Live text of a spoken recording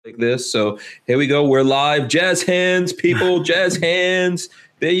like this. So here we go. We're live. Jazz hands, people. Jazz hands.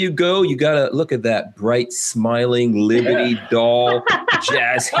 There you go. You got to look at that bright, smiling Liberty doll.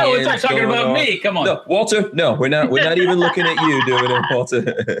 Jazz hands. Oh, it's talking about me. Come on. No, Walter. No, we're not even looking at you doing it,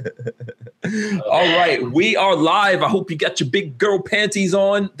 Walter. All right. We are live. I hope you got your big girl panties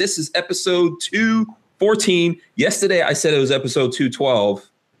on. This is episode 214. Yesterday, I said it was episode 212,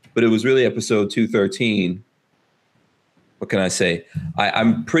 but it was really episode 213. What can I say?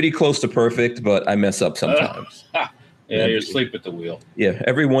 I'm pretty close to perfect, but I mess up sometimes. Yeah, you're asleep at the wheel. Yeah,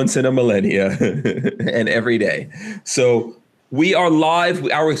 every once in a millennia and every day. So we are live.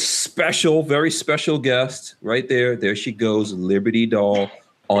 Our special, very special guest right there. There she goes, Liberty Doll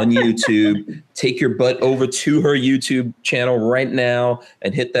on YouTube. Take your butt over to her YouTube channel right now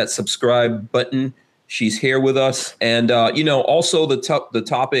and hit that subscribe button. She's here with us. And, also the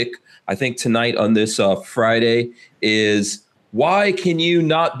topic, I think, tonight on this Friday is why can you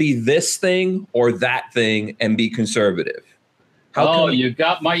not be this thing or that thing and be conservative? You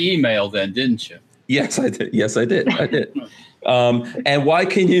got my email then, didn't you? Yes, I did. Yes, I did. I did. And why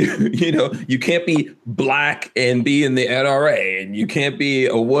can you can't be black and be in the NRA, and you can't be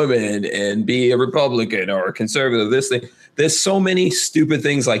a woman and be a Republican or a conservative, this thing. There's so many stupid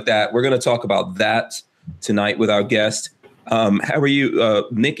things like that. We're going to talk about that tonight with our guest. How are you,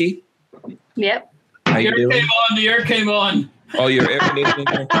 Nikki? Yep. How you doing? The air came on. Oh, your air conditioning?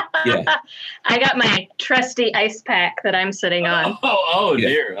 Yeah. I got my trusty ice pack that I'm sitting on.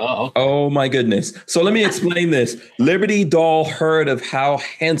 Dear. Oh, okay. Oh, my goodness. So let me explain this. Liberty Doll heard of how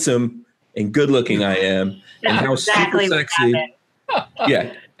handsome and good looking I am and how exactly super sexy.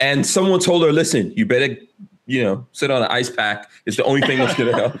 Yeah. And someone told her, listen, you better, sit on an ice pack. It's the only thing that's going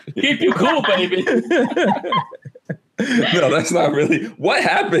to help. Keep you cool, baby. No, that's not really. What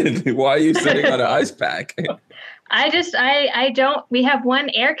happened? Why are you sitting on an ice pack? I don't, we have one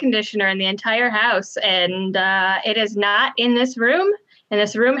air conditioner in the entire house, and it is not in this room. And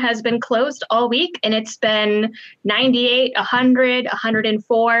this room has been closed all week, and it's been 98, 100,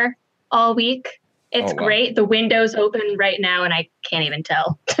 104 all week. It's great. The window's open right now, and I can't even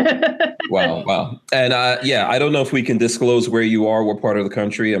tell. Wow. And I don't know if we can disclose where you are, what part of the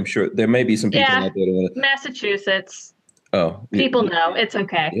country. I'm sure there may be some people out there. Massachusetts. Oh. People know. It's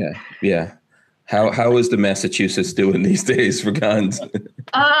okay. Yeah. How is the Massachusetts doing these days for guns?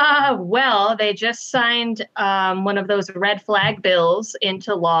 Well, they just signed one of those red flag bills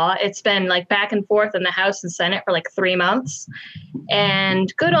into law. It's been back and forth in the House and Senate for 3 months.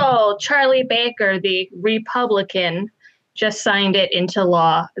 And good old Charlie Baker, the Republican, just signed it into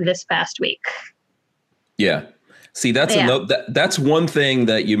law this past week. Yeah. See, that's one thing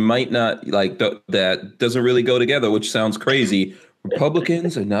that you might not that doesn't really go together, which sounds crazy.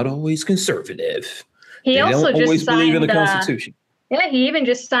 Republicans are not always conservative. They also don't always believe in the Constitution. Yeah, he even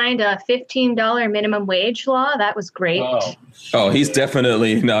just signed a $15 minimum wage law. That was great. Oh, he's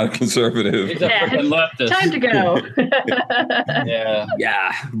definitely not a conservative. He's a freaking leftist. Time to go.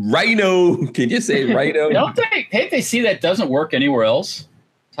 Yeah. Rhino. Can you say rhino? Can't they see that doesn't work anywhere else?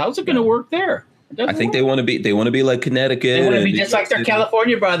 How's it going to work there? I think they want to be like Connecticut. They want to be just like their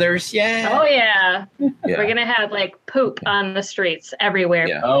California brothers. Yeah. Oh, yeah. We're going to have poop on the streets everywhere.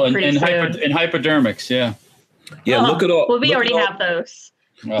 Yeah. Oh, and hypodermics. Yeah. Yeah. Look at all. Well, we already have those.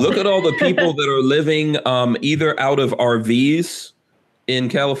 Look at all the people that are living either out of RVs in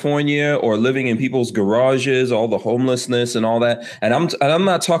California or living in people's garages, all the homelessness and all that. And I'm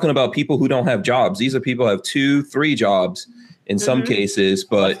not talking about people who don't have jobs. These are people who have 2-3 jobs. In some cases,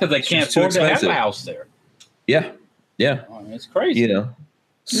 but because they can't afford to have a house there. Yeah. Oh, that's crazy.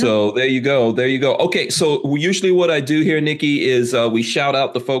 So there you go. Okay, so usually what I do here, Nikki, is we shout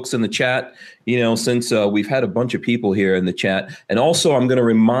out the folks in the chat. Since we've had a bunch of people here in the chat, and also I'm going to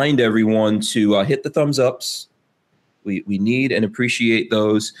remind everyone to hit the thumbs ups. We need and appreciate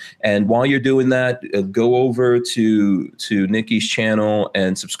those. And while you're doing that, go over to Nikki's channel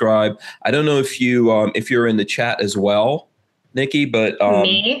and subscribe. I don't know if you're in the chat as well, Nikki, but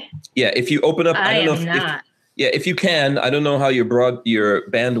me? Yeah, if you open up, I don't know if you can, I don't know how your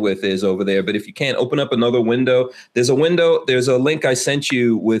bandwidth is over there, but if you can open up another window, there's a link I sent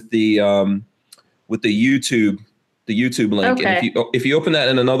you with the YouTube link. Okay. And if you open that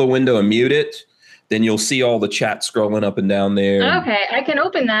in another window and mute it, then you'll see all the chat scrolling up and down there. Okay, I can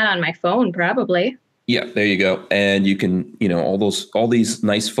open that on my phone probably. Yeah, there you go. And you can, all these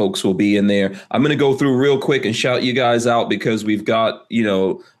nice folks will be in there. I'm going to go through real quick and shout you guys out because we've got,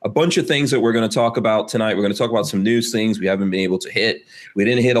 a bunch of things that we're going to talk about tonight. We're going to talk about some news things we haven't been able to hit. We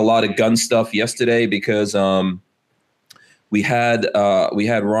didn't hit a lot of gun stuff yesterday because we had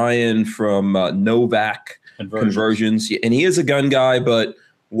Ryan from Novak Conversions. And he is a gun guy, but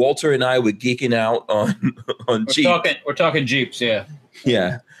Walter and I were geeking out on Jeep. We're talking Jeeps, yeah.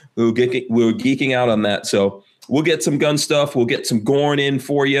 Yeah, we were geeking out on that. So we'll get some gun stuff. We'll get some Gorn in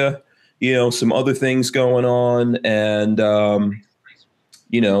for you. You know, some other things going on, and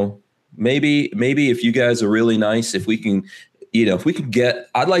you know, maybe if you guys are really nice, if we can get,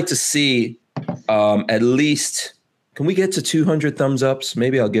 I'd like to see at least, can we get to 200 thumbs ups?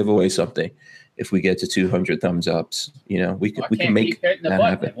 Maybe I'll give away something if we get to 200 thumbs ups. You know, we can make that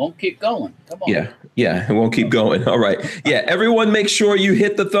happen. It won't keep going. Come on. Yeah, it won't keep going. All right. Yeah, everyone make sure you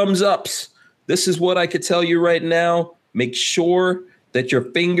hit the thumbs ups. This is what I could tell you right now. Make sure that your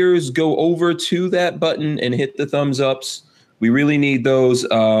fingers go over to that button and hit the thumbs ups. We really need those.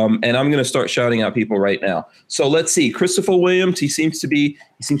 And I'm going to start shouting out people right now. So let's see. Christopher Williams, he seems to be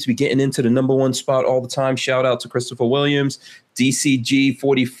getting into the number 1 spot all the time. Shout out to Christopher Williams. DCG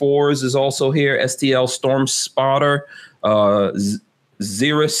 44s is also here. STL Storm Spotter,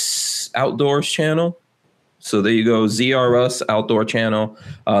 Xeris Outdoors channel. So there you go. ZRS Outdoor channel.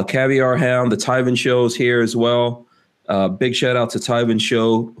 Caviar Hound, the Tyven Show is here as well. Big shout out to Tyven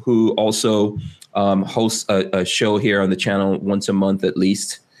Show, who also hosts a show here on the channel once a month at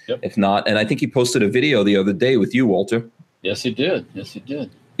least, if not. And I think he posted a video the other day with you, Walter. Yes, he did.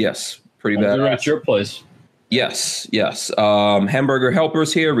 Yes, pretty bad. At your place. Yes. Hamburger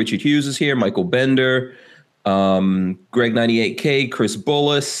Helpers here. Richard Hughes is here. Michael Bender, Greg 98K, Chris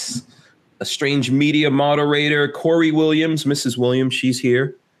Bullis, a Strange Media moderator, Corey Williams, Mrs. Williams, she's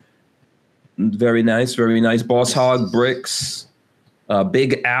here. Very nice. Boss Hog Bricks.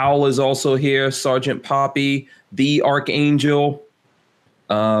 Big Al is also here. Sergeant Poppy, the Archangel,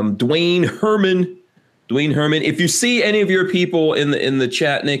 Dwayne Herman. If you see any of your people in the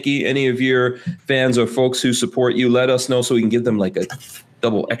chat, Nikki, any of your fans or folks who support you, let us know so we can give them like a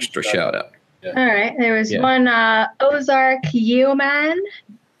double extra shout out. Yeah. All right. There was one Ozark Human.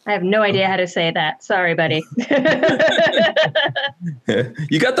 I have no idea how to say that. Sorry, buddy. You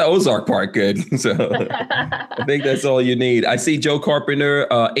got the Ozark part good. So I think that's all you need. I see Joe Carpenter,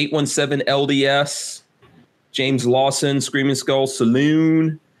 817 LDS, James Lawson, Screaming Skull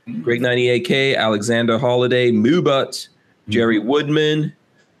Saloon, Greg 98K, Alexander Holiday, Moobut, Jerry Woodman,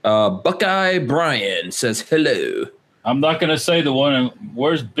 Buckeye Brian says hello. I'm not going to say the one.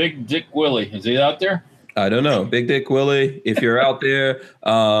 Where's Big Dick Willie? Is he out there? I don't know. Big Dick Willie, if you're out there,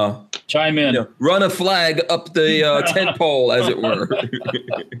 chime in. Run a flag up the tent pole, as it were.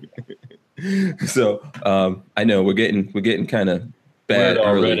 So I know we're getting kind of bad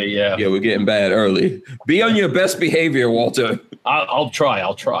already. Yeah, we're getting bad early. Be on your best behavior, Walter. I'll try.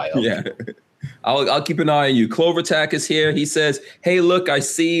 Yeah. I'll keep an eye on you. Clover Tack is here. He says, "Hey, look, I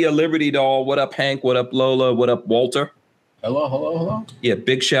see a Liberty doll. What up, Hank? What up, Lola? What up, Walter?" Hello. Yeah,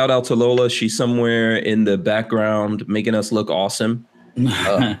 big shout out to Lola. She's somewhere in the background making us look awesome.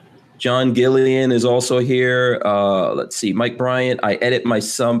 John Gillian is also here. Let's see. Mike Bryant, I edit my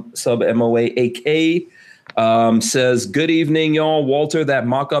sub MOA AK. Says, good evening, y'all. Walter, that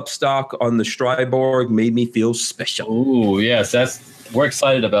mock-up stock on the Stryborg made me feel special. Oh, yes. We're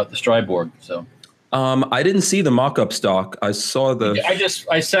excited about the Stryborg. So I didn't see the mock-up stock. I saw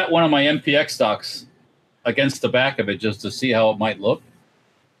I set one of my MPX stocks against the back of it just to see how it might look,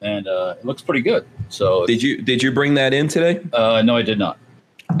 and it looks pretty good. So did you bring that in today? No, I did not.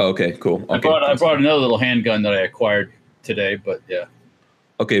 Okay, cool. Okay. I brought another little handgun that I acquired today, but yeah.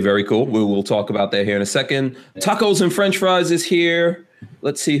 Okay, very cool. We'll talk about that here in a second. Yeah. Tacos and French Fries is here.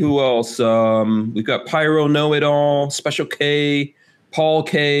 Let's see who else. We've got Pyro Know It All, Special K, Paul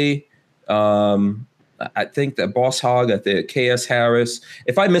K. I think that Boss Hog at the KS Harris.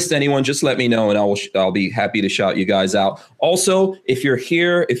 If I missed anyone, just let me know, and I'll be happy to shout you guys out. Also, if you're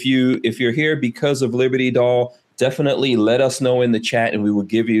here, if you're here because of Liberty Doll, definitely let us know in the chat, and we will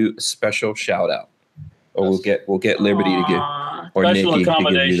give you a special shout out. Or we'll get Liberty to give, or special Nikki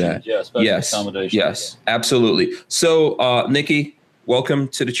to give you that. Yeah, special accommodation. Yes, absolutely. So, Nikki, welcome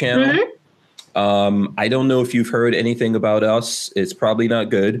to the channel. Mm-hmm. I don't know if you've heard anything about us. It's probably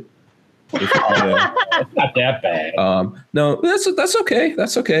not good. Not that bad. No, that's okay.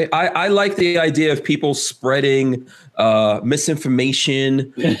 That's okay. I like the idea of people spreading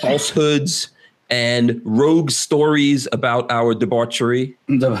misinformation, falsehoods, and rogue stories about our debauchery.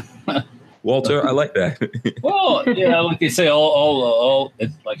 Walter, I like that. Well, yeah, like they say, all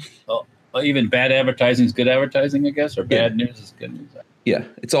it's like even bad advertising is good advertising, I guess, or bad news is good news. Yeah,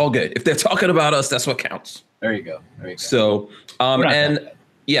 it's all good. If they're talking about us, that's what counts. There you go. So,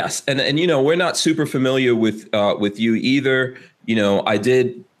 yes, and we're not super familiar with you either. I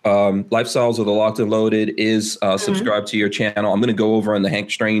did Lifestyles of the Locked and Loaded is subscribed to your channel. I'm going to go over on the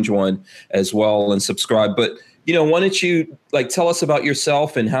Hank Strange one as well and subscribe. But why don't you like tell us about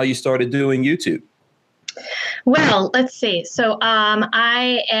yourself and how you started doing YouTube? Well, let's see. So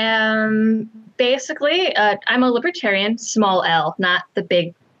I am basically, I'm a libertarian, small L, not the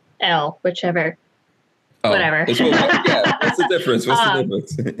big L, whichever, whatever. What's the difference? What's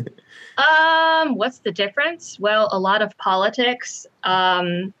the difference? Well, a lot of politics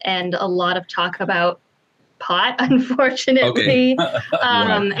and a lot of talk about pot, unfortunately.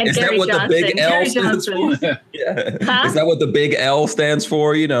 And is Gary that what Johnson. the big L Gary stands Johnson. for? Yeah. Huh? Is that what the big L stands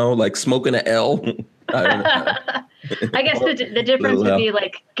for? Like smoking an L? I don't know. I guess the difference would be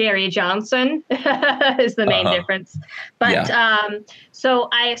like Gary Johnson is the main difference. But so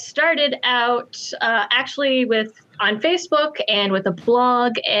I started out actually on Facebook and with a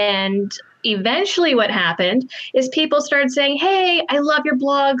blog, and eventually what happened is people started saying, hey, I love your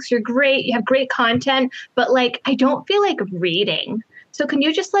blogs. You're great. You have great content, but like, I don't feel like reading. So can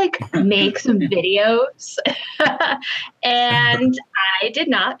you just like make some videos? And I did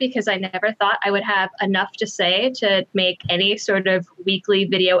not, because I never thought I would have enough to say to make any sort of weekly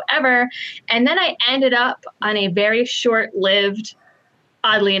video ever. And then I ended up on a very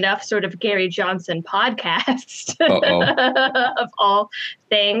oddly enough, sort of Gary Johnson podcast of all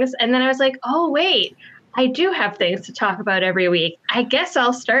things. And then I was like, oh, wait, I do have things to talk about every week. I guess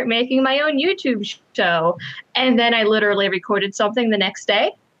I'll start making my own YouTube show. And then I literally recorded something the next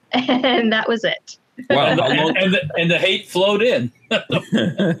day, and that was it. Wow. and the hate flowed in.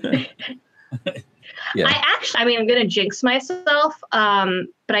 Yeah. I'm going to jinx myself,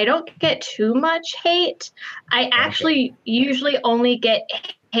 but I don't get too much hate. I actually usually only get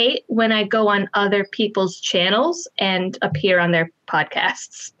hate when I go on other people's channels and appear on their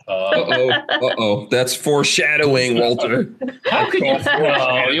podcasts. That's foreshadowing, Walter. How could you?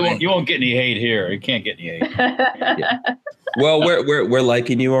 You won't get any hate here. You can't get any hate. Yeah. Well, we're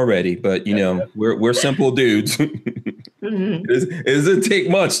liking you already, but we're simple dudes. Mm-hmm. It doesn't take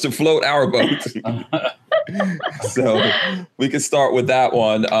much to float our boat. So we can start with that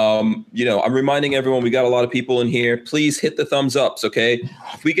one. I'm reminding everyone, we got a lot of people in here. Please hit the thumbs ups, okay?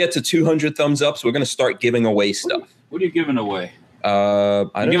 If we get to 200 thumbs ups, we're going to start giving away stuff. What are you giving away?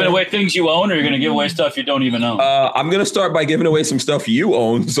 You're giving away things you own, or you're going to give away stuff you don't even own? I'm going to start by giving away some stuff you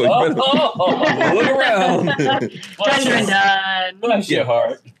own. So look around. Bless your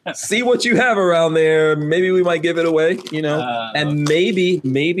heart. See what you have around there. Maybe we might give it away, and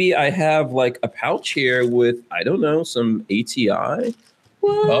maybe I have like a pouch here with, I don't know, some ATI.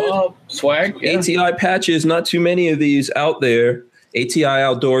 Swag. Yeah. ATI patches. Not too many of these out there. ATI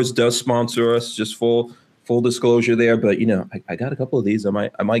Outdoors does sponsor us, just full disclosure there, but I got a couple of these. I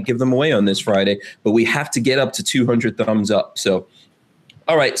might give them away on this Friday, but we have to get up to 200 thumbs up. So,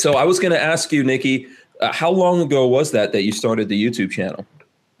 all right. So I was going to ask you, Nikki, how long ago was that you started the YouTube channel?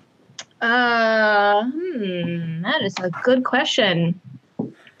 That is a good question.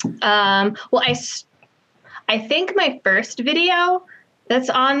 Well, I think my first video that's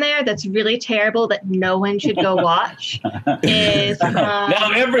on there that's really terrible that no one should go watch is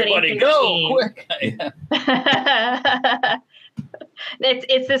now everybody go quick.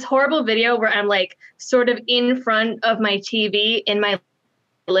 It's this horrible video where I'm like sort of in front of my TV in my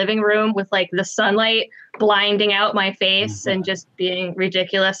living room with like the sunlight blinding out my face and just being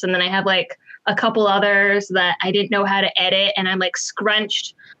ridiculous. And then I have like a couple others that I didn't know how to edit, and I'm like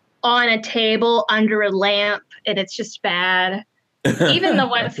scrunched on a table under a lamp, and it's just bad. Even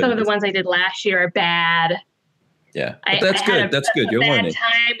some of the ones I did last year are bad. Yeah, but that's good. That's good. You're learning.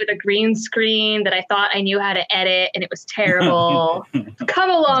 Time with a green screen that I thought I knew how to edit, and it was terrible.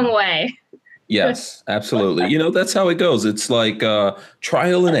 Come a long way. Yes, absolutely. That's how it goes. It's like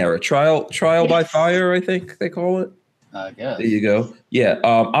trial and error, trial by fire, I think they call it. Yeah. There you go. Yeah.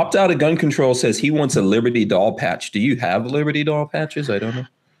 Opt out of gun control says he wants a Liberty doll patch. Do you have Liberty doll patches? I don't know.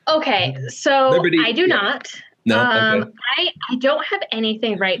 Okay, so I do not. No. Okay. I don't have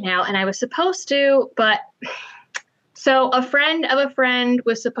anything right now, and I was supposed to, but so a friend of a friend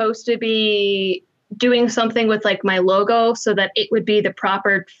was supposed to be doing something with like my logo so that it would be the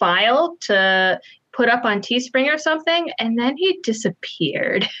proper file to put up on Teespring or something, and then he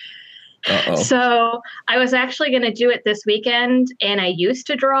disappeared. So I was actually going to do it this weekend, and I used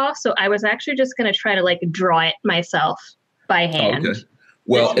to draw, so I was actually just going to try to like draw it myself by hand this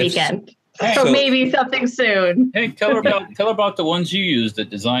weekend. So maybe something soon. Hey, tell her about the ones you used that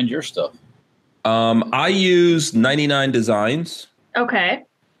designed your stuff. I use 99 Designs. Okay.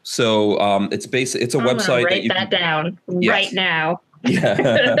 So it's a website write that down right now.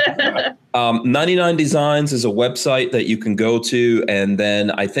 Yeah. 99 Designs is a website that you can go to, and then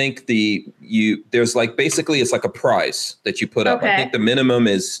I think there's like basically it's like a prize that you put up. I think the minimum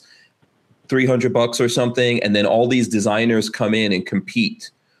is $300 or something, and then all these designers come in and compete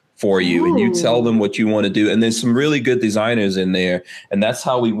for you. Ooh. And you tell them what you want to do. And there's some really good designers in there. And that's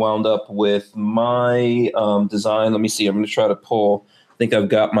how we wound up with my design. Let me see. I'm going to try to pull. I think I've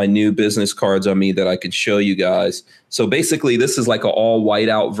got my new business cards on me that I could show you guys. So basically, this is like an all white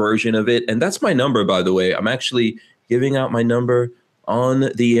out version of it. And that's my number, by the way. I'm actually giving out my number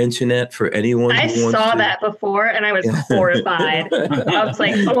on the internet for anyone I who wants saw to. That before, and I was horrified. I was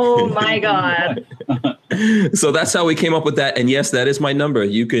like, oh my God. So that's how we came up with that. And yes, that is my number.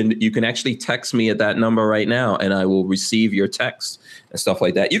 You can actually text me at that number right now, and I will receive your text and stuff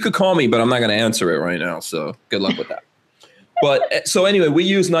like that. You could call me, but I'm not going to answer it right now. So good luck with that. But so anyway, we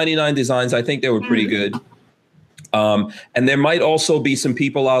use 99 Designs. I think they were pretty good. And there might also be some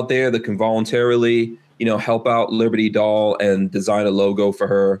people out there that can voluntarily, help out Liberty Doll and design a logo for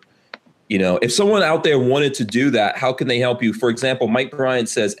her. If someone out there wanted to do that, how can they help you? For example, Mike Bryant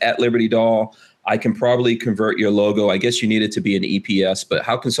says at Liberty Doll, I can probably convert your logo. I guess you need it to be an EPS, but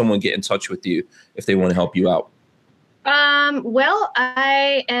how can someone get in touch with you if they want to help you out? Well,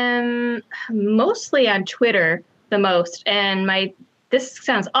 I am mostly on Twitter the most, and this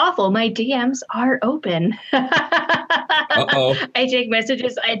sounds awful. My DMs are open. Uh-oh. I take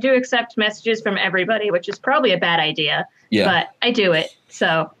messages. I do accept messages from everybody, which is probably a bad idea. Yeah. But I do it.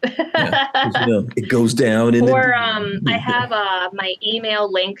 So it goes down. I have my email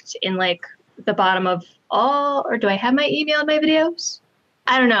linked in like the bottom of all, or do I have my email in my videos?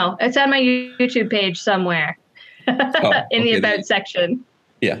 I don't know. It's on my YouTube page somewhere in the about section.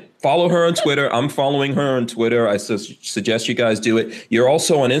 Yeah. Follow her on Twitter. I'm following her on Twitter. I suggest you guys do it. You're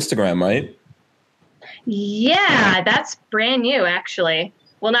also on Instagram, right? Yeah, that's brand new, actually.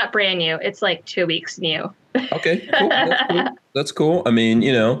 Well, not brand new. It's like 2 weeks new. Okay, cool. That's cool. I mean,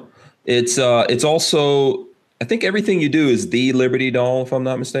 it's also, I think everything you do is the Liberty Doll, if I'm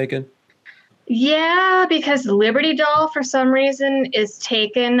not mistaken. Yeah, because Liberty Doll, for some reason, is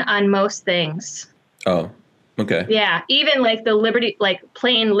taken on most things. Oh, okay. Yeah, even like the Liberty, like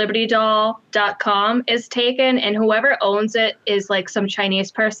plain libertydoll.com is taken, and whoever owns it is like some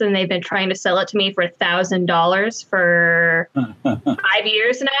Chinese person. They've been trying to sell it to me for $1,000 for 5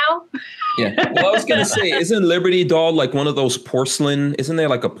 years now. Yeah. Well, I was going to say, isn't Liberty Doll like one of those porcelain? Isn't there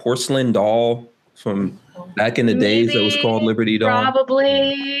like a porcelain doll from back in the days that was called Liberty Doll?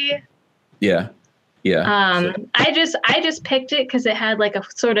 Probably. Yeah. Yeah. I just picked it because it had like a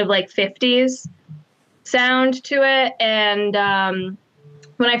sort of like 50s sound to it. And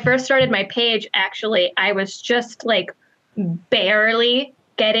when I first started my page, actually, I was just like barely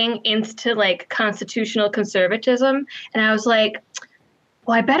getting into like constitutional conservatism. And I was like,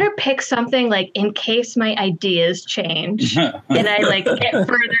 well, I better pick something like in case my ideas change and I like get further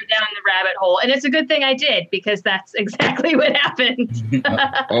down the rabbit hole. And it's a good thing I did, because that's exactly what happened.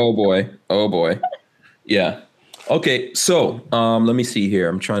 Oh boy. Yeah. Okay. So let me see here.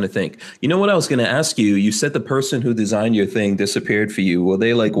 I'm trying to think. You know what I was going to ask you? You said the person who designed your thing disappeared for you. Were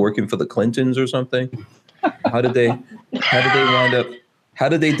they like working for the Clintons or something? How did they wind up? How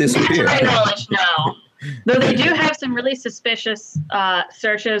did they disappear? No. Though they do have some really suspicious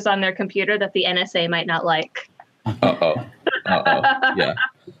searches on their computer that the NSA might not like. Uh-oh. Yeah.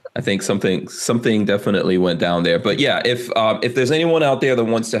 I think something definitely went down there. But yeah, if there's anyone out there that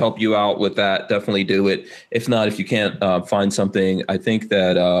wants to help you out with that, definitely do it. If not, if you can't find something, I think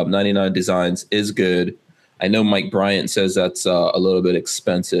that 99 Designs is good. I know Mike Bryant says that's a little bit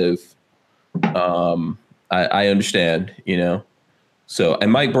expensive. I understand, So,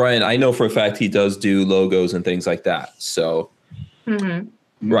 and Mike Bryant, I know for a fact he does do logos and things like that. So,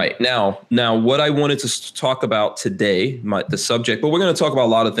 right now, what I wanted to talk about today, the subject, but we're going to talk about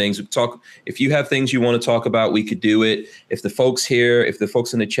a lot of things. If you have things you want to talk about, we could do it. If the folks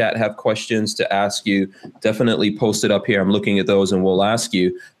in the chat have questions to ask you, definitely post it up here. I'm looking at those and we'll ask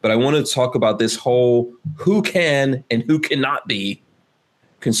you. But I wanted to talk about this whole who can and who cannot be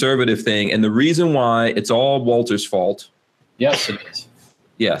conservative thing. And the reason why it's all Walter's fault. Yes, it is.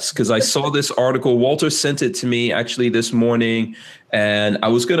 Yes, because I saw this article. Walter sent it to me actually this morning, and I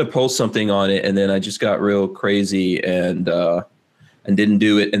was going to post something on it, and then I just got real crazy and didn't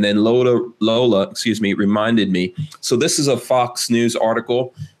do it. And then Lola, reminded me. So this is a Fox News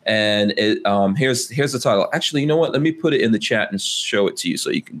article, and here's the title. Actually, you know what? Let me put it in the chat and show it to you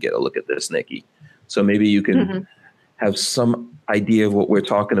so you can get a look at this, Nikki. So maybe you can have some idea of what we're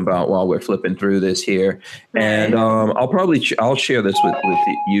talking about while we're flipping through this here. And I'll share this with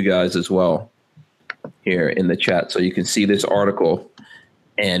you guys as well here in the chat so you can see this article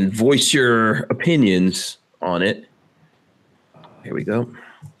and voice your opinions on it. Here we go.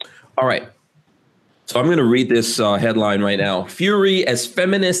 All right. So I'm going to read this headline right now. Fury as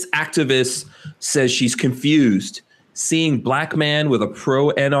feminist activist says she's confused seeing black man with a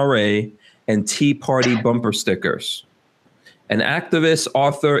pro-NRA and Tea Party bumper stickers. An activist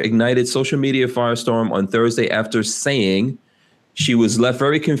author ignited social media firestorm on Thursday after saying she was left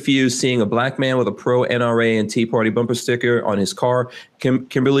very confused seeing a black man with a pro-NRA and Tea Party bumper sticker on his car.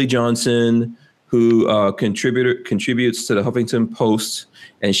 Kimberly Johnson, who contributes to the Huffington Post,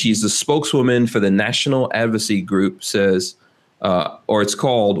 and she's the spokeswoman for the National Advocacy Group, says, or it's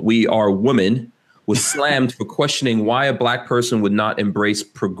called We Are Women, was slammed for questioning why a black person would not embrace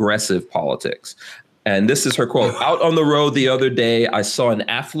progressive politics. And this is her quote. Out on the road the other day, I saw an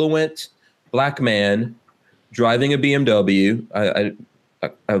affluent black man driving a BMW. I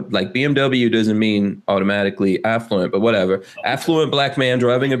like BMW doesn't mean automatically affluent, but whatever. Affluent black man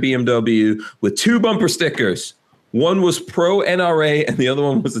driving a BMW with two bumper stickers. One was pro-NRA and the other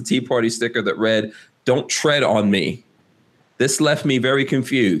one was a Tea Party sticker that read, "Don't tread on me." This left me very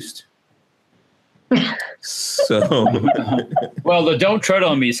confused. So, well, the "don't tread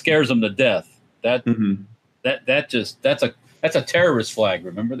on me" scares them to death. That's a terrorist flag.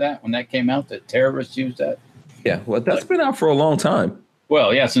 Remember that when that came out, that terrorists used that? Yeah, well, that's been out for a long time.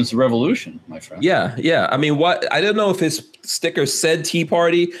 Well, yeah, since the revolution, my friend. Yeah. I mean, I don't know if his sticker said Tea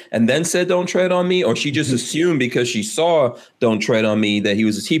Party and then said "Don't tread on me," or she just assumed because she saw "Don't tread on me" that he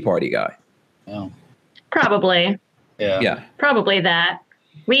was a Tea Party guy. Oh, probably. Yeah. Probably that.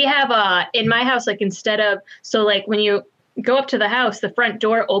 We have in my house, like when you go up to the house, the front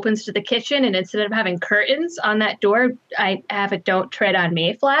door opens to the kitchen, and instead of having curtains on that door, I have a "Don't tread on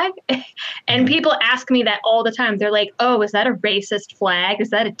me" flag. And people ask me that all the time. They're like, "Oh, is that a racist flag? Is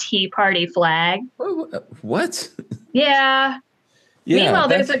that a Tea Party flag?" What? Yeah. Meanwhile,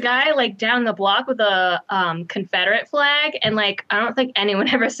 there's a guy like down the block with a Confederate flag, and like I don't think anyone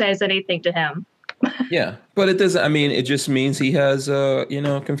ever says anything to him. Yeah, but it doesn't. I mean, it just means he has a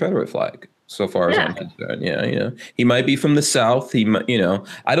Confederate flag. So far as I'm concerned, he might be from the South. He might,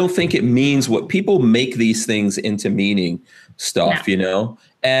 I don't think it means what people make these things into meaning stuff,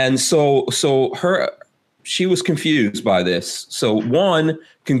 And so she was confused by this. So one,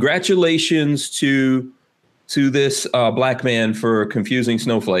 congratulations to this black man for confusing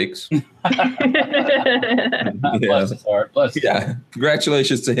snowflakes. Bless his heart. Bless his heart.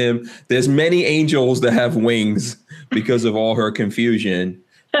 Congratulations to him. There's many angels that have wings because of all her confusion.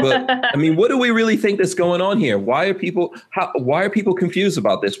 But I mean, what do we really think that's going on here? Why are people confused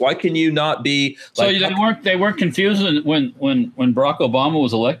about this? Why can you not be like, so they weren't confused when Barack Obama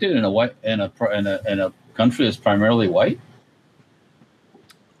was elected in a country that's primarily white?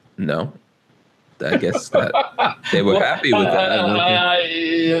 No. I guess that they were happy with that.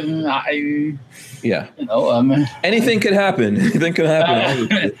 Anything could happen. Anything could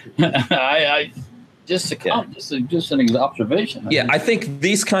happen. Just an observation. I think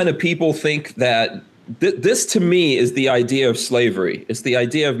these kind of people think that this to me is the idea of slavery. It's the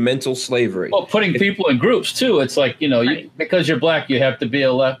idea of mental slavery. Well, putting people in groups too. It's like, because you're black, you have to be a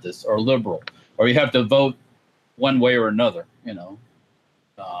leftist or liberal, or you have to vote one way or another, No.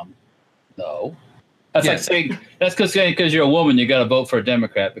 That's like saying that's because you're a woman, you got to vote for a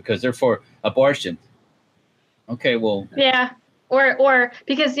Democrat because they're for abortion. Okay, well. Yeah. Or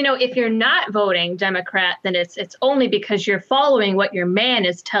because, if you're not voting Democrat, then it's only because you're following what your man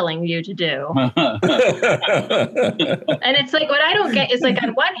is telling you to do. And it's like, what I don't get is like,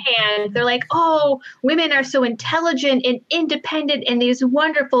 on one hand, they're like, oh, women are so intelligent and independent and these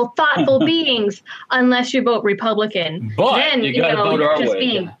wonderful, thoughtful beings, unless you vote Republican. But then, you're just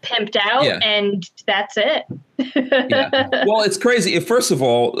being pimped out and that's it. Well, it's crazy. First of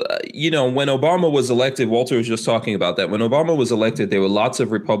all, when Obama was elected, Walter was just talking about that. When Obama was elected, there were lots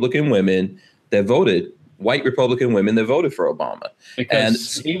of Republican women that voted, white Republican women that voted for Obama.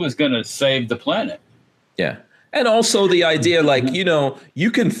 Because he was going to save the planet. Yeah. And also the idea, like, you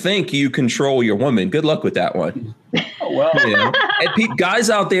can think you control your woman. Good luck with that one. Oh, well. And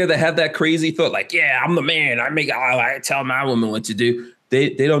guys out there that have that crazy thought, like, I'm the man. I tell my woman what to do. They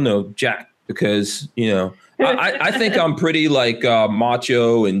don't know jack because, I think I'm pretty like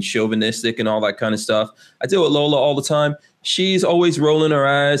macho and chauvinistic and all that kind of stuff. I deal with Lola all the time. She's always rolling her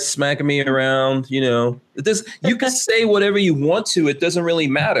eyes, smacking me around. You can say whatever you want to. It doesn't really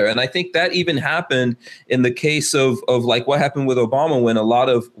matter. And I think that even happened in the case of like what happened with Obama when a lot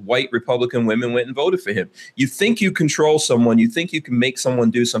of white Republican women went and voted for him. You think you control someone. You think you can make someone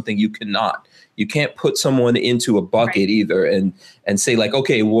do something. You cannot. You can't put someone into a bucket either and say like,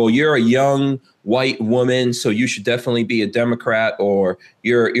 okay, well, you're a young white woman, so you should definitely be a Democrat, or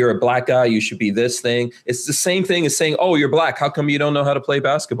you're a black guy, you should be this thing. It's the same thing as saying, oh, you're black. How come you don't know how to play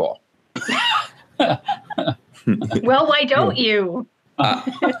basketball? Well, why don't you?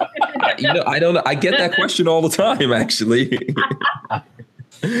 I don't know. I get that question all the time, actually.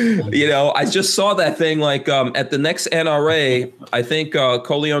 I just saw that thing like at the next NRA, I think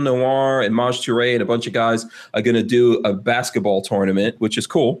Coleon Noir and Maj Toure and a bunch of guys are going to do a basketball tournament, which is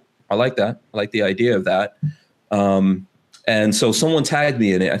cool. I like that. I like the idea of that. And so someone tagged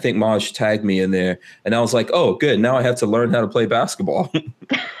me in it. I think Maj tagged me in there. And I was like, oh, good. Now I have to learn how to play basketball.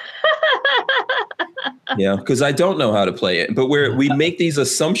 Yeah, because I don't know how to play it. But we make these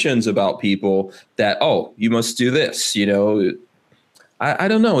assumptions about people that, oh, you must do this. I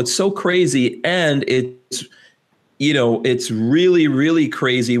don't know. It's so crazy. And it's really, really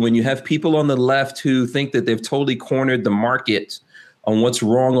crazy when you have people on the left who think that they've totally cornered the market on what's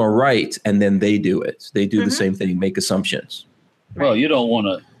wrong or right, and then they do it. They do the same thing, make assumptions. Well, you don't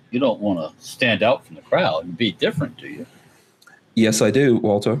want to stand out from the crowd and be different, do you? Yes, I do,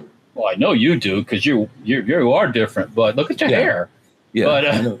 Walter. Well, I know you do because you are different. But look at your hair. Yeah. But,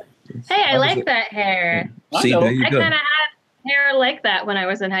 hey, I like that hair. See, there you I go. kind of had hair like that when I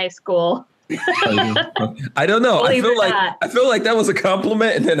was in high school. I don't know. Believe it or I not. feel like that was a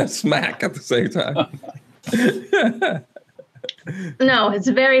compliment and then a smack at the same time. No, it's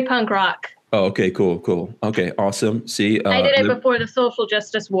very punk rock. Oh, okay, cool. Okay, awesome. See, I did it before the social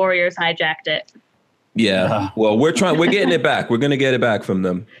justice warriors hijacked it. Yeah. Well, we're getting it back. We're going to get it back from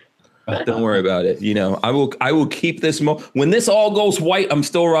them. Don't worry about it. I will keep this when this all goes white. I'm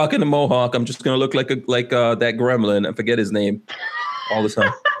still rocking the mohawk. I'm just going to look like that gremlin. I forget his name all the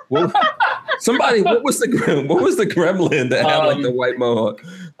time. What was the gremlin that had like the white mohawk?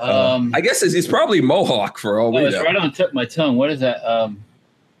 I guess he's probably mohawk for all we know. It's right on the tip of my tongue. What is that?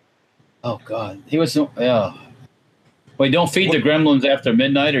 Oh God, he was. Well, you don't feed the gremlins after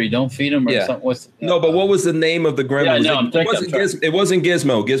midnight, or you don't feed them, or something. No, but what was the name of the gremlin? Yeah, no, it wasn't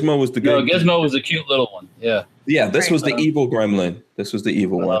Gizmo. Gizmo was the good. No, Gizmo was the cute little one. Yeah. Yeah, this was the evil gremlin. This was the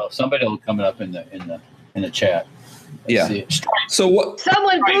evil one. Somebody will come up in the chat. Let's see. So what?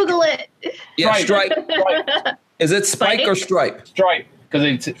 Someone Google it. Yeah, Stripe. Is it Spike or Stripe? Stripe,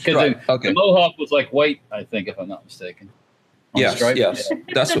 because the mohawk was like white, I think, if I'm not mistaken. Yes.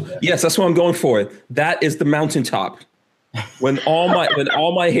 That's what I'm going for. That is the mountaintop. When all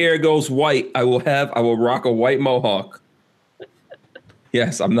my hair goes white, I will rock a white mohawk.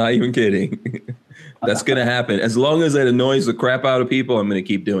 Yes, I'm not even kidding. That's gonna happen. As long as it annoys the crap out of people, I'm gonna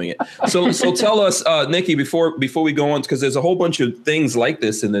keep doing it. So tell us, Nikki, before we go on, because there's a whole bunch of things like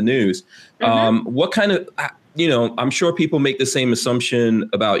this in the news. What kind of I'm sure people make the same assumption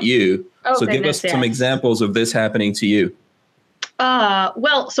about you. So give us some examples of this happening to you.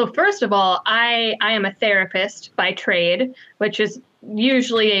 Well, so first of all, I am a therapist by trade, which is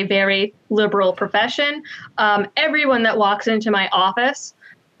usually a very liberal profession. Everyone that walks into my office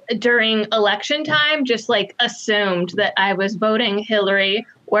during election time just like assumed that I was voting Hillary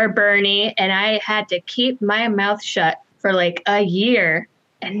or Bernie, and I had to keep my mouth shut for like a year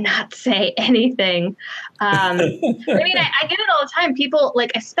and not say anything. I mean, I get it all the time. People,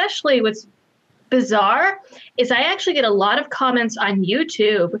 like, especially what's bizarre is I actually get a lot of comments on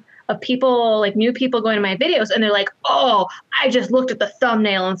YouTube of people, like new people going to my videos, and they're like, oh, I just looked at the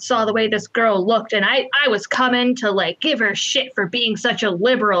thumbnail and saw the way this girl looked, and I was coming to like give her shit for being such a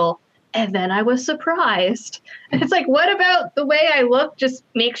liberal, and then I was surprised. And it's like, what about the way I look just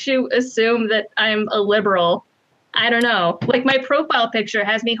makes you assume that I'm a liberal? I don't know. Like, my profile picture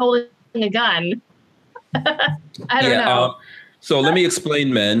has me holding a gun. I don't know. So let me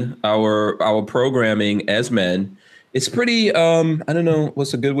explain, men, our programming as men. It's pretty, I don't know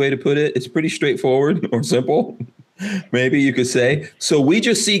what's a good way to put it. It's pretty straightforward or simple, maybe you could say. So we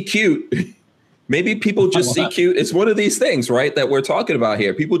just see cute. Maybe people just see cute. It's one of these things, right, that we're talking about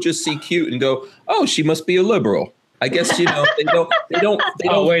here. People just see cute and go, oh, she must be a liberal. I guess, they don't.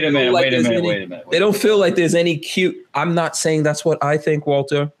 Oh, wait a minute. They don't feel like there's any cute. I'm not saying that's what I think,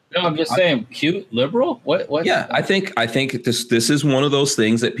 Walter. No, I'm just saying, cute liberal. What? Yeah, I think this is one of those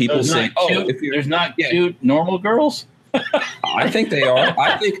things that people say. There's not cute normal girls. I think they are.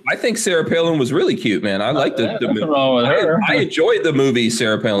 I think Sarah Palin was really cute, man. I liked the movie. Wrong with her. I enjoyed the movie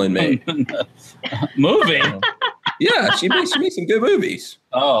Sarah Palin made. Movie? Yeah, she made some good movies.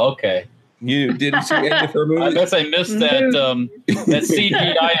 Oh, okay. You didn't see any of her movies? I guess I missed that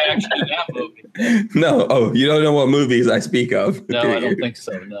CGI action in that movie. No. Oh, you don't know what movies I speak of? No, I don't think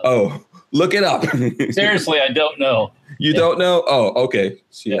so. No. Oh, look it up. Seriously, I don't know. You don't know? Oh, okay.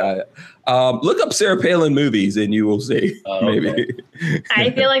 See, look up Sarah Palin movies and you will see. Maybe. Okay. I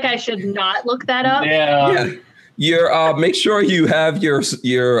feel like I should not look that up. Yeah. Make sure you have your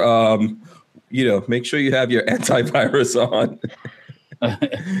make sure you have your antivirus on.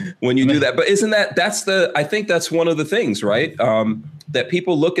 when you do that. But isn't I think that's one of the things, right? That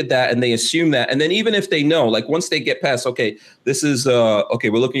people look at that and they assume that. And then even if they know, like once they get past, okay, this is, okay,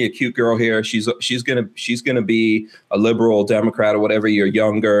 we're looking at a cute girl here. She's going to be a liberal Democrat or whatever. You're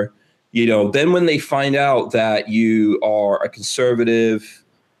younger, then when they find out that you are a conservative,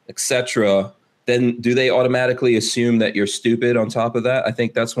 etc., then do they automatically assume that you're stupid on top of that? I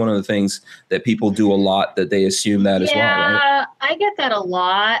think that's one of the things that people do a lot, that they assume that as well, right? Yeah, I get that a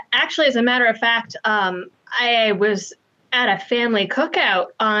lot. Actually, as a matter of fact, I was at a family cookout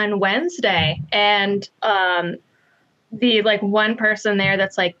on Wednesday, and the one person there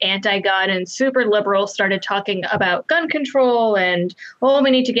that's like anti-gun and super liberal started talking about gun control and,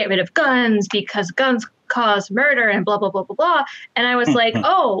 we need to get rid of guns because guns cause murder and blah, blah, blah, blah, blah. And I was like,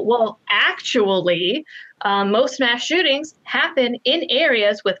 oh, well, actually, most mass shootings happen in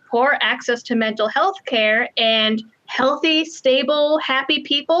areas with poor access to mental health care, and healthy, stable, happy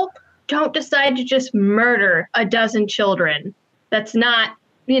people don't decide to just murder a dozen children. That's not,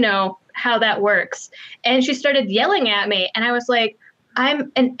 how that works. And she started yelling at me, and I was like,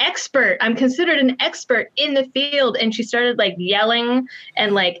 I'm an expert. I'm considered an expert in the field. And she started yelling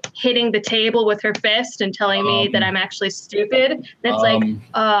and hitting the table with her fist and telling me that I'm actually stupid. And it's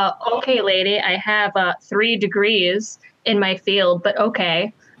okay, lady, I have 3 degrees in my field, but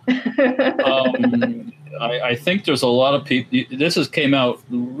okay. I think there's a lot of people. This came out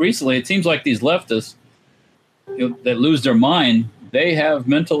recently. It seems like these leftists that lose their mind, they have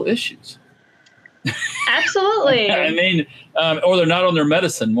mental issues. Absolutely. I mean, or they're not on their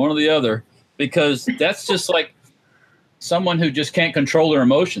medicine, one or the other, because that's just like someone who just can't control their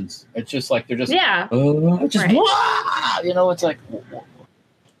emotions. It's just like they're just, right. It's like,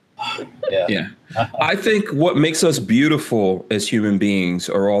 yeah. I think what makes us beautiful as human beings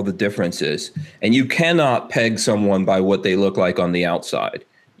are all the differences, and you cannot peg someone by what they look like on the outside.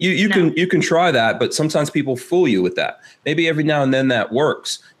 You can try that, but sometimes people fool you with that. Maybe every now and then that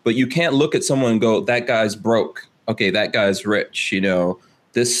works, but you can't look at someone and go, that guy's broke. Okay, that guy's rich.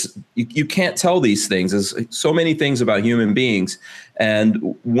 You can't tell these things. There's so many things about human beings,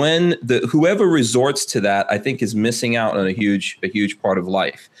 and when whoever resorts to that, I think, is missing out on a huge part of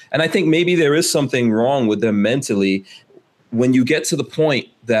life. And I think maybe there is something wrong with them mentally when you get to the point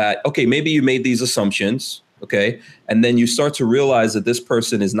that, okay, maybe you made these assumptions. Okay. And then you start to realize that this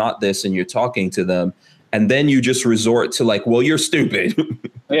person is not this, and you're talking to them. And then you just resort to well, you're stupid.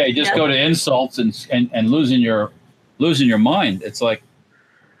 Yeah. You just go to insults and losing your mind. It's like,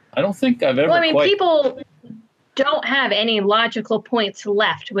 I don't think I've ever. Well, people don't have any logical points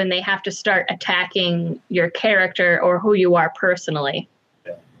left when they have to start attacking your character or who you are personally.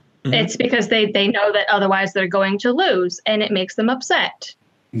 Yeah. Mm-hmm. It's because they know that otherwise they're going to lose, and it makes them upset.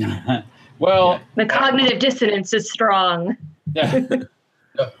 Well, the cognitive dissonance is strong. Yeah.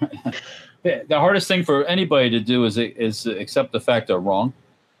 The hardest thing for anybody to do is accept the fact they're wrong.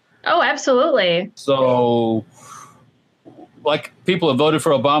 Oh, absolutely. So, people have voted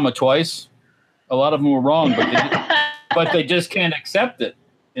for Obama twice. A lot of them were wrong, but they just can't accept it.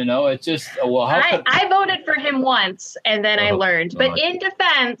 It's just, I voted for him once, and then I learned. But in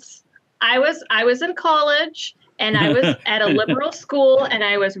defense, I was in college. And I was at a liberal school, and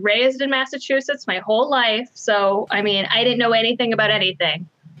I was raised in Massachusetts my whole life. So, I mean, I didn't know anything about anything.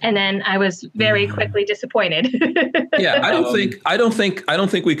 And then I was very quickly disappointed. Yeah, I don't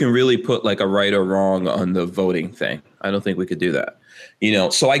think we can really put a right or wrong on the voting thing. I don't think we could do that.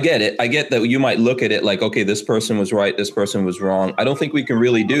 So I get it. I get that you might look at it okay, this person was right, this person was wrong. I don't think we can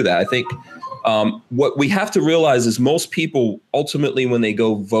really do that. I think what we have to realize is most people ultimately, when they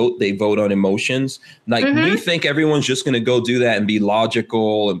go vote, they vote on emotions. We think everyone's just going to go do that and be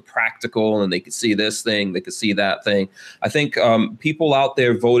logical and practical, and they could see this thing, they could see that thing. I think people out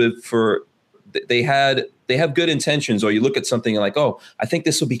there voted for, they have good intentions, or you look at something and oh, I think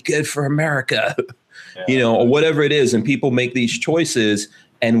this will be good for America, or whatever it is. And people make these choices.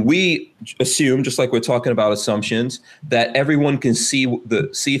 And we assume, just like we're talking about assumptions, that everyone can see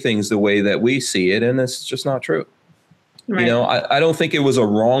things the way that we see it, and that's just not true. Right. I don't think it was a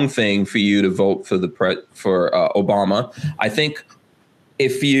wrong thing for you to vote for Obama. I think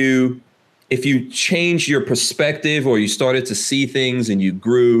if you changed your perspective, or you started to see things and you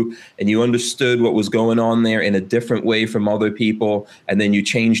grew and you understood what was going on there in a different way from other people, and then you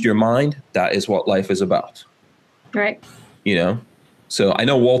changed your mind, that is what life is about. Right. So I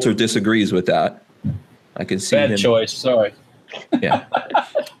know Walter disagrees with that. I can see bad choice. Sorry. Yeah.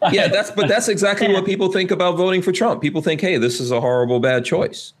 Yeah. That's exactly what people think about voting for Trump. People think, hey, this is a horrible, bad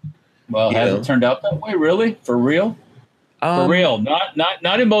choice. Well, has it turned out that way? Really? For real? For real?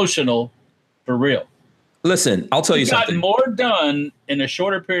 Not emotional. For real. Listen, I'll tell you He's gotten something. more done in a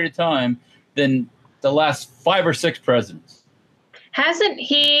shorter period of time than the last 5 or 6 presidents. Hasn't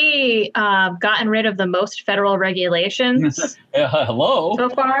he gotten rid of the most federal regulations Hello. so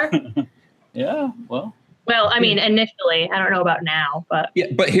far? Yeah, well. Well, I mean, initially, I don't know about now, but Yeah,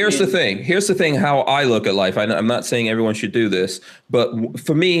 but here's the thing. Here's the thing. How I look at life. I'm not saying everyone should do this, but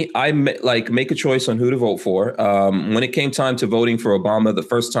for me, I make a choice on who to vote for. When it came time to voting for Obama, the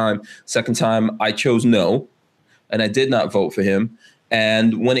first time, second time, I chose no, and I did not vote for him.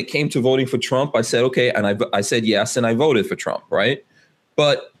 And when it came to voting for Trump, I said okay, and I said yes, and I voted for Trump. Right,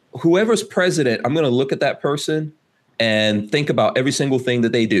 but whoever's president, I'm going to look at that person and think about every single thing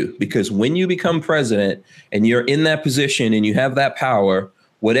that they do. Because when you become president and you're in that position and you have that power,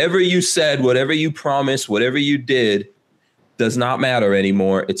 whatever you said, whatever you promised, whatever you did does not matter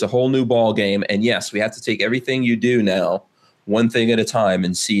anymore. It's a whole new ball game. And yes, we have to take everything you do now, one thing at a time,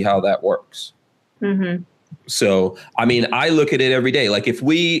 and see how that works. Mm-hmm. So, I mean, I look at it every day. Like if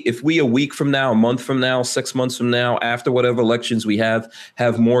we a week from now, a month from now, 6 months from now, after whatever elections we have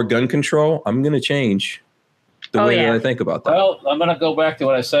more gun control, I'm going to change the way that I think about that. Well, I'm going to go back to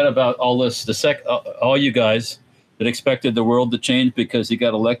what I said about all this. All you guys that expected the world to change because he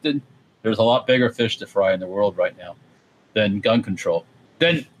got elected, there's a lot bigger fish to fry in the world right now than gun control,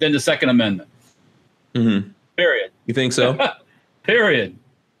 than the Second Amendment. Mm-hmm. Period. You think so? Period.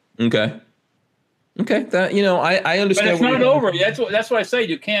 Okay. That I understand. But it's not over. That's what I say.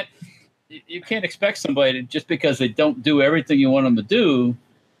 You can't expect somebody to, just because they don't do everything you want them to do.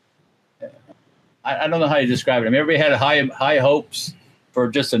 I don't know how you describe it. I mean, everybody had high hopes for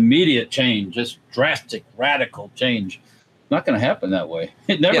just immediate change, just drastic, radical change. Not going to happen that way.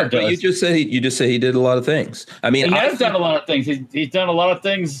 It never does. But you just said he did a lot of things. I mean, he has done a lot of things. He's done a lot of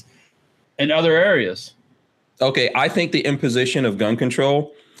things in other areas. Okay, I think the imposition of gun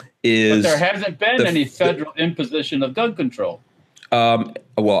control is. But there hasn't been any federal imposition of gun control.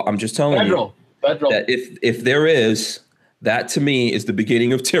 Well, I'm just telling you that if there is, that to me is the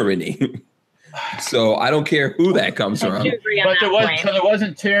beginning of tyranny. So I don't care who that comes from. But there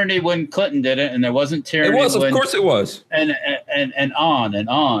wasn't tyranny when Clinton did it, and there wasn't tyranny. It was, of course, it was, and on and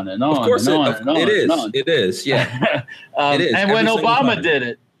on and on. Of course, it is. It is, yeah. It is. And when Obama did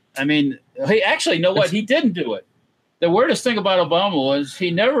it, I mean, he actually, you know what? He didn't do it. The weirdest thing about Obama was he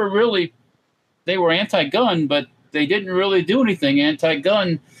never really. They were anti-gun, but they didn't really do anything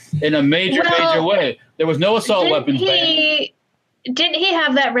anti-gun in a major way. There was no assault weapons ban. Didn't he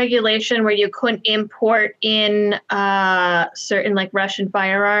have that regulation where you couldn't import in certain like Russian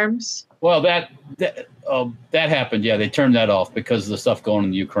firearms? Well, that happened. Yeah, they turned that off because of the stuff going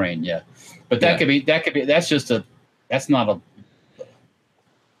in Ukraine. Yeah, but that could be. That's not a.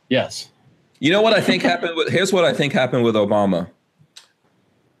 Yes. You know what I think happened here's what I think happened with Obama.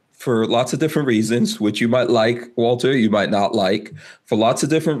 For lots of different reasons, which you might like, Walter, you might not like. For lots of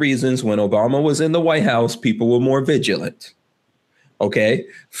different reasons, when Obama was in the White House, people were more vigilant. Okay,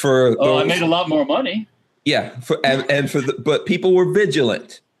 I made a lot more money. Yeah, but people were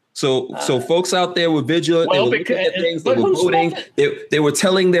vigilant. So folks out there were vigilant. Well, they were looking at things. They were voting. They were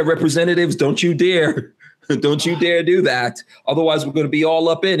telling their representatives, "Don't you dare, don't you dare do that. Otherwise, we're going to be all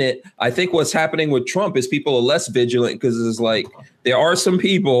up in it." I think what's happening with Trump is people are less vigilant because it's like there are some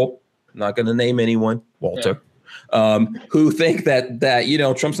people. I'm not going to name anyone, Walter. Yeah. Who think that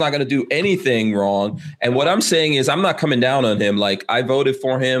Trump's not going to do anything wrong. And what I'm saying is I'm not coming down on him. Like I voted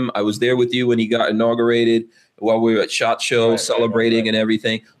for him. I was there with you when he got inaugurated while we were at SHOT Show celebrating and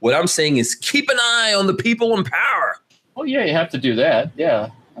everything. What I'm saying is keep an eye on the people in power. Oh, yeah, you have to do that. Yeah.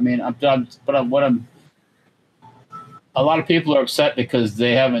 I mean, a lot of people are upset because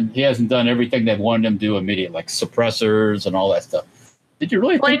he hasn't done everything they wanted him to do immediately, like suppressors and all that stuff. Did you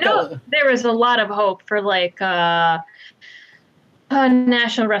really think that? There was a lot of hope for like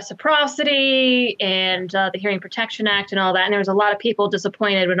national reciprocity and the Hearing Protection Act and all that. And there was a lot of people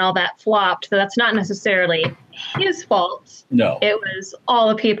disappointed when all that flopped. So that's not necessarily his fault. No. It was all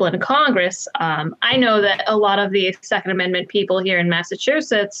the people in Congress. I know that a lot of the Second Amendment people here in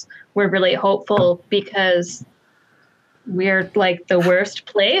Massachusetts were really hopeful because we're like the worst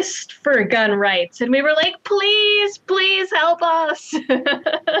placed for gun rights. And we were like, please help us.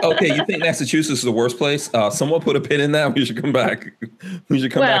 Okay, you think Massachusetts is the worst place? Someone put a pin in that. We should come back. Back to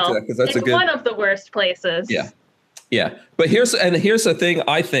that because that's one of the worst places. Yeah. Yeah. But here's the thing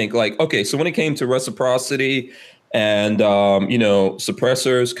I think like, okay, so when it came to reciprocity and,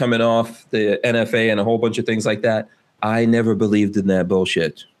 suppressors coming off the NFA and a whole bunch of things like that, I never believed in that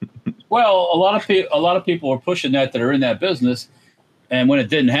bullshit. Well, a lot of people were pushing that are in that business, and when it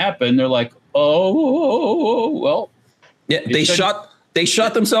didn't happen, they're like, "Oh, well." Yeah, they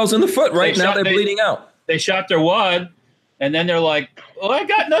shot themselves in the foot. Right now, they're bleeding out. they shot their wad, and then they're like, "Oh, I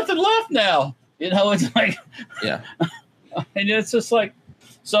got nothing left now." It's like, Yeah. and it's just like,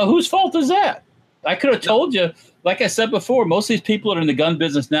 so whose fault is that? I could have told you, like I said before, most of these people that are in the gun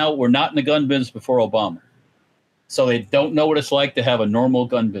business now were not in the gun business before Obama. So they don't know what it's like to have a normal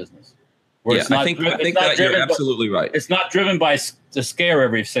gun business. Where Yeah, I think that you're absolutely right. It's not driven by the scare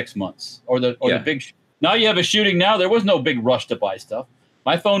every 6 months or the big. Now you have a shooting. Now there was no big rush to buy stuff.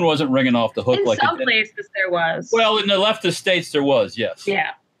 My phone wasn't ringing off the hook In like some it did. places there was. Well, in the leftist states there was, yes.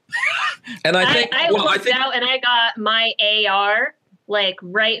 Yeah. And I think I looked out and I got my AR like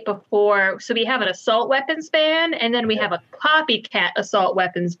right before. So we have an assault weapons ban, and then we have a copycat assault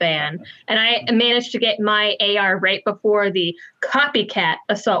weapons ban. And I managed to get my AR right before the copycat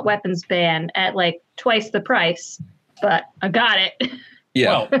assault weapons ban at like twice the price. But I got it.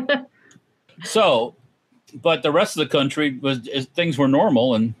 Yeah. Well, but the rest of the country things were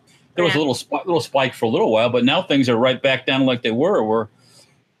normal, and there was a little spike for a little while, but now things are right back down like they were,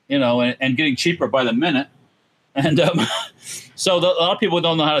 and getting cheaper by the minute. And so a lot of people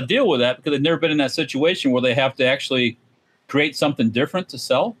don't know how to deal with that because they've never been in that situation where they have to actually create something different to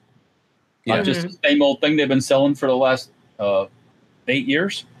sell. Not just the same old thing they've been selling for the last 8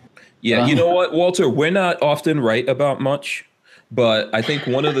 years. Yeah. You know what, Walter, we're not often right about much. But I think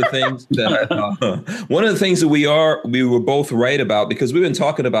one of the things that we were both right about, because we've been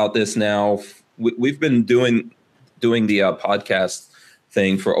talking about this now. We've been doing the podcast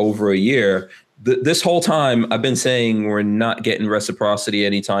thing for over a year. This whole time, I've been saying we're not getting reciprocity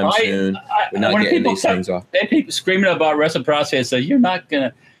anytime soon. We're not getting these things off. People screaming about reciprocity, I say, "You're not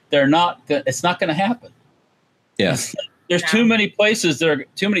gonna. They're not. It's not gonna happen." Yes. There's too many places.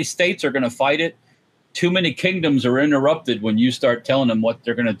 Too many states are going to fight it. Too many kingdoms are interrupted when you start telling them what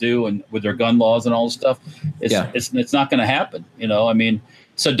they're going to do and with their gun laws and all this stuff. It's not going to happen. I mean,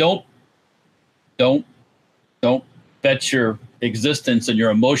 so don't bet your existence and your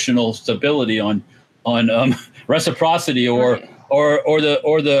emotional stability on reciprocity or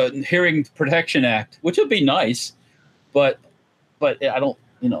the Hearing Protection Act, which would be nice, but I don't.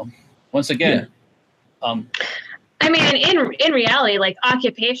 Once again. I mean, in reality, like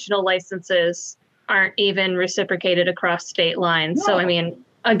occupational licenses aren't even reciprocated across state lines. No. So, I mean,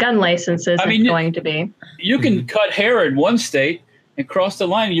 a gun license isn't going to be. You can cut hair in one state and cross the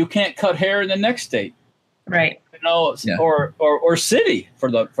line. You can't cut hair in the next state. Right. Or city for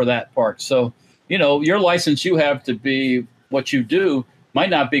that part. So, your license you have to be what you do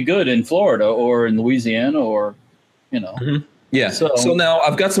might not be good in Florida or in Louisiana or. Yeah. So now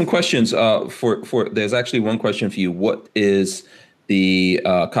I've got some questions for there's actually one question for you. What is the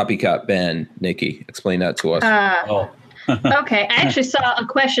copycat ban, Nikki? Explain that to us. Okay. I actually saw a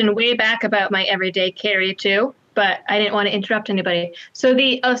question way back about my everyday carry too, but I didn't want to interrupt anybody. So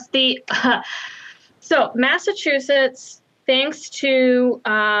so Massachusetts, thanks to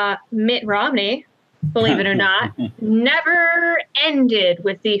Mitt Romney, believe it or not, never ended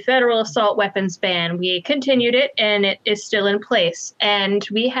with the federal assault weapons ban. We continued it, and it is still in place. And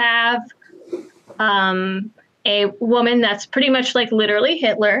we have a woman that's pretty much like literally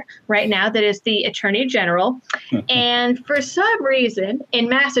Hitler right now that is the Attorney General. And for some reason, in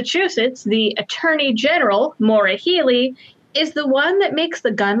Massachusetts, the Attorney General, Maura Healey, is the one that makes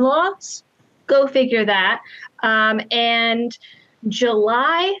the gun laws. Go figure that. And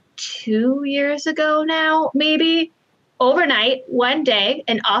July 2 years ago now, maybe, overnight, one day,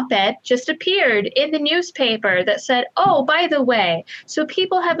 an op-ed just appeared in the newspaper that said, oh, by the way, so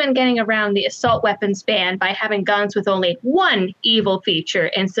people have been getting around the assault weapons ban by having guns with only one evil feature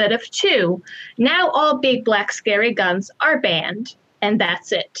instead of two. Now all big black scary guns are banned, and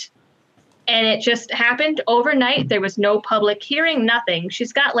that's it. And it just happened overnight. There was no public hearing, nothing.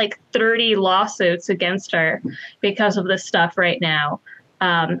 She's got like 30 lawsuits against her because of this stuff right now.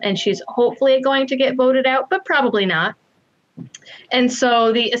 And she's hopefully going to get voted out, but probably not. And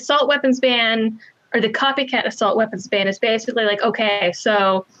so the assault weapons ban, or the copycat assault weapons ban, is basically like, okay,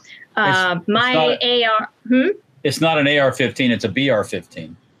 so AR. It's not an AR-15, it's a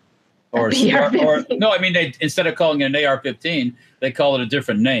BR-15. Or no, I mean, they instead of calling it an AR-15, they call it a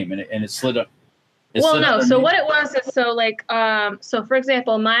different name, and it slid up. So what it was is so for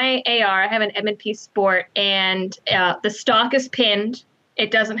example, my AR, I have an M&P Sport, and the stock is pinned.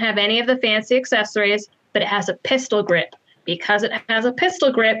 It doesn't have any of the fancy accessories, but it has a pistol grip. Because it has a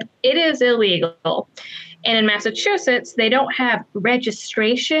pistol grip, it is illegal. And in Massachusetts, they don't have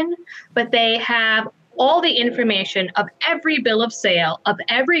registration, but they have all the information of every bill of sale of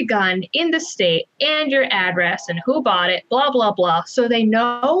every gun in the state and your address and who bought it, blah, blah, blah. So they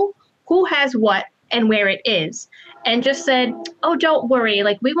know who has what and where it is. and just said, oh, don't worry,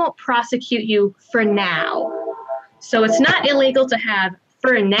 like we won't prosecute you for now. So it's not illegal to have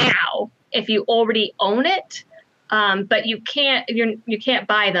for now if you already own it, but you can't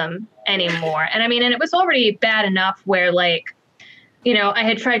buy them anymore. And I mean, and it was already bad enough where like, you know, I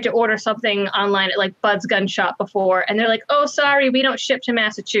had tried to order something online at like Bud's Gun Shop before, and they're like, oh, sorry, we don't ship to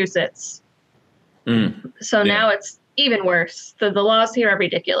Massachusetts. So now it's even worse. The laws here are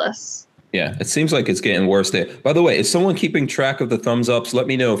ridiculous. Yeah, it seems like it's getting worse there. By the way, is someone keeping track of the thumbs ups? Let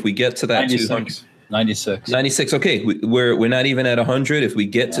me know if we get to that 200. 96. Okay, we're not even at 100. If we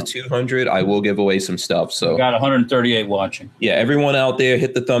get to 200, I will give away some stuff. So we got 138 watching. Yeah, everyone out there,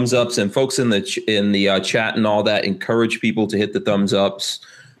 hit the thumbs ups, and folks in the chat and all that, encourage people to hit the thumbs ups.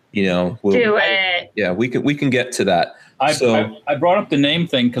 You know, do it. Yeah, we can get to that. I brought up the name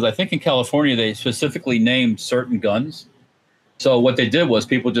thing because I think in California they specifically named certain guns. So what they did was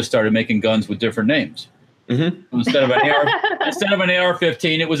people just started making guns with different names. Instead of an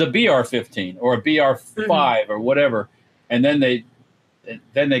AR-15, it was a BR-15 or a BR-5 or whatever. And then they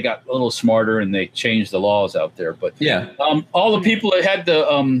got a little smarter and they changed the laws out there. But all the people that had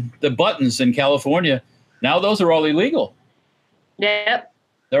the buttons in California, now those are all illegal. Yep,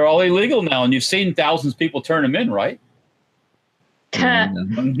 they're all illegal now, and you've seen thousands of people turn them in, right? No,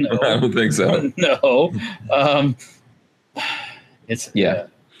 I don't think so. No.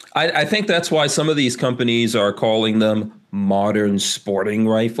 I think that's why some of these companies are calling them modern sporting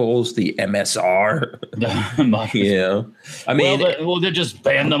rifles, the MSR. Yeah. I mean, they just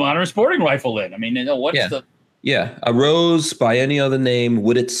banned the modern sporting rifle in. I mean, you know, what's the... Yeah. A rose by any other name,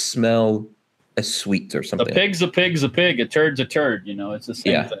 would it smell as sweet or something? A pig's a pig. A turd's a turd. You know, it's the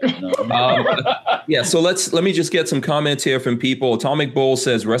same thing. You know? So let me just get some comments here from people. Atomic Bull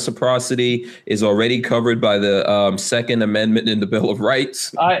says reciprocity is already covered by the Second Amendment in the Bill of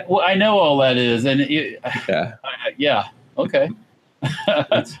Rights. I know all that is, and okay.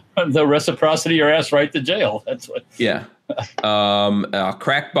 The reciprocity, your ass right to jail. That's what. Yeah.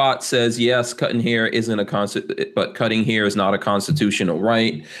 Crackbot says yes, cutting hair but cutting hair is not a constitutional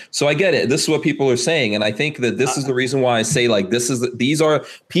right. So I get it. This is what people are saying, and I think that this is the reason why I say like these are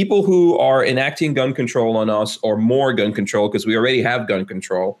people who are enacting gun control on us, or more gun control, because we already have gun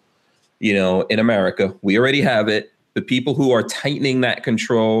control. You know, in America, we already have it. The people who are tightening that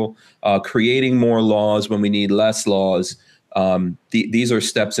control, creating more laws when we need less laws. These are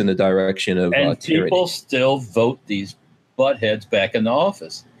steps in the direction of tyranny. People still vote these buttheads back in the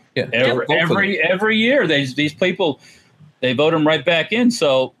office. Yeah, every year these people, they vote them right back in.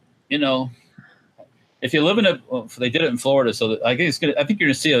 So you know, if you live in they did it in Florida. So I think you're going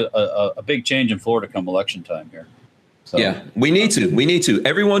to see a big change in Florida come election time here. So. Yeah, we need to.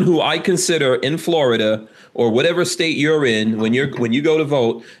 Everyone who I consider in Florida or whatever state you're in, when you go to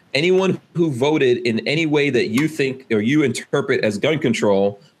vote, anyone who voted in any way that you think or you interpret as gun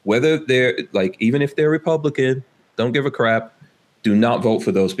control, whether they're like, even if they're Republican, don't give a crap. Do not vote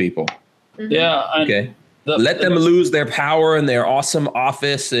for those people. Yeah. Okay. Let them lose their power and their awesome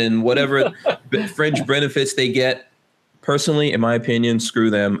office and whatever fringe benefits they get. Personally, in my opinion,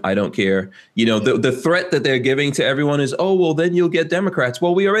 screw them. I don't care. You know, the threat that they're giving to everyone is, oh, well, then you'll get Democrats.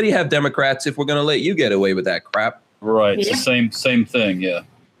 Well, we already have Democrats if we're going to let you get away with that crap. Right. It's the same thing. Yeah.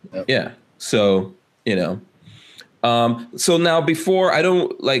 Yep. Yeah. So, you know, so now before I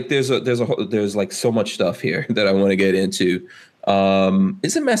don't like there's like so much stuff here that I want to get into.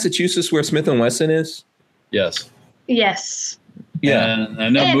 Isn't Massachusetts where Smith & Wesson is? Yes. Yes. Yeah.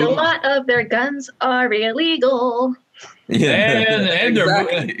 And a lot of their guns are illegal. Yeah. And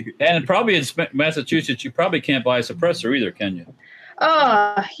exactly. And probably in Massachusetts, you probably can't buy a suppressor either, can you?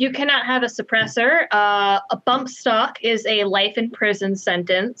 You cannot have a suppressor. A bump stock is a life in prison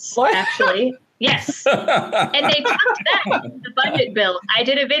sentence, actually. Yes. And they took that in the budget bill. I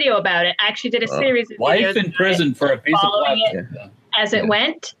did a video about it. I actually did a series of videos. Life in prison for a piece of plastic. As it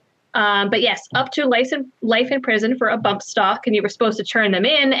went. But yes, up to life in prison for a bump stock, and you were supposed to turn them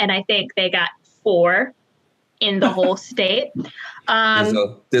in, and I think they got 4 in the whole state.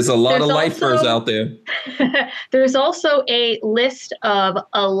 There's a lot of lifers out there. There's also a list of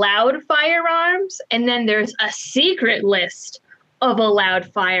allowed firearms, and then there's a secret list of allowed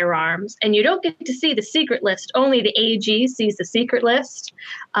firearms, and you don't get to see the secret list. Only the AG sees the secret list.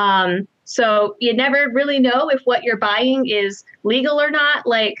 So you never really know if what you're buying is legal or not.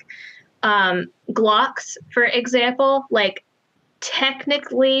 Like Glocks, for example, like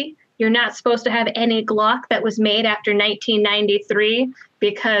technically you're not supposed to have any Glock that was made after 1993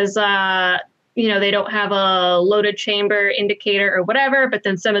 because they don't have a loaded chamber indicator or whatever, but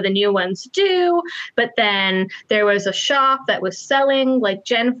then some of the new ones do. But then there was a shop that was selling like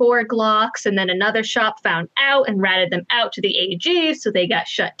Gen 4 Glocks, and then another shop found out and ratted them out to the AG, so they got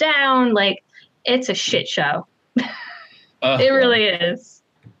shut down. Like, it's a shit show. It really is.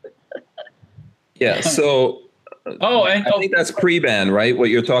 Yeah, so I think that's pre-ban, right? What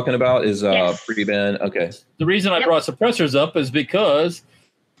you're talking about is Yes. pre-ban. Okay. The reason I brought suppressors up is because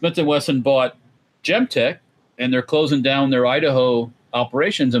Smith & Wesson bought Gemtech, and they're closing down their Idaho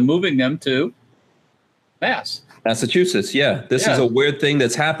operations and moving them to Massachusetts. Yeah, this is a weird thing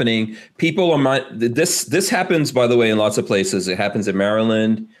that's happening. People are this happens, by the way, in lots of places. It happens in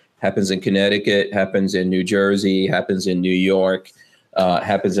Maryland, happens in Connecticut, happens in New Jersey, happens in New York,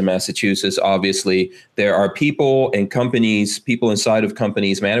 happens in Massachusetts. Obviously, there are people and companies, people inside of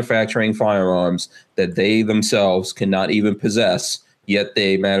companies manufacturing firearms that they themselves cannot even possess, yet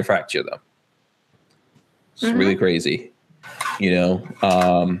they manufacture them. It's really crazy, I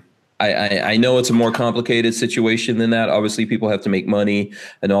know it's a more complicated situation than that. Obviously, people have to make money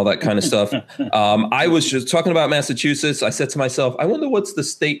and all that kind of stuff. I was just talking about Massachusetts. I said to myself, I wonder what's the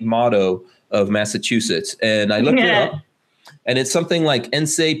state motto of Massachusetts. And I looked it up, and it's something like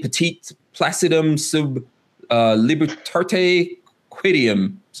Ense Petite Placidum Sub Libertate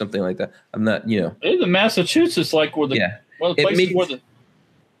Quidium, something like that. I'm not, The Massachusetts, like where the well, the places where the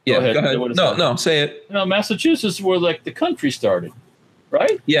go ahead. No, say it. Massachusetts where like the country started,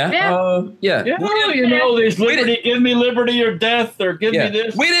 right? Yeah. There's liberty, give me liberty or death, or give me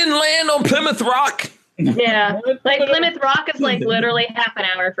this. We didn't land on Plymouth Rock. Yeah, like Plymouth Rock is like literally half an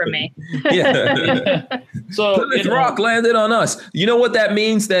hour from me. So Plymouth Rock landed on us. You know what that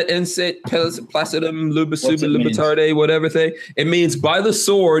means? That Enset Placidum Libertate, whatever thing. It means by the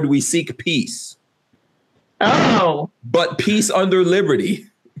sword we seek peace. Oh. But peace under liberty.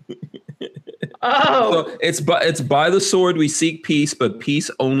 Oh. So it's by the sword we seek peace, but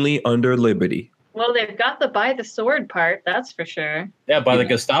peace only under liberty. Well, they've got the by the sword part, that's for sure. Yeah, by the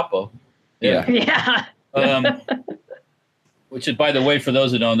Gestapo. Yeah. Which is, by the way, for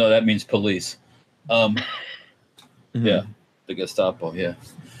those who don't know, that means police. Yeah, the Gestapo. Yeah.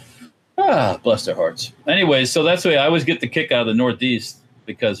 Bless their hearts. Anyway, so that's the way I always get the kick out of the Northeast,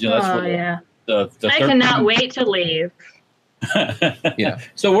 because that's where I cannot wait to leave. Yeah.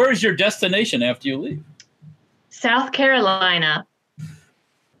 So where's your destination after you leave? South Carolina.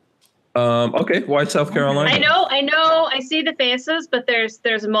 Okay. Why South Carolina? I know. I see the faces, but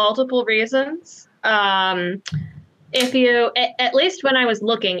there's multiple reasons. If you, at least when I was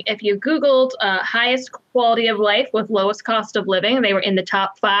looking, if you Googled highest quality of life with lowest cost of living, they were in the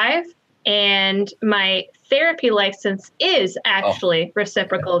top 5. And my therapy license is actually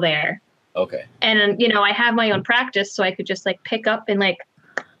reciprocal there. Okay. And, I have my own practice, so I could just like pick up and like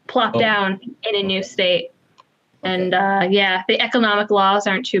plop down in a new state. Okay. And the economic laws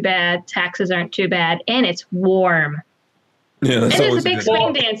aren't too bad. Taxes aren't too bad. And it's warm. Yeah, it is a big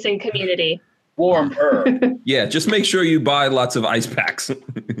swing dancing community. Warmer. Yeah, just make sure you buy lots of ice packs.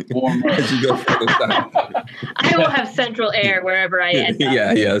 Warmer. As you go further south. I will have central air wherever I end up.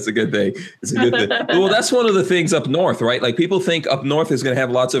 Yeah, it's a good thing. It's a good thing. Well, that's one of the things up north, right? Like people think up north is going to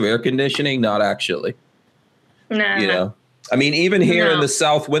have lots of air conditioning. Not actually. Nah. I mean, even here in the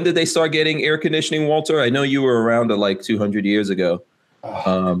South, when did they start getting air conditioning, Walter? I know you were around like 200 years ago.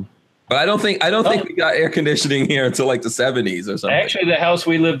 But I don't think we got air conditioning here until like the 70s or something. Actually, the house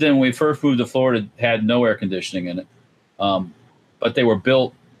we lived in when we first moved to Florida had no air conditioning in it. But they were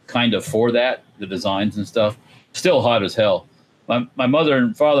built kind of for that, the designs and stuff. Still hot as hell. My mother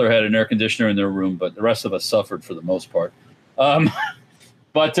and father had an air conditioner in their room, but the rest of us suffered for the most part.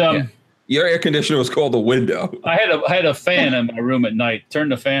 Your air conditioner was called the window. I had a fan in my room at night. Turn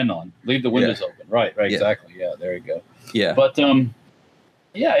the fan on. Leave the windows open. Right, exactly. Yeah, there you go. Yeah. But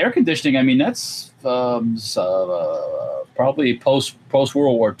air conditioning, I mean, that's probably post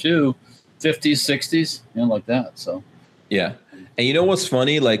World War II, 50s, 60s, like that. So, yeah. And you know what's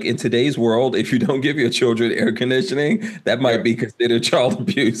funny? Like in today's world, if you don't give your children air conditioning, that might be considered child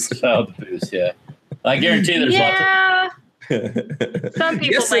abuse. Child abuse, yeah. I guarantee there's lots of... Some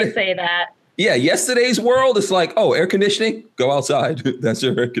people might say that. Yeah, yesterday's world, it's like, air conditioning, go outside. That's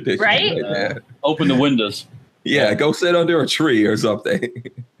your air conditioning. Right? Open the windows. Yeah, go sit under a tree or something.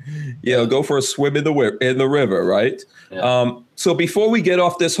 Go for a swim in the river, right? Yeah. So before we get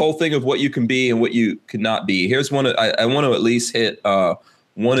off this whole thing of what you can be and what you cannot be, here's one. I want to at least hit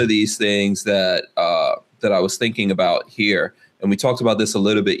one of these things that I was thinking about here, and we talked about this a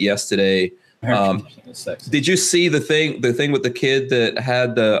little bit yesterday. Did you see the thing with the kid that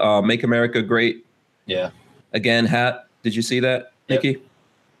had the "Make America Great Again" hat? Did you see that, Nikki?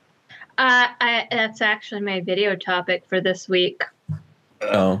 That's actually my video topic for this week.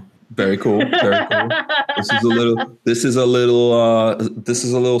 Oh, very cool. Very cool. This is a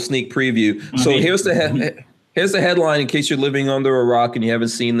little sneak preview. So here's the headline in case you're living under a rock and you haven't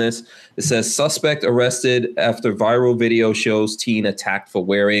seen this. It says suspect arrested after viral video shows teen attacked for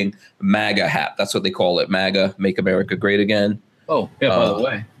wearing MAGA hat. That's what they call it. MAGA, Make America Great Again. Oh, yeah, by the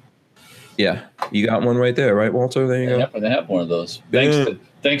way. Yeah. You got one right there, right, Walter? There you go. They have one of those.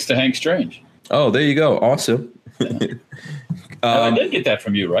 Thanks to Hank Strange. Oh, there you go. Awesome. I did get that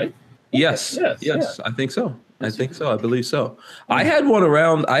from you, right? Yes. I think so. I believe so. I had one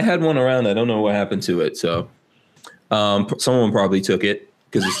around. I don't know what happened to it. So someone probably took it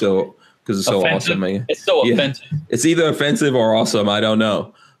because it's so awesome. It's so offensive. It's either offensive or awesome. I don't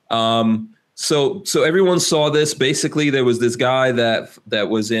know. So everyone saw this. Basically, there was this guy that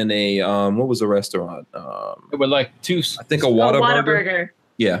was in a what was the restaurant? It was like two. I think a Whataburger.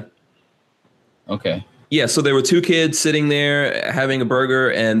 Yeah. Okay. Yeah. So there were two kids sitting there having a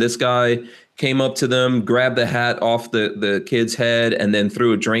burger, and this guy came up to them, grabbed the hat off the kid's head, and then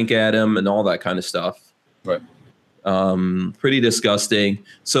threw a drink at him and all that kind of stuff. Right. Pretty disgusting.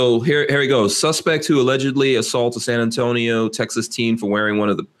 So here he goes. Suspect who allegedly assaulted a San Antonio, Texas teen for wearing one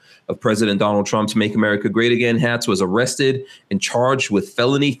of President Donald Trump's Make America Great Again hats was arrested and charged with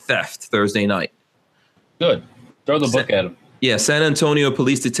felony theft Thursday night. Good. Throw the book at him. Yeah, San Antonio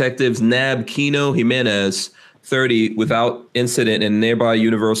police detectives nabbed Kino Jimenez, 30, without incident in nearby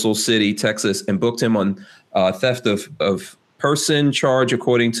Universal City, Texas, and booked him on theft of person charge,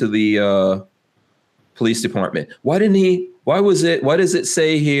 according to the police department. Why does it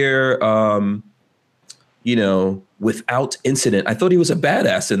say here, without incident? I thought he was a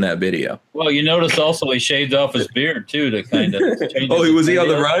badass in that video. Well, you notice also he shaved off his beard too to kind of change. Oh, was he on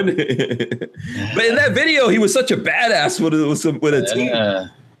the run? But in that video, he was such a badass with a team.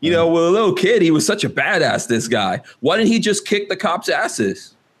 With a little kid, he was such a badass, this guy. Why didn't he just kick the cops'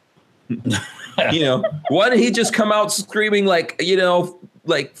 asses? Why didn't he just come out screaming like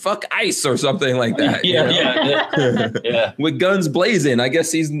fuck ICE or something like that? Yeah. With guns blazing. I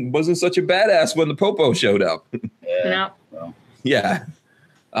guess he wasn't such a badass when the popo showed up. Yeah. Well, yeah.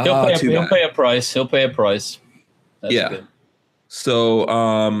 He'll pay a price. That's good. So,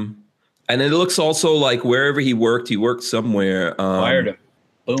 and it looks also like wherever he worked somewhere. Fired him.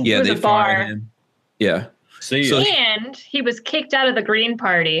 Boom. Yeah, they fired him. Yeah. And he was kicked out of the Green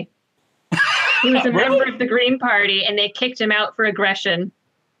Party. He was a member of the Green Party, and they kicked him out for aggression.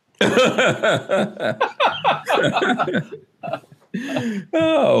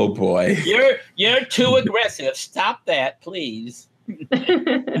 Oh boy! You're too aggressive. Stop that, please.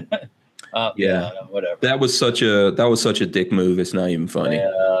 Whatever. That was such a dick move. It's not even funny.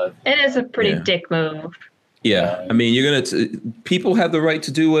 It is a pretty dick move. Yeah, I mean, people have the right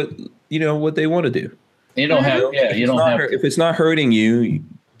to do what they want to do. You don't have. Yeah, you don't have. If it's not hurting you,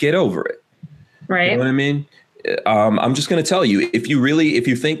 get over it. Right. You know what I mean? I'm just going to tell you, if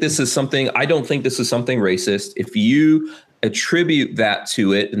you think this is something, I don't think this is something racist. If you attribute that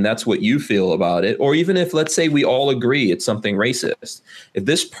to it and that's what you feel about it, or even if, let's say, we all agree it's something racist, if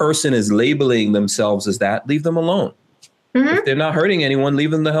this person is labeling themselves as that, leave them alone. Mm-hmm. If they're not hurting anyone,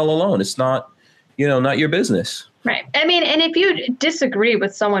 leave them the hell alone. It's not, not your business. Right. I mean, and if you disagree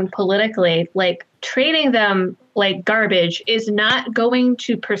with someone politically, like treating them like garbage is not going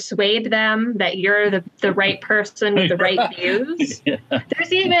to persuade them that you're the right person with the right views. Yeah.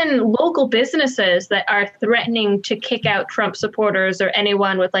 There's even local businesses that are threatening to kick out Trump supporters or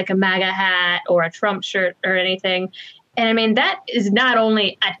anyone with like a MAGA hat or a Trump shirt or anything. And I mean, that is not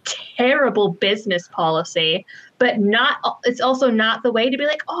only a terrible business policy, but it's also not the way to be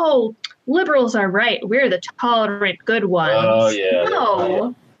like, oh, liberals are right. We're the tolerant good ones. Oh, yeah.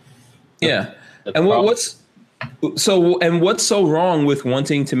 No. Yeah. And what's so wrong with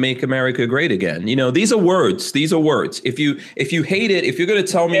wanting to make America great again? These are words. If you hate it, if you're going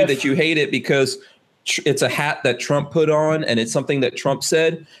to tell me that you hate it because it's a hat that Trump put on and it's something that Trump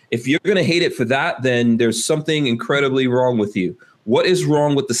said, if you're going to hate it for that, then there's something incredibly wrong with you. What is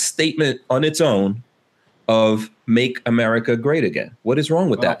wrong with the statement on its own of make America great again? What is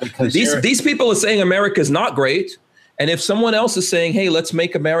wrong with that? These people are saying America's not great. And if someone else is saying, hey, let's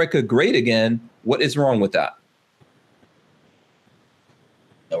make America great again, what is wrong with that?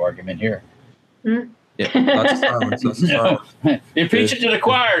 No argument here. Mm-hmm. Yeah, lots of silence. You're preaching to the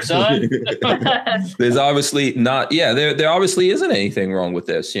choir, son. There's obviously not. Yeah, there obviously isn't anything wrong with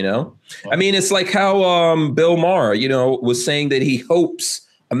this. I mean, it's like how Bill Maher, was saying that he hopes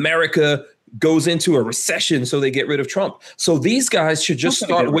America goes into a recession so they get rid of Trump. So these guys should just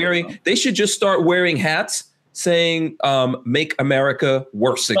start wearing. They should just start wearing hats saying make America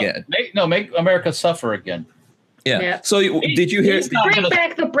worse again. Make America suffer again. Yeah. So did you hear? Bring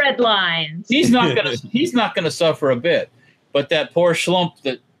back the bread lines. He's not gonna suffer a bit. But that poor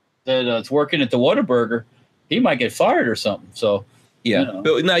schlump that's working at the Whataburger, he might get fired or something. So yeah.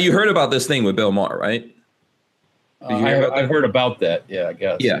 Now you heard about this thing with Bill Maher, right? I heard about that. Yeah, I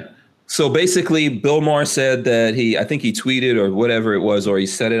guess. Yeah. So basically, Bill Maher said that I think he tweeted or whatever it was, or he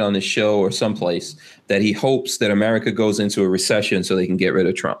said it on his show or someplace, that he hopes that America goes into a recession so they can get rid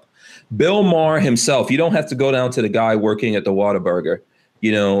of Trump. Bill Maher himself, you don't have to go down to the guy working at the Whataburger.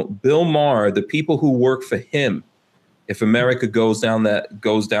 Bill Maher, the people who work for him, if America goes down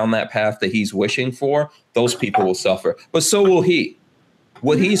that path that he's wishing for, those people will suffer. But so will he.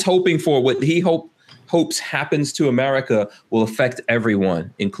 What he's hoping for, what he hopes happens to America will affect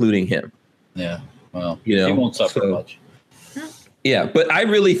everyone, including him. Yeah. Well, he won't suffer much. Yeah, but I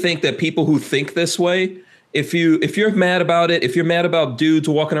really think that people who think this way, if you're mad about it, if you're mad about dudes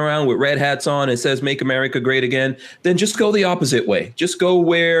walking around with red hats on and says "Make America Great Again," then just go the opposite way. Just go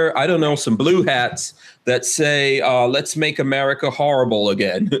wear, I don't know, some blue hats that say "Let's make America horrible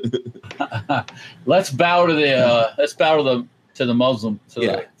again." Let's bow to the Muslim, to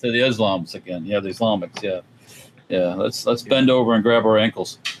the Islams again. Yeah, the Islamics. Yeah. Let's bend over and grab our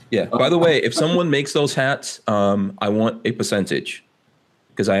ankles. Yeah. By the way, if someone makes those hats, I want a percentage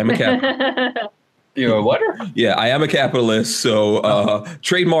because I am a capitalist. You're a what? Yeah, I am a capitalist. So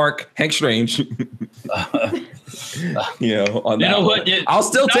trademark Hank Strange. I'll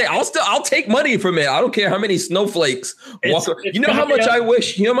take money from it. I don't care how many snowflakes walk. How much I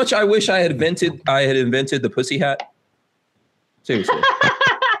wish. You know how much I wish I had invented the pussy hat. Seriously.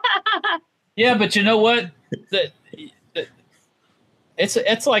 Yeah, but you know what? It's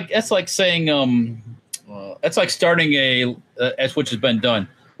like saying it's like starting which has been done,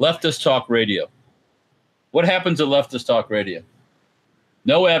 leftist talk radio. What happens at leftist talk radio?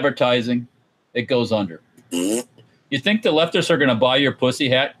 No advertising. It goes under. You think the leftists are going to buy your pussy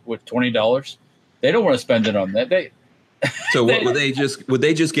hat with $20? They don't want to spend it on that. Would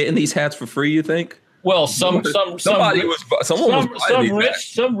they just get in these hats for free? You think? Well, some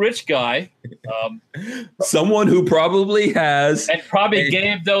rich guy, someone who probably has and probably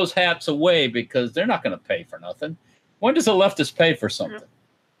gave those hats away because they're not going to pay for nothing. When does a leftist pay for something?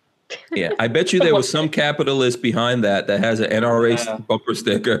 Yeah, I bet you there was some capitalist behind that has an NRA bumper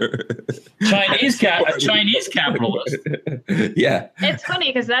sticker. Chinese capitalist. Yeah. It's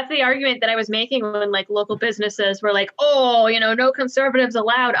funny because that's the argument that I was making when local businesses were like, oh, no conservatives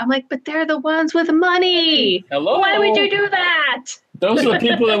allowed. I'm like, but they're the ones with money. Hello. Why would you do that? Those are the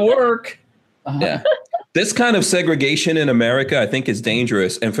people that work. Yeah. This kind of segregation in America, I think, is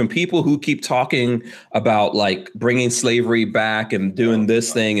dangerous. And from people who keep talking about bringing slavery back and doing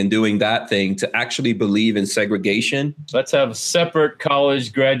this thing and doing that thing to actually believe in segregation. Let's have separate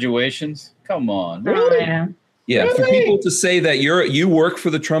college graduations. Come on. Really? Yeah. Really? For people to say that you work for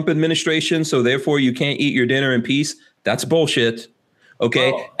the Trump administration, so therefore you can't eat your dinner in peace. That's bullshit.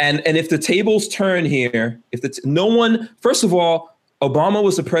 Okay. Oh. And if the tables turn here, first of all, Obama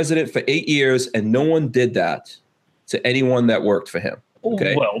was the president for 8 years, and no one did that to anyone that worked for him.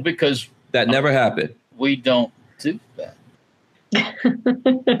 Okay? Well, because that never happened. We don't do that.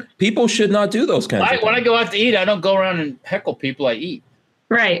 People should not do those kinds of things. When I go out to eat, I don't go around and heckle people I eat.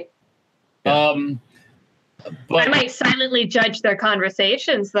 Right. But I might silently judge their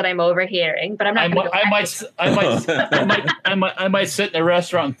conversations that I'm overhearing, but I'm not. I might sit in a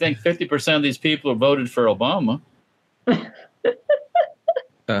restaurant and think 50% of these people are voted for Obama.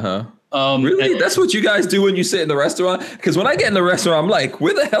 Really? That's what you guys do when you sit in the restaurant? Because when I get in the restaurant, I'm like,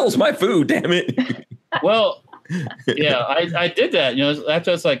 where the hell's my food? Damn it. Well, yeah, I did that.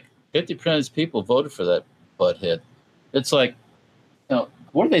 After it's like 50% of these people voted for that butthead. It's like, what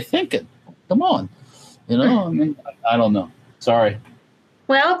are they thinking? Come on. I mean, I don't know. Sorry.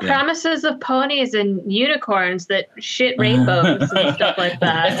 Well, promises of ponies and unicorns that shit rainbows and stuff like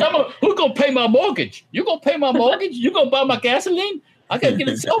that. Who's going to pay my mortgage? You going to pay my mortgage? You going to buy my gasoline? I got to get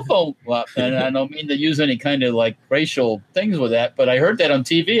a cell phone. Well, and I don't mean to use any kind of racial things with that, but I heard that on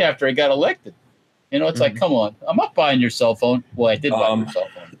TV after I got elected. It's like, come on, I'm not buying your cell phone. Well, I did buy your cell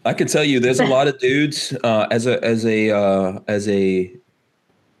phone. I can tell you, there's a lot of dudes as a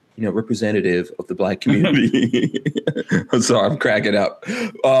representative of the Black community. I'm sorry, I'm cracking up.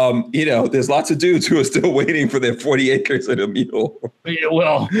 There's lots of dudes who are still waiting for their 40 acres and a mule.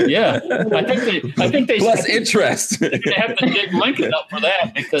 Well, yeah, I think they plus interest. They're gonna have to dig Lincoln up for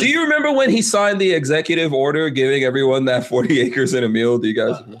that. Because do you remember when he signed the executive order giving everyone that 40 acres and a mule? Do you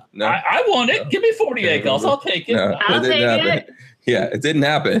guys? No, I want it. Give me 40 acres. I'll take it. I'll take it. Yeah, it didn't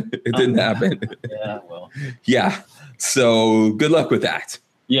happen. It didn't happen. Yeah, well. Yeah. So good luck with that.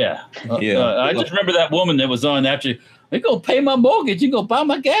 Yeah. Yeah. I just remember that woman that was on after, they go pay my mortgage, you go buy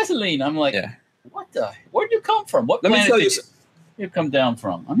my gasoline. I'm like, Yeah. where'd you come from? What Let me planet tell you. did you come down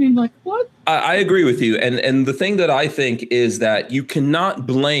from? I mean, like, what? I agree with you. And the thing that I think is that you cannot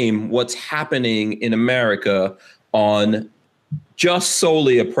blame what's happening in America on just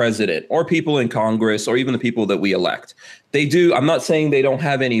solely a president or people in Congress or even the people that we elect. They do. I'm not saying they don't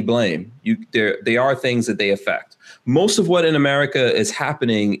have any blame. They are things that they affect. Most of what in America is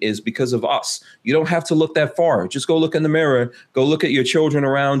happening is because of us. You don't have to look that far. Just go look in the mirror. Go look at your children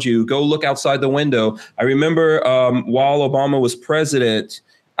around you. Go look outside the window. I remember while Obama was president,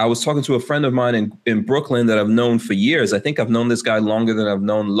 I was talking to a friend of mine in Brooklyn that I've known for years. I think I've known this guy longer than I've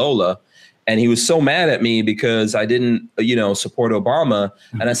known Lola. And he was so mad at me because I didn't, support Obama.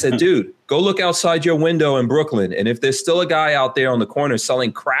 And I said, dude, go look outside your window in Brooklyn. And if there's still a guy out there on the corner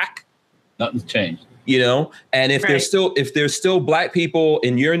selling crack, Nothing's changed. And if there's still black people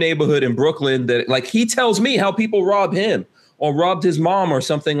in your neighborhood in Brooklyn that, like, he tells me how people rob him or robbed his mom or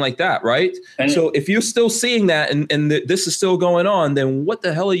something like that, right? So if you're still seeing that and this is still going on, then what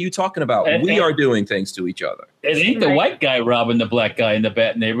the hell are you talking about? We are doing things to each other. It ain't the white guy robbing the black guy in the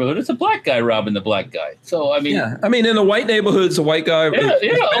bad neighborhood. It's a black guy robbing the black guy. So, I mean. Yeah. I mean, in the white neighborhoods, a white guy.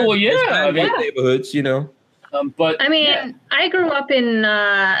 Yeah. Oh, well, yeah. I mean, white neighborhoods, But I mean, I grew up in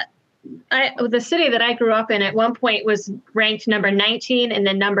the city that I grew up in at one point was ranked number 19 and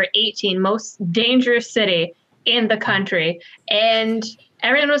then number 18 most dangerous city in the country. And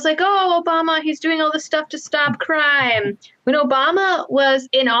everyone was like, oh, Obama, he's doing all this stuff to stop crime. When Obama was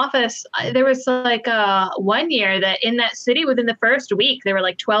in office, there was like 1 year that in that city within the first week, there were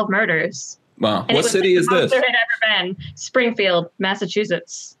like 12 murders. Wow. What city is this? There had ever been Springfield,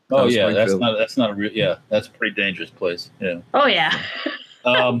 Massachusetts. Oh, yeah. That's not a real. Yeah. That's a pretty dangerous place. Yeah. Oh, yeah.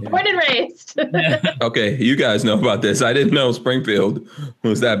 Born and raised. Okay, you guys know about this. I didn't know Springfield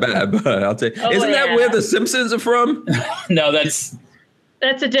was that bad, but I'll tell you. Isn't that where the Simpsons are from? No, that's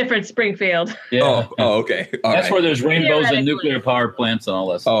a different Springfield. Yeah. Oh, okay. That's where there's rainbows and nuclear power plants and all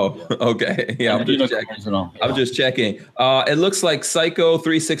that stuff. Okay. Yeah, I'm just checking. I'm just checking. It looks like Psycho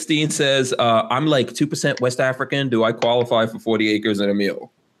 316 says, I'm like 2% West African. Do I qualify for 40 acres and a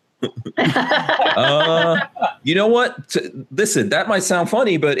mule? You know what? Listen, that might sound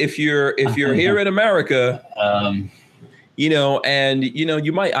funny, but if you're here in America, you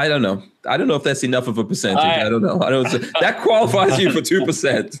might. I don't know. I don't know if that's enough of a percentage. I don't know. That qualifies you for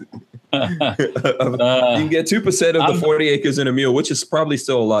 2%. You can get 2% of the 40 acres and a mule, which is probably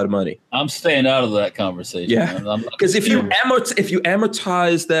still a lot of money. I'm staying out of that conversation. Yeah, because if you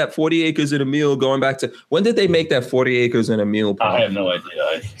amortize that 40 acres and a mule, going back to when did they make that 40 acres and a mule? I have no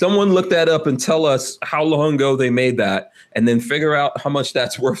idea. Someone look that up and tell us how long ago they made that, and then figure out how much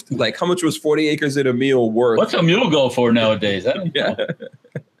that's worth. Like, how much was 40 acres and a mule worth? What's a mule go for nowadays? I don't know.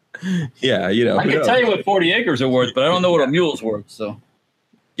 Yeah, I can tell you what 40 acres are worth, but I don't know what a mule's worth. So,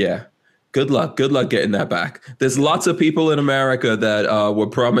 yeah. Good luck getting that back. There's lots of people in America that were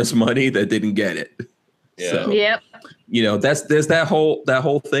promised money that didn't get it. Yeah. So, yep. There's that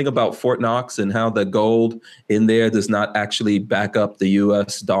whole thing about Fort Knox and how the gold in there does not actually back up the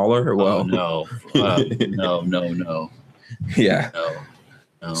U.S. dollar. Well, no. Yeah.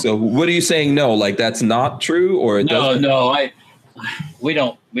 No. So what are you saying? No, like that's not true, or it doesn't? No. We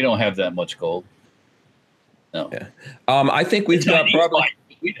don't have that much gold. No. Yeah. I think we've got probably.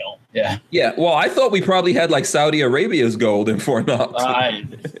 We don't. Yeah. Yeah. Well, I thought we probably had like Saudi Arabia's gold in Fort Knox. I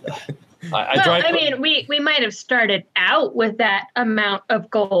mean, we might have started out with that amount of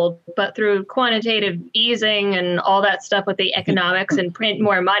gold, but through quantitative easing and all that stuff with the economics and print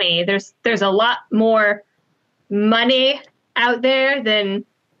more money, there's a lot more money out there than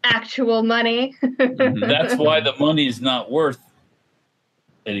actual money. That's why the money is not worth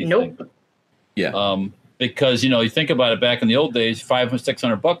anything. Nope. Yeah. Because, you think about it, back in the old days, $500 or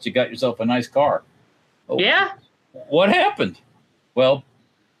 $600, you got yourself a nice car. Oh, yeah. What happened? Well,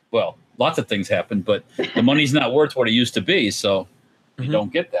 lots of things happened, but the money's not worth what it used to be. So you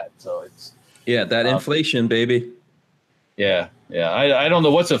don't get that. So it's. Yeah. That inflation, baby. Yeah. Yeah. I don't know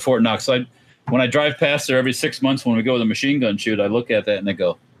what's at Fort Knox. When I drive past there every 6 months, when we go to the machine gun shoot, I look at that and I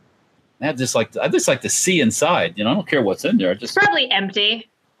go, I just like to see inside, I don't care what's in there. It's probably empty.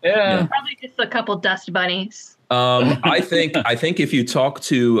 Yeah. Probably just a couple dust bunnies. I think if you talk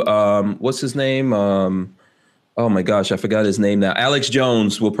to what's his name? Oh my gosh, I forgot his name now. Alex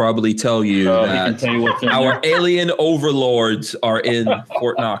Jones will probably tell you that our alien overlords are in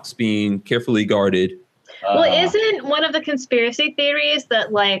Fort Knox being carefully guarded. Well, isn't one of the conspiracy theories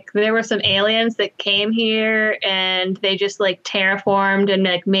that like there were some aliens that came here and they just like terraformed and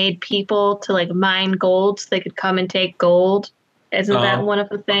like made people to like mine gold so they could come and take gold? Isn't that one of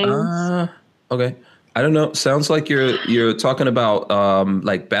the things? Okay. I don't know. Sounds like you're talking about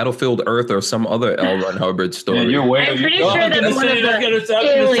like Battlefield Earth or some other L. Ron Hubbard story. Yeah, you're way. I'm pretty sure that's one of the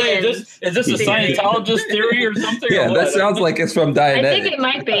aliens. Is this a Scientologist theory or something? Yeah, or that sounds like it's from Dianetics. I think it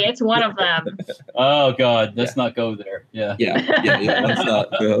might be. It's one of them. Oh God, let's not go there. Yeah. Let's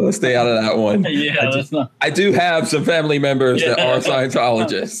not. Let's stay out of that one. Let's not. I do have some family members that are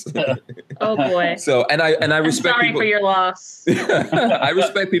Scientologists. Oh boy. So and I respect. Sorry for your loss. I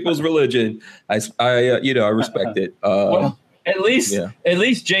respect people's religion. I respect it. Well, at least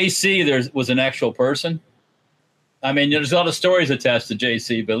JC was an actual person. I mean, there's a lot of stories attached to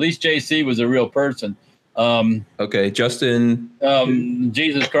JC, but at least JC was a real person. Okay, Justin.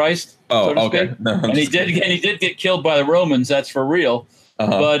 Jesus Christ. Oh, so okay. No, and he did get killed by the Romans. That's for real.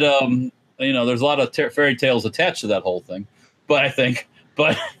 But there's a lot of fairy tales attached to that whole thing. But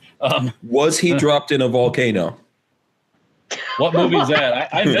was he dropped in a volcano? What movie is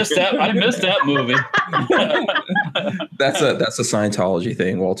that? I missed that. I missed that movie. That's a Scientology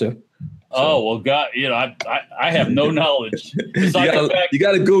thing, Walter. Oh well, God, I have no knowledge. You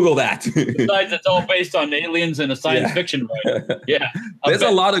got to Google that. Besides, it's all based on aliens and a science fiction writer. Yeah, there's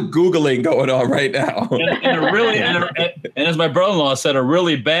a lot of Googling going on right now. and as my brother-in-law said, a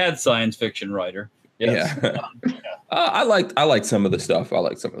really bad science fiction writer. Yes. Yeah. I like some of the stuff.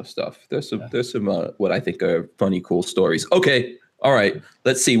 There's some what I think are funny, cool stories. Okay. All right.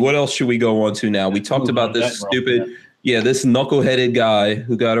 Let's see. What else should we go on to now? We talked about this stupid, this knuckleheaded guy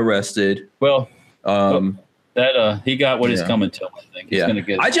who got arrested. Well, he got what is coming to him. I think he's gonna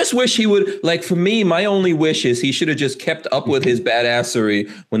get. I just wish he would, like, for me, my only wish is he should have just kept up with his badassery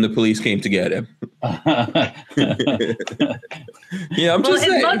when the police came to get him. Yeah, I'm just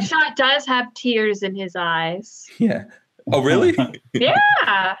saying. His mugshot does have tears in his eyes. Yeah. Oh, really? Yeah.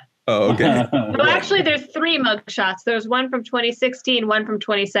 Oh, okay. Well, actually, there's 3 mugshots. There's one from 2016, one from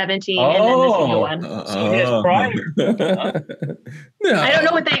 2017, and then this new one. So he has prior. I don't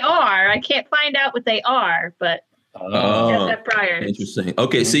know what they are. I can't find out what they are, but he does have priors. Interesting.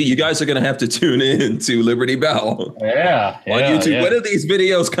 Okay, see, you guys are going to have to tune in to Liberty Bell. Yeah. On YouTube. Yeah. When are these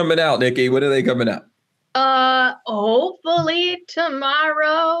videos coming out, Nikki? When are they coming out? Hopefully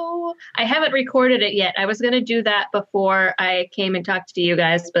tomorrow. I haven't recorded it yet. I was going to do that before I came and talked to you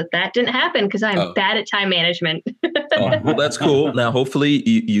guys, but that didn't happen because I'm bad at time management. Well, that's cool. Now, hopefully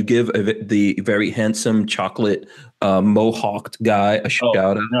you give the very handsome chocolate mohawked guy a shout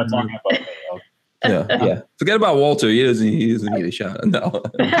out. You're not talking about me. Yeah. Forget about Walter. He doesn't need a shout out. No.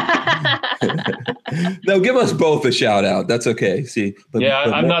 No, give us both a shout out. That's okay. See,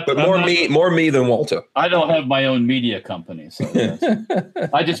 more me than Walter. I don't have my own media company, so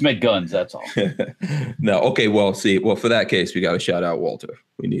I just make guns. That's all. No, okay. Well, for that case, we got to shout out Walter.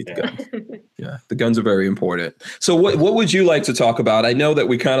 We need the guns. Yeah, the guns are very important. So, what would you like to talk about? I know that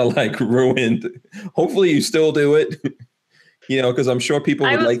we kind of like ruined. Hopefully, you still do it. Because I'm sure people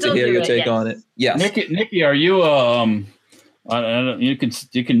would like to hear your take on it. Yes. Nikki, are you you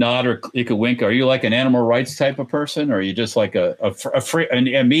can nod or you can wink. Are you like an animal rights type of person, or are you just like a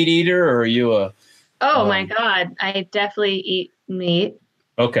meat eater, or are you a? Oh my God, I definitely eat meat.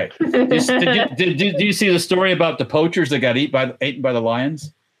 Okay. Did you see the story about the poachers that got eaten by the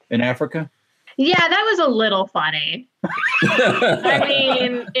lions in Africa? Yeah, that was a little funny. I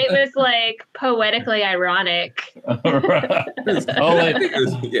mean, it was like poetically ironic. It was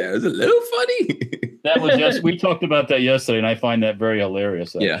a little funny. That was we talked about that yesterday, and I find that very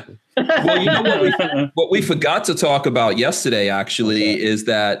hilarious. Actually. Yeah. Well, you know what we forgot to talk about yesterday actually is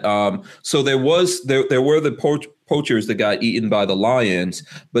that so there were the poachers that got eaten by the lions,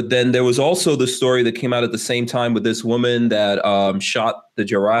 but then there was also the story that came out at the same time with this woman that shot the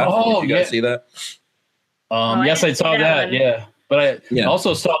giraffe. Oh, did you guys see that? Yes, I saw that. Yeah, but I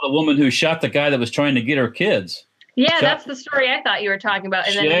also saw the woman who shot the guy that was trying to get her kids. Yeah, that's the story I thought you were talking about.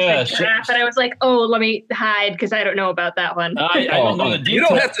 And then you said giraffe, and I was like, oh, let me hide because I don't know about that one. I don't know the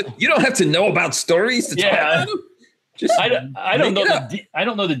details. You don't have to know about stories to talk about them. Just I don't know I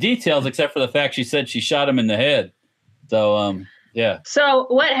don't know the details except for the fact she said she shot him in the head. So yeah. So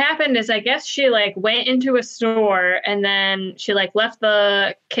what happened is I guess she like went into a store and then she like left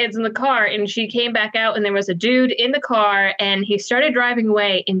the kids in the car and she came back out and there was a dude in the car and he started driving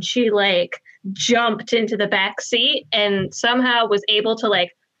away and she like jumped into the back seat and somehow was able to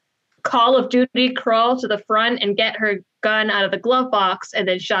like Call of Duty crawl to the front and get her gun out of the glove box and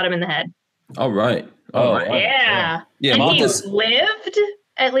then shot him in the head. All right. Yeah. And he lived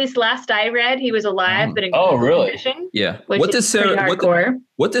At least last I read, he was alive, but in Oh, really? condition. Yeah. Which What is does Sarah? pretty hardcore.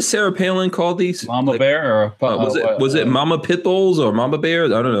 What does Sarah Palin call these? Mama Bear or was it Mama Pitbulls or Mama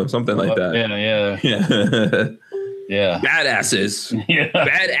Bears? I don't know, something like that. Yeah. Badasses. Yeah.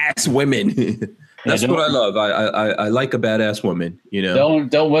 Badass women. That's what I love. I like a badass woman, you know.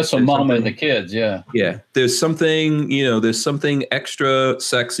 Don't whistle mama and the kids, yeah. Yeah. There's something extra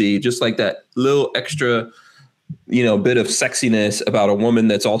sexy, just like that little extra, bit of sexiness about a woman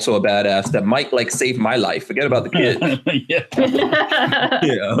that's also a badass that might like save my life. Forget about the kids.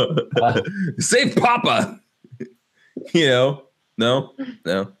 Save Papa. No.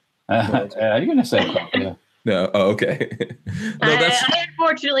 You're gonna say yeah. No. Oh, okay. I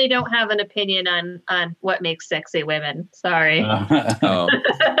unfortunately don't have an opinion on what makes sexy women. Sorry. I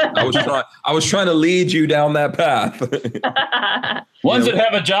was trying to lead you down that path. Ones that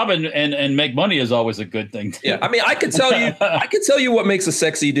have a job and make money is always a good thing. Yeah. I mean, I could tell you what makes a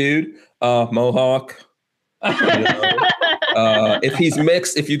sexy dude. Mohawk. If he's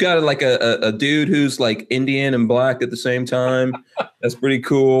mixed, if you got like a dude who's like Indian and black at the same time, that's pretty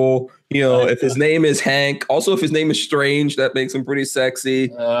cool. If his name is Hank, also if his name is Strange, that makes him pretty sexy.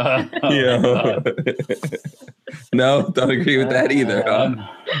 No, don't agree with that either. Huh?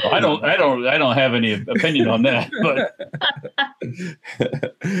 I don't have any opinion on that. But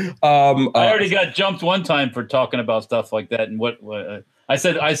I already got jumped one time for talking about stuff like that. And what I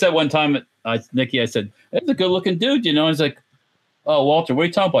said one time, Nikki, I said, "That's a good-looking dude," And he's like, "Oh, Walter, what are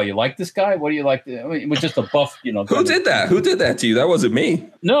you talking about? You like this guy? What do you like?" I mean, it was just a buff, Who did that? Who did that to you? That wasn't me.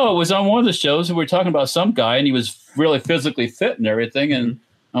 No, it was on one of the shows, and we were talking about some guy, and he was really physically fit and everything. And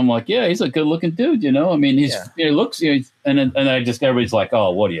I'm like, "Yeah, he's a good-looking dude." I mean, he looks, and I just everybody's like, "Oh,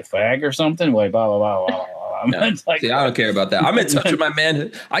 what are you, fag or something?" Blah blah blah blah. No. See, I don't care about that. I'm in touch with my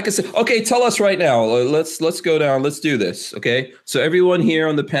man. I can say, okay, tell us right now. Let's go down. Let's do this. Okay. So everyone here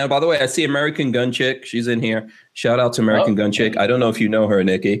on the panel, by the way, I see American Gun Chick. She's in here. Shout out to American Gun Chick. I don't know if you know her,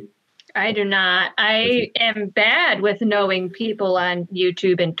 Nikki. I do not. I am bad with knowing people on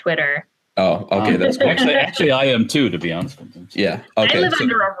YouTube and Twitter. Oh, okay. That's cool. Actually, I am too, to be honest with you. Yeah. Okay. I live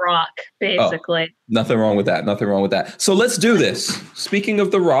under a rock, basically. Oh, nothing wrong with that. So let's do this. Speaking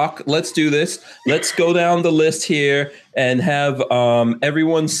of the rock, let's do this. Let's go down the list here and have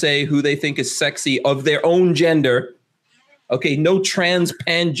everyone say who they think is sexy of their own gender. Okay. No trans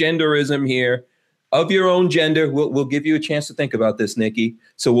pangenderism here. Of your own gender. We'll give you a chance to think about this, Nikki.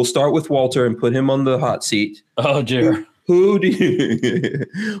 So we'll start with Walter and put him on the hot seat. Oh, dear. Who do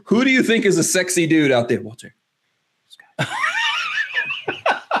you think is a sexy dude out there, Walter?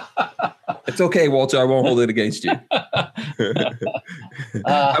 It's okay, Walter. I won't hold it against you.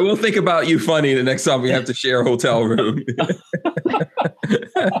 I will think about you funny the next time we have to share a hotel room.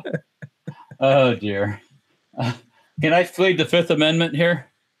 Oh dear. Can I plead the Fifth Amendment here?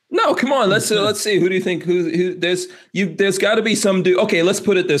 No, come on. Let's see. Who do you think? Who? There's got to be some dude. Okay, let's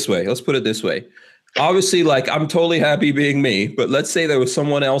put it this way. Obviously, like I'm totally happy being me, but let's say there was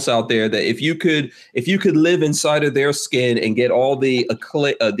someone else out there that if you could live inside of their skin and get all the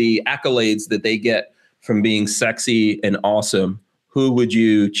accolades that they get from being sexy and awesome, who would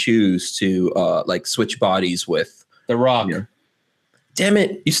you choose to like switch bodies with? The Rock. Yeah. Damn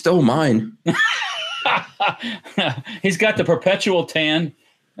it, you stole mine. He's got the perpetual tan.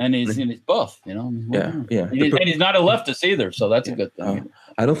 And he's buff, Yeah. And he's not a leftist either, so that's a good thing.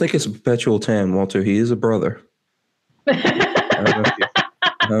 I don't think it's a perpetual tan, Walter. He is a brother. He's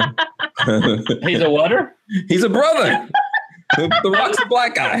a whatter? He's a brother. The Rock's a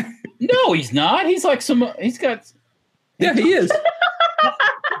black guy. No, he's not. He's like he's got. Yeah, he is.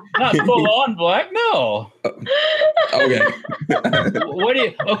 Not full on black, no. Okay.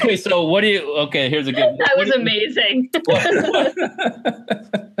 Here's a good. That was amazing.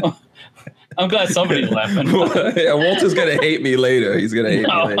 I'm glad somebody's laughing. Yeah, Walter's gonna hate me later. He's gonna hate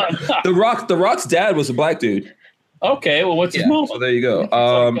me later. The Rock's dad was a black dude. Okay, well, what's his name? So there you go.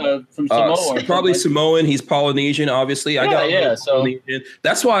 From Samoa. Probably Samoan. He's Polynesian, obviously. Polynesian.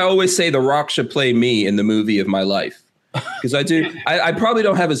 That's why I always say The Rock should play me in the movie of my life. Because I do. I probably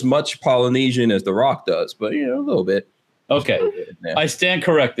don't have as much Polynesian as The Rock does, but a little bit. Okay, I stand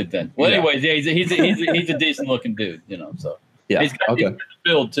corrected then. Well, anyway, he's a decent looking dude, So yeah, he's got the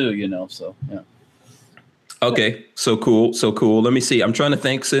build too, So yeah. Okay, so cool. Let me see. I'm trying to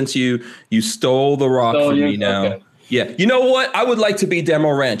think since you stole The Rock from me now. Okay. Yeah, you know what? I would like to be Demo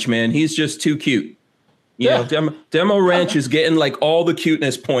Ranch, man. He's just too cute. You know, Demo Ranch is getting like all the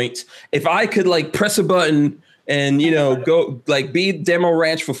cuteness points. If I could like press a button and go like be Demo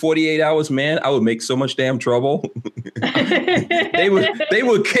Ranch for 48 hours, man, I would make so much damn trouble. they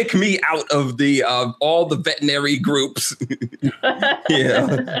would kick me out of the all the veterinary groups.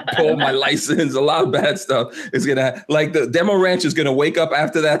 Pull my license. A lot of bad stuff is gonna, like, the demo ranch is gonna wake up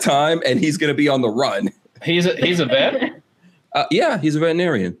after that time, and he's gonna be on the run. He's a vet. Yeah, he's a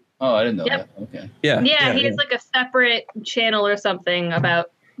veterinarian. Oh, I didn't know that. Okay. Yeah, he has like a separate channel or something about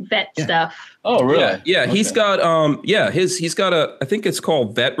vet stuff. Oh, really? Yeah. Okay. He's got he's got I think it's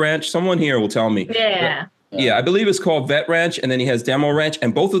called Vet Ranch. Someone here will tell me. Yeah, I believe it's called Vet Ranch, and then he has Demo Ranch,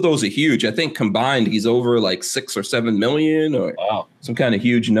 and both of those are huge. I think combined he's over like 6 or 7 million, or some kind of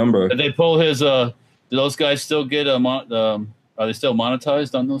huge number. Did they pull his? Do those guys still get are they still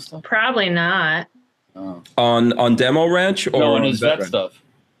monetized on those stuff? Probably not. On Demo Ranch, or on his vet stuff.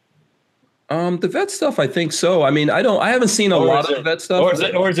 The vet stuff, I think so. I mean, I haven't seen a lot of the vet stuff.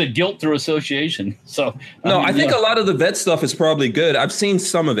 Or is it guilt through association? So I think a lot of the vet stuff is probably good. I've seen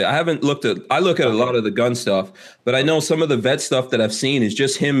some of it. I look at a lot of the gun stuff, but I know some of the vet stuff that I've seen is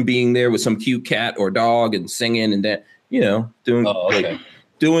just him being there with some cute cat or dog and singing and that, doing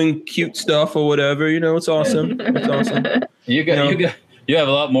doing cute stuff or whatever. It's awesome. It's awesome. You have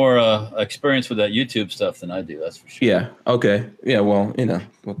a lot more experience with that YouTube stuff than I do. That's for sure. Yeah. Okay. Yeah. Well,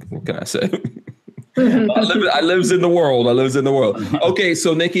 what can I say? I lives in the world. Okay.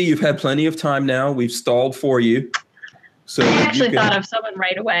 So Nikki, you've had plenty of time now. We've stalled for you. So I actually thought of someone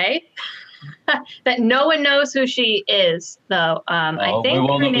right away that no one knows who she is, though. I think we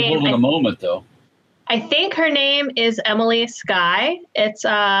will in a moment, though. I think her name is Emily Skye. It's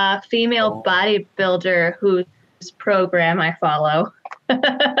a female bodybuilder whose program I follow.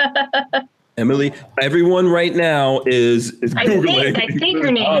 Emily, everyone right now is Googling. I think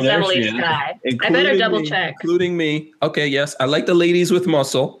her name is Emily Skye. I better double check. Including me. Okay, yes. I like the ladies with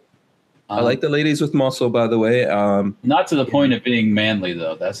muscle. By the way. Not to the point of being manly,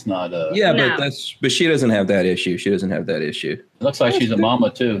 though. That's not but she doesn't have that issue. It looks like she's a mama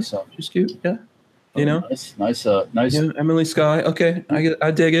too, so she's cute. Yeah. Nice. Yeah, Emily Skye. Okay,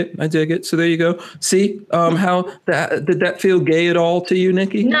 I dig it. So there you go. See, how did that feel gay at all to you,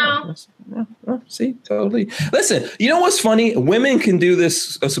 Nikki? No. See, totally. Listen, you know what's funny? Women can do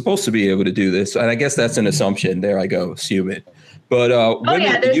this. Are supposed to be able to do this, and I guess that's an assumption. There I go, assume it. But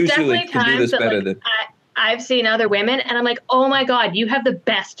women usually can do this better than. I've seen other women, and I'm like, oh my god, you have the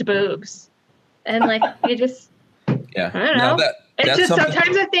best boobs, and like you just. Yeah. I don't know. It's just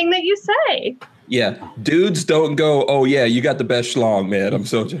sometimes a thing that you say. Yeah, dudes don't go, oh yeah, you got the best schlong, man. I'm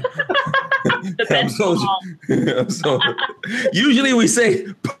so usually we say,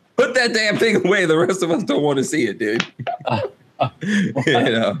 put that damn thing away. The rest of us don't want to see it, dude. I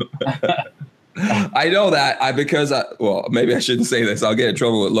know that because maybe I shouldn't say this. I'll get in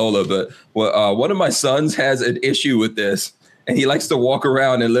trouble with Lola, but one of my sons has an issue with this. And he likes to walk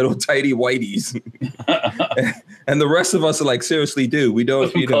around in little tighty whiteys. And the rest of us are like, seriously, dude, we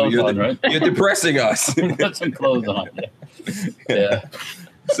don't, you're depressing us. Put some clothes on. Yeah.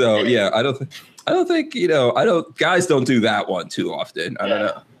 So, yeah, I don't think, guys don't do that one too often. I don't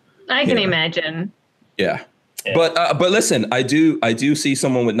know. I can imagine. Yeah. But listen, I do see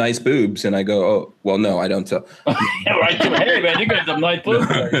someone with nice boobs, and I go, oh, well, no, I don't tell. Hey, man, you got some nice boobs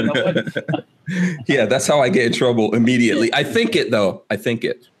there. Yeah, that's how I get in trouble immediately. I think it, though.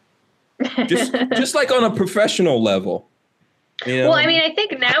 Just like on a professional level. Well, I mean, I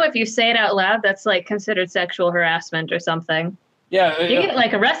think now if you say it out loud, that's like considered sexual harassment or something. Yeah, you get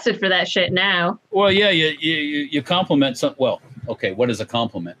like arrested for that shit now. Well, yeah, you compliment some. Well, okay, what is a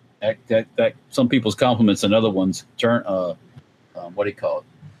compliment? That some people's compliments and other ones turn. What do you call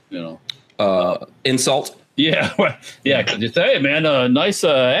it? Insult. Yeah, yeah. Because you say, hey, man, nice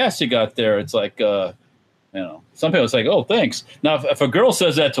ass you got there. It's like, some people say, oh, thanks. Now, if a girl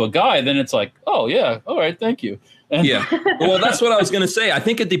says that to a guy, then it's like, oh, yeah, all right, thank you. And yeah. Well, that's what I was going to say. I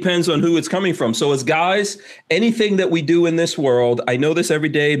think it depends on who it's coming from. So as guys, anything that we do in this world, I know this every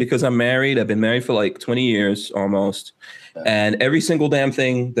day because I'm married. I've been married for like 20 years almost. And every single damn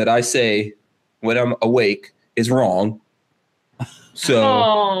thing that I say when I'm awake is wrong.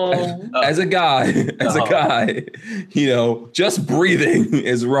 So as a guy, just breathing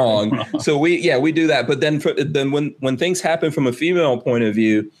is wrong. So we do that. But then when things happen from a female point of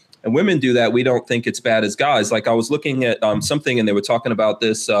view and women do that, we don't think it's bad as guys. Like I was looking at something and they were talking about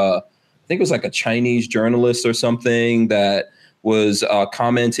this. I think it was like a Chinese journalist or something that was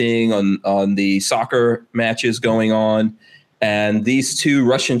commenting on the soccer matches going on. And these two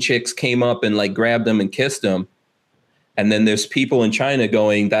Russian chicks came up and like grabbed them and kissed them. And then there's people in China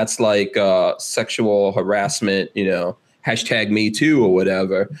going, that's like sexual harassment, hashtag me too or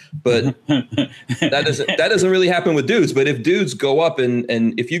whatever. But that doesn't really happen with dudes. But if dudes go up and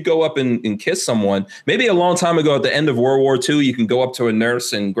if you go up and kiss someone, maybe a long time ago at the end of World War II, you can go up to a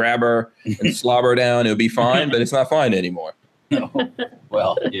nurse and grab her and slob her down. It'll be fine, but it's not fine anymore. No.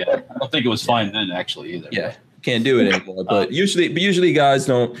 Well, yeah. I don't think it was fine then actually either. Yeah. Can't do it anymore. But usually guys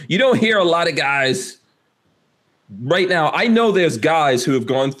you don't hear a lot of guys right now. I know there's guys who have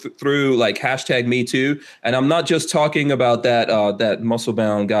gone through like hashtag me too. And I'm not just talking about that muscle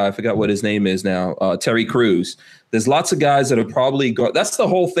bound guy. I forgot what his name is now. Terry Crews. There's lots of guys that have probably gone. That's the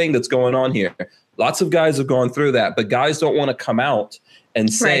whole thing that's going on here. Lots of guys have gone through that, but guys don't want to come out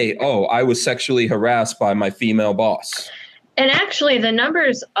and say, oh, I was sexually harassed by my female boss. And actually, the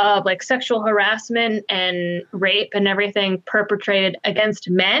numbers of like sexual harassment and rape and everything perpetrated against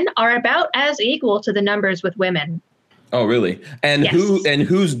men are about as equal to the numbers with women. Oh, really? And yes.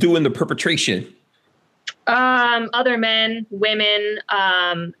 who's doing the perpetration? Other men, women.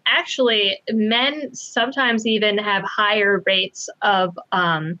 Actually, men sometimes even have higher rates of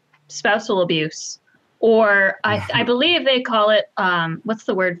spousal abuse, or I believe they call it what's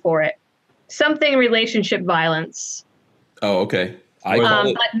the word for it? Something relationship violence. Oh, okay. I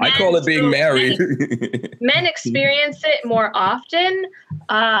call it being married. Men experience it more often,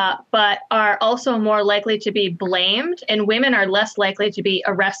 but are also more likely to be blamed, and women are less likely to be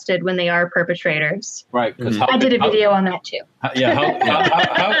arrested when they are perpetrators. Right. Because I did a video on that too.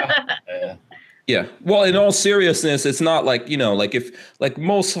 Yeah. Well, in all seriousness, it's not like, like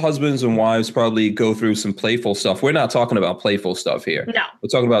most husbands and wives probably go through some playful stuff. We're not talking about playful stuff here. No. We're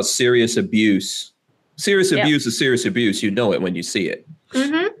talking about serious abuse. Serious abuse is serious abuse. You know it when you see it.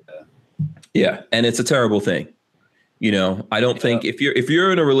 Mm-hmm. Yeah. And it's a terrible thing. I don't think if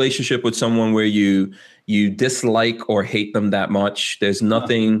you're in a relationship with someone where you dislike or hate them that much, there's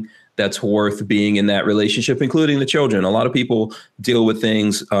nothing that's worth being in that relationship, including the children. A lot of people deal with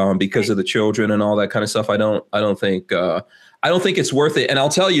things because of the children and all that kind of stuff. I don't think it's worth it. And I'll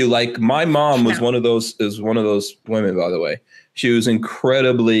tell you, like, my mom was one of those women, by the way. She was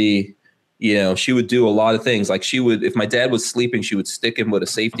incredibly, she would do a lot of things. Like if my dad was sleeping, she would stick him with a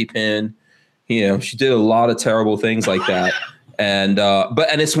safety pin. She did a lot of terrible things like that. And,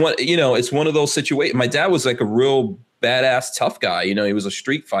 it's one of those situations. My dad was like a real badass, tough guy. He was a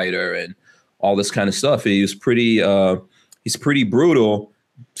street fighter and all this kind of stuff. He was he's pretty brutal,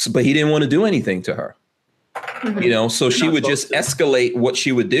 but he didn't want to do anything to her. So she would just escalate what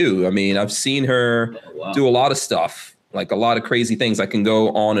she would do. I mean, I've seen her do a lot of stuff. Like a lot of crazy things. I can go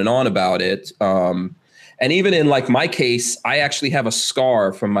on and on about it. And even in like my case, I actually have a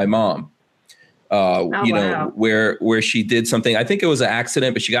scar from my mom, where she did something. I think it was an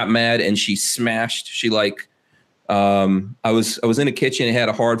accident, but she got mad and she smashed. I was in the kitchen, it had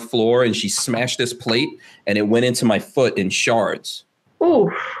a hard floor, and she smashed this plate and it went into my foot in shards.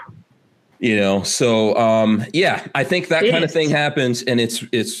 Ooh. I think that kind of thing happens, and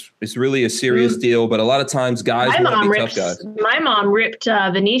it's really a serious deal. But a lot of times, guys want to be tough guys. My mom ripped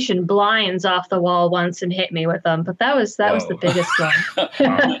Venetian blinds off the wall once and hit me with them, but that was the biggest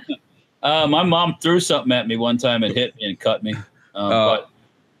one. My mom threw something at me one time and hit me and cut me.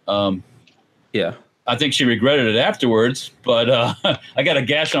 I think she regretted it afterwards, but I got a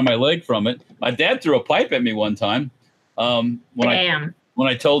gash on my leg from it. My dad threw a pipe at me one time. When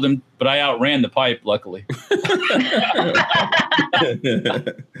I told him, but I outran the pipe, luckily.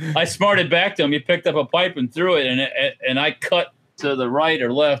 I smarted back to him. He picked up a pipe and threw it, and I cut to the right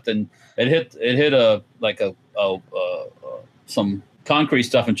or left, and it hit some concrete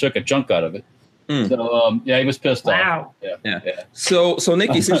stuff and took a chunk out of it. So he was pissed off. Yeah. So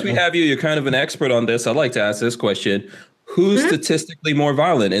Nikki, since we have you, you're kind of an expert on this. I'd like to ask this question. Who's statistically more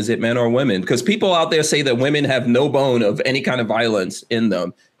violent? Is it men or women? Because people out there say that women have no bone of any kind of violence in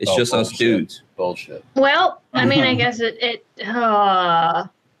them. It's just bullshit. Us dudes. Bullshit. Well, I mean, I guess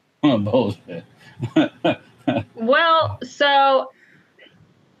bullshit. Well, so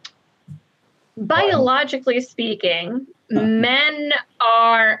biologically speaking, men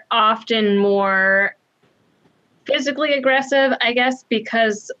are often more physically aggressive, I guess,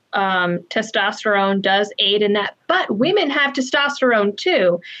 because testosterone does aid in that. But women have testosterone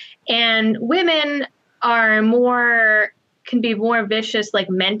too, and women can be more vicious, like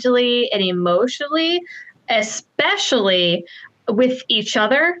mentally and emotionally, especially with each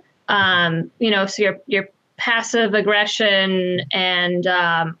other. So your passive aggression and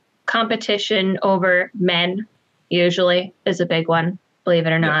competition over men usually is a big one. Believe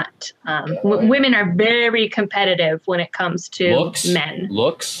it or not. Women are very competitive when it comes to men.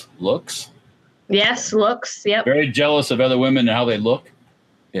 Looks. Yes, looks. Yep. Very jealous of other women and how they look.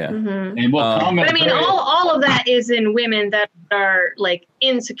 Yeah. And we'll comment. But I mean, all of that is in women that are like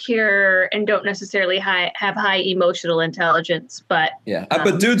insecure and don't necessarily have high emotional intelligence. But yeah,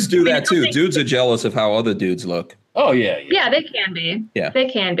 but dudes do that too. Dudes are jealous of how other dudes look. Oh yeah. Yeah, they can be. Yeah, they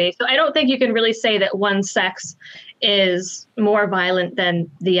can be. So I don't think you can really say that one sex is more violent than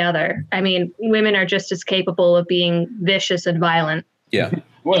the other. I mean, women are just as capable of being vicious and violent. Yeah.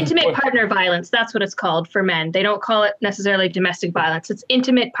 Intimate partner violence, that's what it's called for men. They don't call it necessarily domestic violence. It's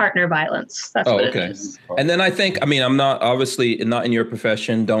intimate partner violence. That's what it is. And then I think, I mean, I'm not obviously not in your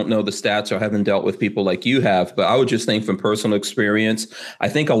profession, don't know the stats or haven't dealt with people like you have, but I would just think from personal experience, I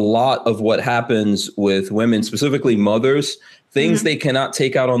think a lot of what happens with women, specifically mothers, things they cannot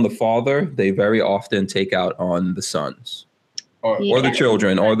take out on the father, they very often take out on the sons. Or the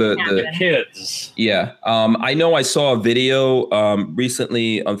children or the kids. Yeah. I know I saw a video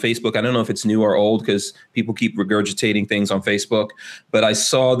recently on Facebook. I don't know if it's new or old because people keep regurgitating things on Facebook. But I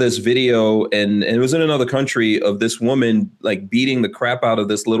saw this video and it was in another country of this woman like beating the crap out of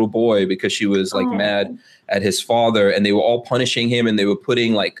this little boy because she was like mad at his father. And they were all punishing him and they were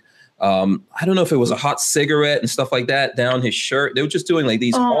putting like I don't know if it was a hot cigarette and stuff like that down his shirt. They were just doing like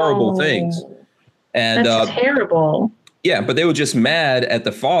these horrible things. And that's terrible. Yeah, but they were just mad at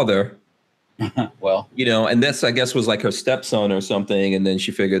the father. Well, you know, and this, I guess, was like her stepson or something. And then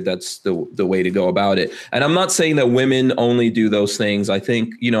she figured that's the way to go about it. And I'm not saying that women only do those things. I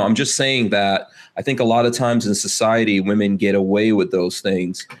think, you know, I'm just saying that I think a lot of times in society, women get away with those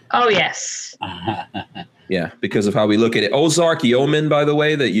things. Oh, yes. Yeah, because of how we look at it. Ozark Yeoman, by the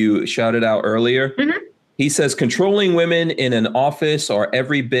way, that you shouted out earlier. He says controlling women in an office are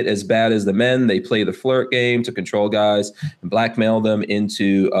every bit as bad as the men. They play the flirt game to control guys and blackmail them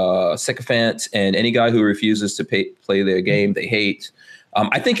into sycophants. And any guy who refuses to play their game, they hate.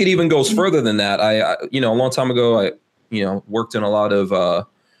 I think it even goes further than that. I you know, a long time ago, I, you know, worked in a lot of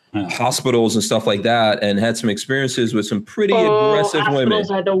hospitals and stuff like that and had some experiences with some pretty aggressive women.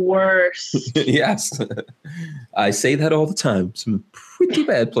 Hospitals are the worst. Yes. I say that all the time. Some pretty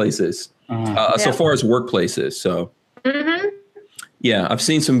bad places. So far as workplaces. So, yeah, I've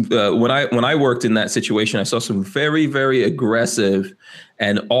seen some when I worked in that situation, I saw some very, very aggressive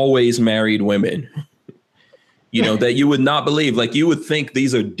and always married women, you know, that you would not believe. Like you would think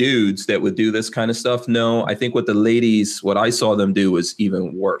these are dudes that would do this kind of stuff. No, I think what the ladies, what I saw them do was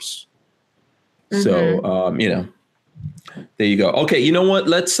even worse. So, you know, there you go. Okay. You know what?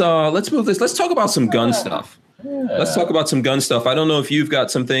 Let's move this. Let's talk about some gun stuff. Let's talk about some gun stuff. I don't know if you've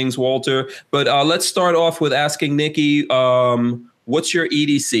got some things, Walter, but let's start off with asking Nikki, what's your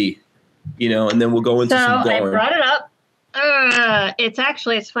EDC? You know, and then we'll go into some I brought it up.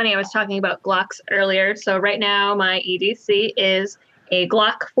 It's funny. I was talking about Glocks earlier. So right now my EDC is a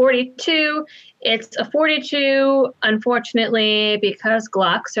Glock 42. It's a 42, unfortunately, because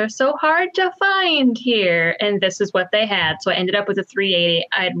Glocks are so hard to find here. And this is what they had. So I ended up with a 380.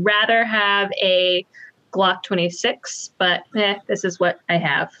 I'd rather have a Glock 26, but this is what I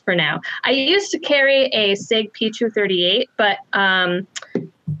have for now. I used to carry a SIG P238, but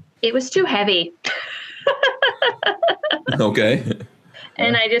it was too heavy. Okay.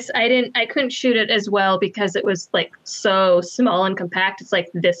 And I couldn't shoot it as well because it was like so small and compact. It's like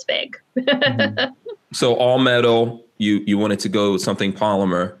this big. So all metal, you wanted to go with something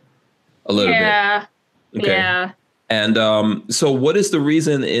polymer a little bit. Okay. Yeah. And so what is the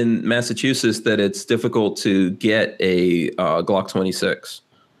reason in Massachusetts that it's difficult to get a Glock 26?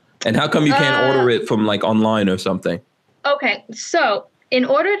 And how come you can't order it from like online or something? Okay, so in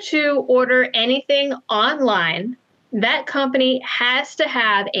order to order anything online, that company has to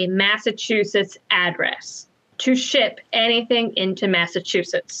have a Massachusetts address to ship anything into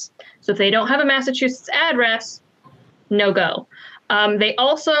Massachusetts. So if they don't have a Massachusetts address, no go. They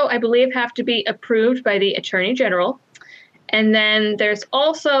also, I believe, have to be approved by the Attorney General. And then there's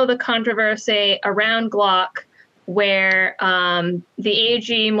also the controversy around Glock where the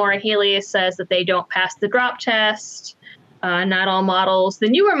AG, Maura Healey, says that they don't pass the drop test. Not all models. The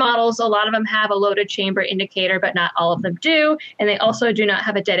newer models, a lot of them have a loaded chamber indicator, but not all of them do. And they also do not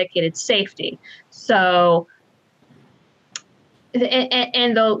have a dedicated safety. So,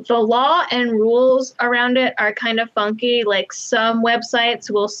 and the law and rules around it are kind of funky. Like some websites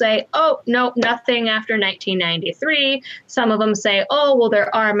will say, oh, no, nothing after 1993. Some of them say, oh, well,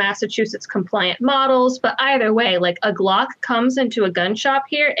 there are Massachusetts compliant models. But either way, like a Glock comes into a gun shop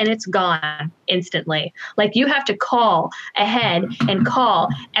here and it's gone instantly. Like you have to call ahead and call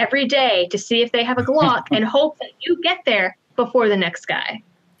every day to see if they have a Glock and hope that you get there before the next guy.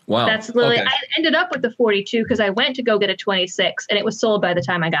 Wow. That's literally, I ended up with the 42 because I went to go get a 26 and it was sold by the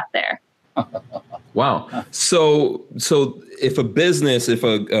time I got there. Wow. So if a business, if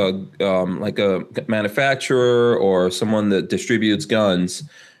a like a manufacturer or someone that distributes guns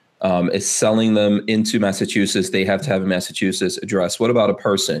is selling them into Massachusetts, they have to have a Massachusetts address. What about a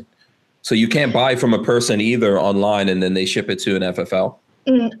person? So you can't buy from a person either online and then they ship it to an FFL?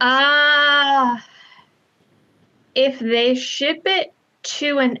 If they ship it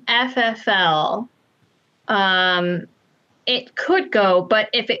to an FFL, it could go, but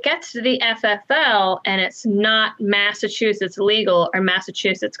if it gets to the FFL and it's not Massachusetts legal or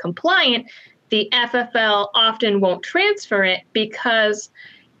Massachusetts compliant, the FFL often won't transfer it because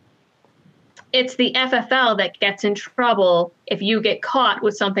it's the FFL that gets in trouble if you get caught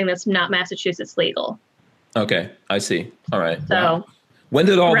with something that's not Massachusetts legal. Okay, I see. All right. So, wow. When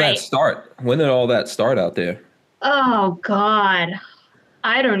did all that start? When did all that start out there? Oh, God.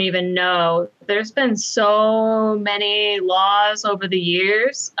 I don't even know. There's been so many laws over the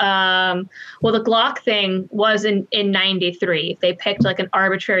years. Well, the Glock thing was in 93. They picked like an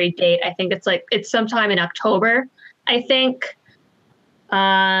arbitrary date. I think it's sometime in October, I think.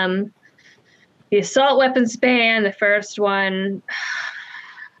 The assault weapons ban, the first one,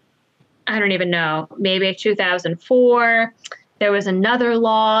 I don't even know, maybe 2004. There was another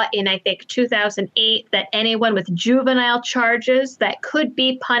law in, I think, 2008 that anyone with juvenile charges that could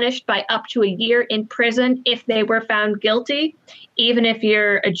be punished by up to a year in prison if they were found guilty, even if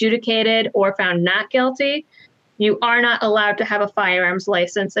you're adjudicated or found not guilty, you are not allowed to have a firearms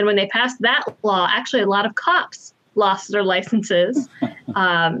license. And when they passed that law, actually a lot of cops lost their licenses.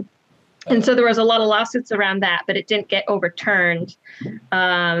 And so there was a lot of lawsuits around that, but it didn't get overturned.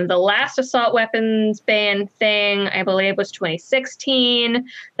 The last assault weapons ban thing, I believe, was 2016.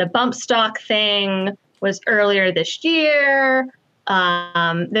 The bump stock thing was earlier this year.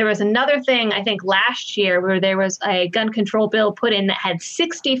 There was another thing, I think, last year where there was a gun control bill put in that had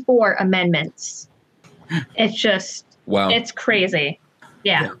 64 amendments. It's just, wow. It's crazy.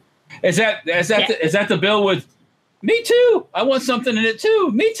 Yeah. Is that the bill with me too? I want something in it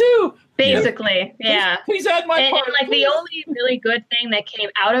too. Me too. Basically, yeah. Please add my part. And like the only really good thing that came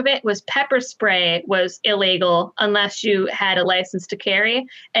out of it was pepper spray was illegal unless you had a license to carry.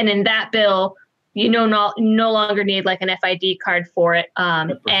 And in that bill, you no longer need like an FID card for it.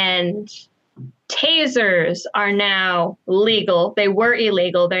 And tasers are now legal. They were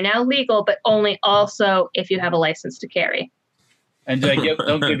illegal. They're now legal, but only also if you have a license to carry. And don't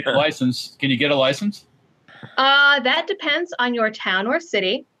give you a license. Can you get a license? That depends on your town or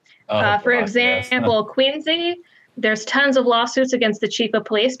city. For example, Quincy, there's tons of lawsuits against the chief of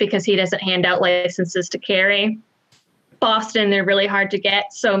police because he doesn't hand out licenses to carry. Boston, they're really hard to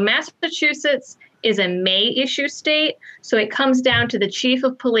get. So Massachusetts is a may issue state. So it comes down to the chief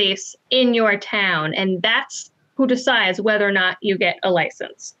of police in your town. And that's who decides whether or not you get a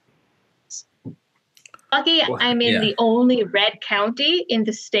license. Lucky, I'm in the only red county in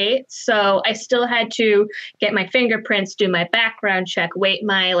the state, so I still had to get my fingerprints, do my background check, wait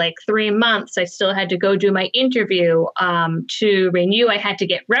my 3 months. I still had to go do my interview. To renew, I had to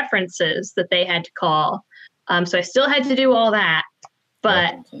get references that they had to call. So I still had to do all that,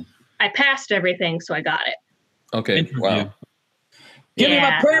 but I passed everything, so I got it. Okay, wow. Give me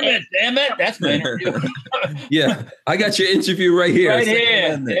my permit, damn it. That's my interview. Yeah, I got your interview right here. Right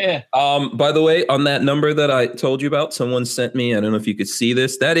here. Yeah. By the way, on that number that I told you about, someone sent me, I don't know if you could see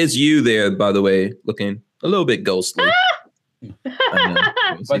this. That is you there, by the way, looking a little bit ghostly.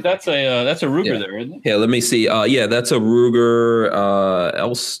 But that's a Ruger there, isn't it? Yeah, let me see. That's a Ruger, Ruger.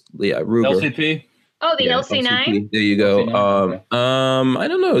 LCP? Oh, the LC9? There you go. LC9, I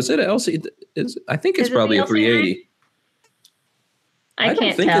don't know. Is it an LC? I think it's probably a 380. I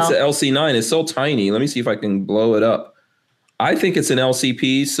don't think it's an LC9. It's so tiny. Let me see if I can blow it up. I think it's an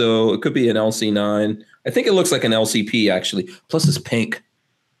LCP, so it could be an LC9. I think it looks like an LCP, actually. Plus, it's pink.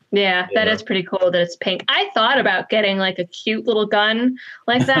 Yeah, that is pretty cool that it's pink. I thought about getting like a cute little gun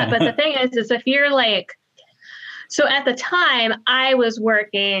like that, but the thing is if you're so at the time I was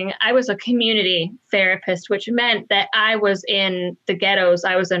a community therapist, which meant that I was in the ghettos.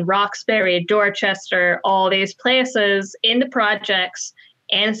 I was in Roxbury, Dorchester, all these places in the projects.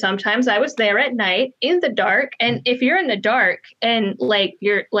 And sometimes I was there at night in the dark. And if you're in the dark and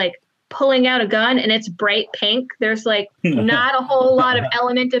you're pulling out a gun and it's bright pink, there's not a whole lot of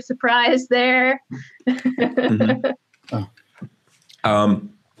element of surprise there. Mm-hmm.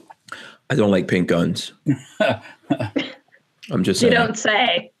 I don't like pink guns. I'm just saying. You don't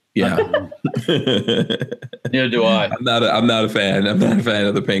say. Yeah. Neither do I. I'm not a fan. I'm not a fan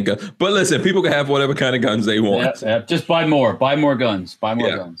of the pink gun. But listen, people can have whatever kind of guns they want. Yeah. Just buy more. Buy more guns. Buy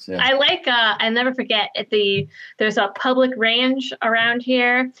more guns. Yeah. I I'll never forget there's a public range around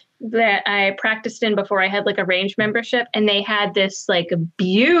here. that I practiced in before I had like a range membership, and they had this like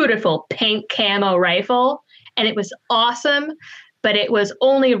beautiful pink camo rifle, and it was awesome, but it was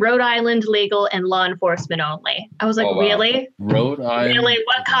only Rhode Island legal and law enforcement only. I was like, Oh, wow. really? Rhode Island. Really?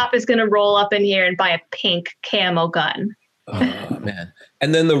 What cop is going to roll up in here and buy a pink camo gun? Oh man.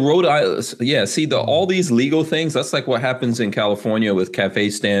 And then the Rhode Island, yeah, see all these legal things, that's like what happens in California with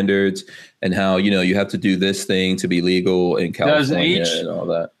cafe standards and how, you have to do this thing to be legal in California and all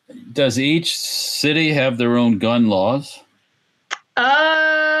that. Does each city have their own gun laws?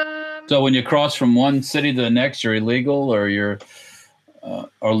 So when you cross from one city to the next, you're illegal, or you're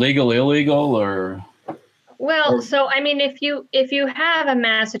or legal, illegal, or? Well, so I mean, if you have a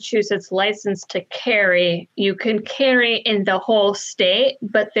Massachusetts license to carry, you can carry in the whole state,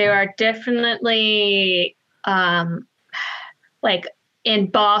 but there are definitely like in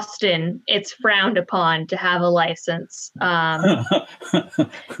Boston, it's frowned upon to have a license. And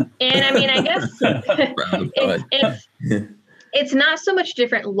I mean, I guess it's not so much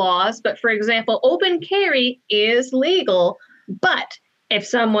different laws, but for example, open carry is legal, but if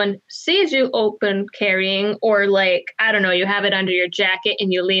someone sees you open carrying, or like, I don't know, you have it under your jacket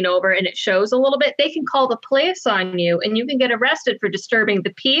and you lean over and it shows a little bit, they can call the police on you and you can get arrested for disturbing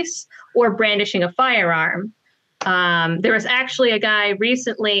the peace or brandishing a firearm. There was actually a guy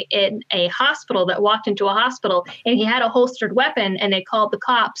recently in a hospital that walked into a hospital and he had a holstered weapon, and they called the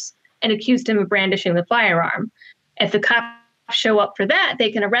cops and accused him of brandishing the firearm. If the cops show up for that,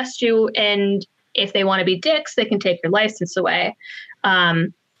 they can arrest you, and if they want to be dicks, they can take your license away.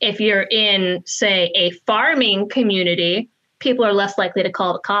 If you're in, say, a farming community, people are less likely to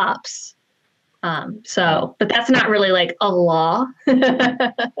call the cops. But that's not really like a law.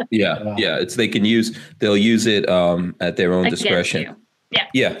 Yeah. They'll use it at their own discretion. You.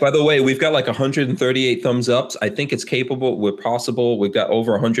 Yeah. By the way, we've got like 138 thumbs ups. I think it's capable. We're possible. We've got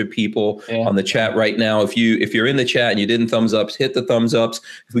over 100 people on the chat right now. If you're in the chat and you didn't thumbs ups, hit the thumbs ups.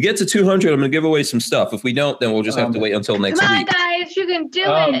 If we get to 200, I'm going to give away some stuff. If we don't, then we'll just have to wait until next week. Come on, guys, you can do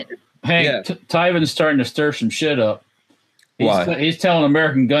it. Hey, Tyvin's starting to stir some shit up. Why? He's telling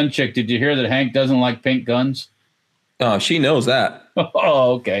American Gun Chick, did you hear that Hank doesn't like pink guns? Oh, she knows that.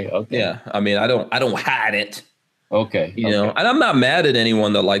 Oh, okay. Yeah, I mean, I don't hide it. Okay. You know, and I'm not mad at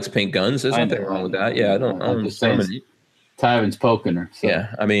anyone that likes pink guns. There's nothing wrong with that. Yeah, I don't understand. Tyvin's poking her. So.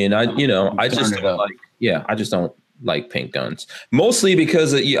 Yeah, I mean, I just don't like pink guns. Mostly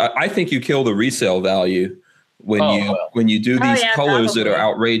because I think you kill the resale value when you do these colors that are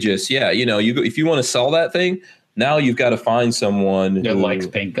outrageous. Yeah, if you want to sell that thing, now you've got to find someone that likes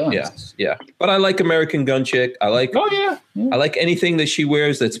pink guns. Yeah. But I like American Gun Chick. I like. Oh yeah. I like anything that she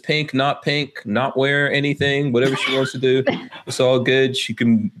wears that's pink, not wear anything, whatever she wants to do. It's all good. She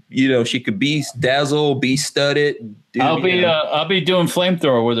can, she could be dazzle, be studded. I'll be doing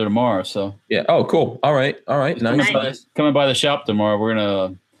flamethrower with her tomorrow. So yeah. Oh, cool. All right. Nice. Coming by the shop tomorrow.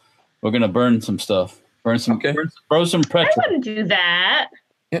 We're gonna burn some stuff. Throw some petrol. I wouldn't do that.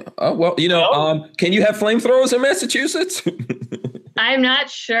 Yeah. Oh, well, can you have flamethrowers in Massachusetts? I'm not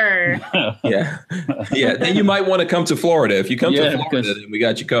sure. Yeah. Then you might want to come to Florida. If you come to Florida, then we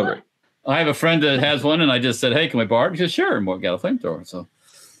got you covered. I have a friend that has one, and I just said, "Hey, can we borrow it?" He said, "Sure." And we got a flamethrower. So,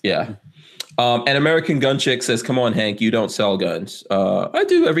 yeah. And American Gun Chick says, "Come on, Hank, you don't sell guns." I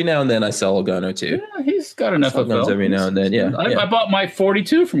do every now and then. I sell a gun or two. Yeah, he's got enough of guns every now and then. Yeah, I bought my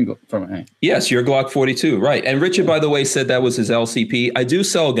 42 from Hank. Yes, your Glock 42, right? And Richard, by the way, said that was his LCP. I do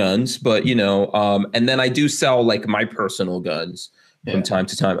sell guns, but and then I do sell like my personal guns from time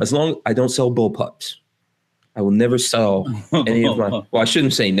to time. As long as I don't sell bullpups, I will never sell any of my. Well, I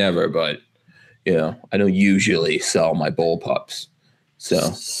shouldn't say never, but I don't usually sell my bullpups.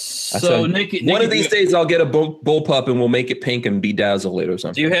 So Nikki, one of these days I'll get a bullpup and we'll make it pink and bedazzle it or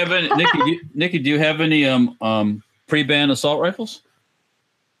something. Do you have any, Nikki? Do you have any pre-ban assault rifles?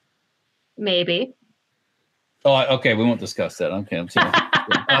 Maybe. Oh, okay. We won't discuss that. Okay, I'm sorry.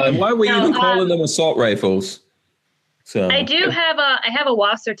 Why were you even calling them assault rifles? So I do have I have a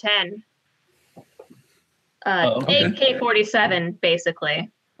Wasser 10, AK-47, basically.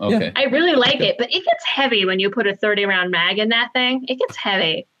 Okay. I really like it, but it gets heavy when you put a 30-round mag in that thing. It gets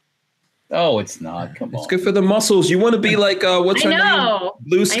heavy. Oh, it's not. Come on. It's good for the muscles. You want to be like, what's her name?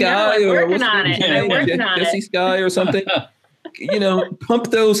 Blue Sky or what's her name? Jesse Sky or something.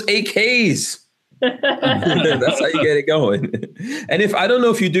 Pump those AKs. That's how you get it going. And I don't know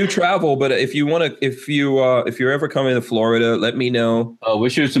if you do travel, but if you want to, if you're ever coming to Florida, let me know. Oh,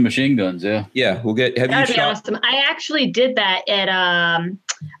 we shoot some machine guns. Yeah. Yeah. We'll get, That'd be awesome. I actually did that at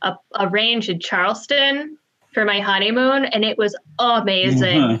a range in Charleston for my honeymoon, and it was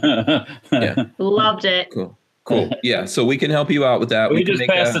amazing. Yeah. Loved it. Cool. Cool. Yeah. So we can help you out with that. We can just make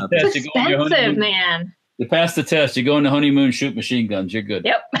passed that the happen. test. You go on your Expensive, honeymoon. man. You pass the test. You go on the honeymoon, shoot machine guns. You're good.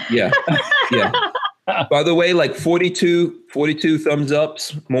 Yep. Yeah. Yeah. By the way, like 42 thumbs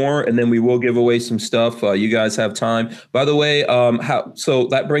ups more, and then we will give away some stuff. You guys have time. By the way, so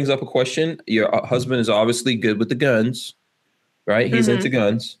that brings up a question. Your husband is obviously good with the guns, right? He's into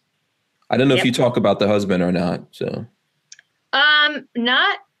guns. I don't know if you talk about the husband or not. So,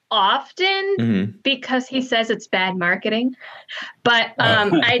 not often because he says it's bad marketing. But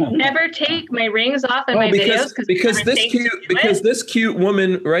I never take my rings off in my videos because this cute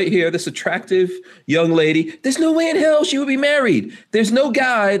woman right here, this attractive young lady, there's no way in hell she would be married. There's no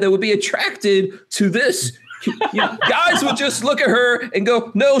guy that would be attracted to this. Guys would just look at her and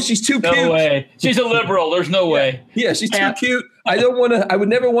go, "No, she's too cute. No way. She's a liberal. There's no way. Yeah, she's too cute. I would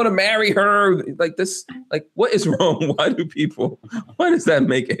never want to marry her like this. Like, what is wrong? Why does that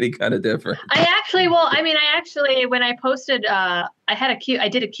make any kind of difference?" I actually, when I posted, I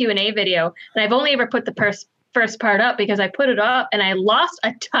did a Q&A video, and I've only ever put the first part up because I put it up and I lost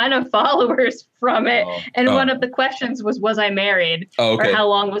a ton of followers from it. And one of the questions was I married? Oh, okay. Or how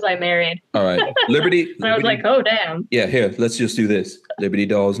long was I married? All right. Liberty. And I was like, oh, damn. Yeah, here, let's just do this. Liberty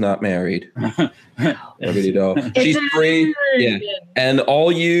Doll's not married. Liberty Doll. She's free. Yeah. And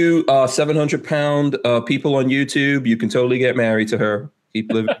all you 700-pound people on YouTube, you can totally get married to her.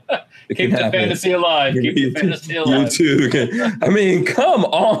 Keep living. Keep the fantasy alive. Keep the fantasy alive. You too. I mean, come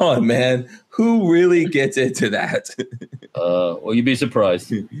on, man. Who really gets into that? Well, you'd be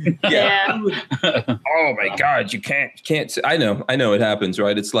surprised. Yeah. Oh my God, you can't. I know it happens,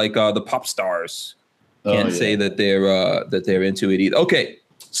 right? It's like the pop stars can't say that they're into it either. Okay,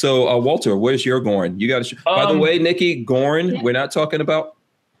 so Walter, where's your Gorn? You got to. By the way, Nikki, Gorn. We're not talking about.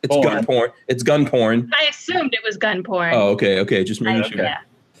 It's gun porn. It's gun porn. I assumed it was gun porn. Oh, okay. Just making sure.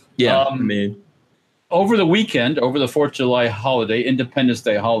 Yeah. I mean, over the weekend, over the 4th of July holiday, Independence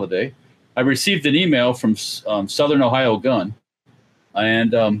Day holiday, I received an email from Southern Ohio Gun,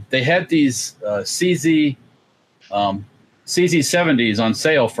 and they had these CZ70s on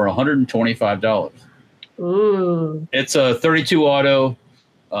sale for $125. Ooh. It's a 32 auto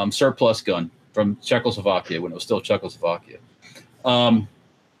surplus gun from Czechoslovakia when it was still Czechoslovakia.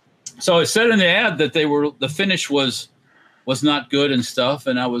 So it said in the ad that the finish was not good and stuff,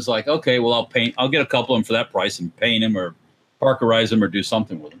 and I was like, okay, well I'll get a couple of them for that price and paint them or parkerize them or do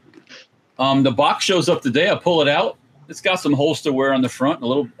something with them. The box shows up today. I pull it out. It's got some holster wear on the front,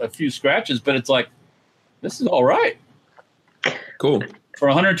 a few scratches, but it's like, this is all right. Cool. For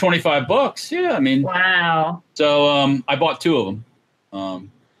 $125. Yeah, I mean. Wow. So I bought 2 of them.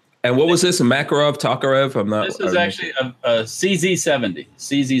 And what was this? A Makarov, Tokarev? This is actually a CZ70.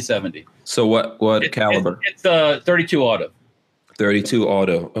 CZ70. So what caliber? It's a 32 auto. 32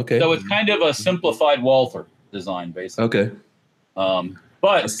 auto. Okay. So it's kind of a simplified Walther design, basically. Okay.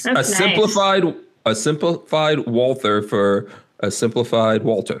 But a simplified Walther for a simplified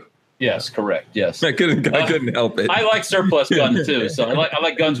Walter. Yes, correct. Yes. I couldn't help it. I like surplus guns too. So I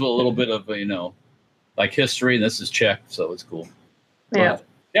like guns with a little bit of like history. And this is Czech, so it's cool. Yeah.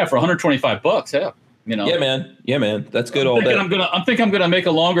 Yeah, for $125. Yeah. Yeah, man. That's good all day. I'm thinking I'm gonna make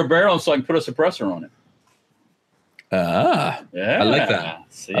a longer barrel so I can put a suppressor on it. Ah, yeah. I like that.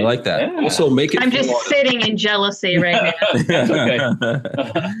 See? I like that. Yeah. Also, make it. I'm just sitting in jealousy right now. Okay.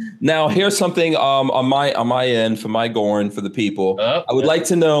 Now, here's something on my end for my Gorn for the people. I would like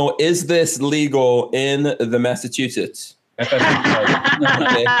to know: is this legal in the Massachusetts? Okay.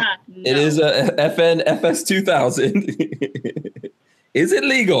 No. It is a FN FS 2000. Is it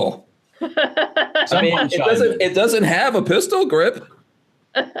legal? I mean, it doesn't have a pistol grip.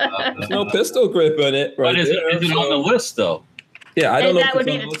 There's no pistol grip on it. Right, but is it on the list though? Yeah, I don't know. That would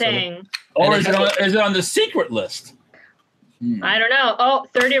be the thing. Or is it on the secret list? I don't know. Oh,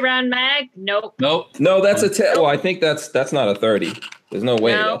 30 round mag? Nope. No, that's a 10. Well, I think that's not a 30. There's no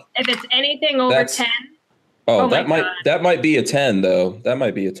way. No, if it's anything over 10. Oh, that might be a 10 though. That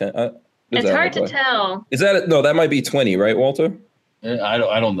might be a 10. It's hard to tell. Is that no? That might be 20, right, Walter? I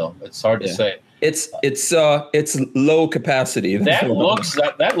don't know. It's hard to say. It's low capacity. That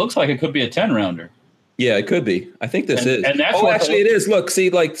looks like it could be a 10 rounder. Yeah, it could be. I think this is. And that's actually it is. Look, see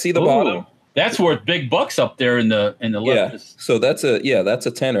the bottom. That's worth big bucks up there in the left. Yeah. So that's a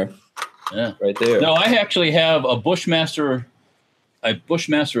tenner. Yeah, right there. No, I actually have a Bushmaster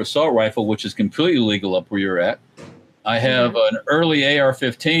assault rifle, which is completely legal up where you're at. I have an early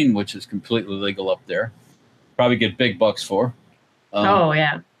AR-15, which is completely legal up there. Probably get big bucks for.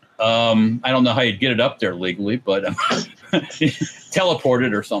 Yeah. I don't know how you'd get it up there legally, but teleport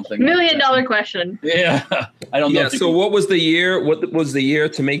it or something. $1 million question. Yeah, I don't know. Yeah. So what was the year? What was the year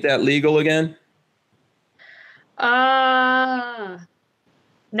to make that legal again? 94.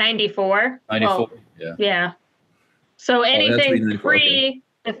 94. Well, Yeah. yeah. So anything 94, pre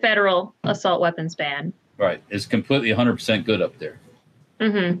the federal assault weapons ban. Right. It's completely 100% good up there.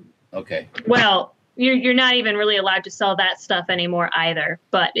 Mm-hmm. Okay. Well, you're not even really allowed to sell that stuff anymore either.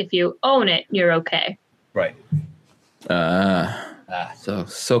 But if you own it, you're okay. Right.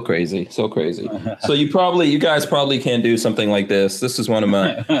 So crazy. So you guys probably can do something like this. This is one of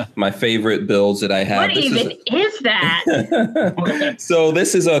my favorite builds that I have. What even is that? So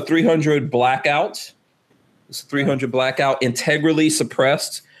this is a 300 blackout. It's 300 blackout, integrally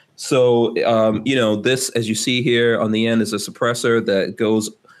suppressed. So, this, as you see here on the end, is a suppressor that goes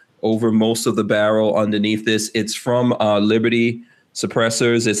over most of the barrel underneath this. It's from Liberty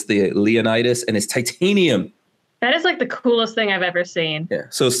Suppressors. It's the Leonidas, and it's titanium. That is like the coolest thing I've ever seen. Yeah.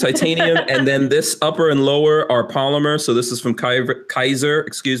 So it's titanium, and then this upper and lower are polymer. So this is from Kaiser,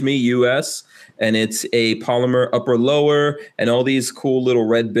 US, and it's a polymer upper lower, and all these cool little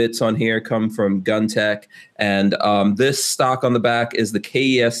red bits on here come from GunTech. And this stock on the back is the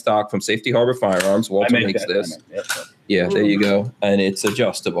KES stock from Safety Harbor Firearms. Walter makes this. Yeah, there you go, and it's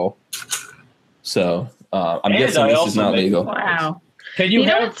adjustable. So I'm guessing this is not legal. Wow. Can you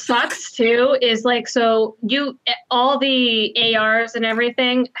know what sucks too is like, so all the ARs and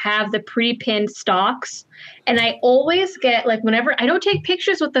everything have the pre-pinned stocks, and I always get like, whenever I don't take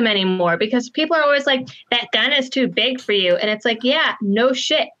pictures with them anymore because people are always like, that gun is too big for you, and it's like, yeah, no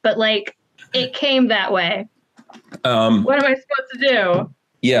shit, but like it came that way. What am I supposed to do?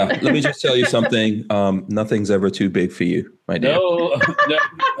 Yeah, let me just tell you something. Nothing's ever too big for you, my dear. No.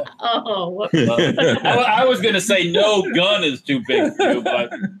 Oh. I was going to say no gun is too big for you,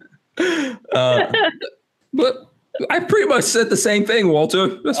 but I pretty much said the same thing, Walter.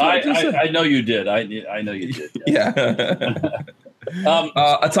 That's what I know you did. I know you did. Yeah.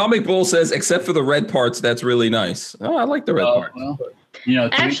 Atomic Bull says, except for the red parts, that's really nice. Oh, I like the red parts. Well,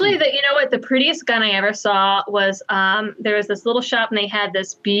 actually, the prettiest gun I ever saw was there was this little shop, and they had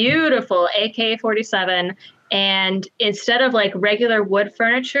this beautiful AK-47, and instead of like regular wood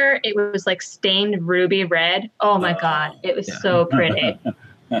furniture, it was like stained ruby red. Oh my god, it was so pretty.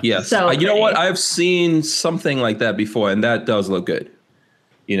 Yes. So you know what? I've seen something like that before, and that does look good.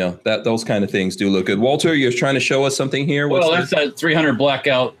 Those kind of things do look good. Walter, you're trying to show us something here. That's that 300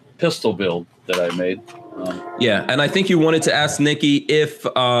 blackout pistol build that I made. Yeah, and I think you wanted to ask Nikki if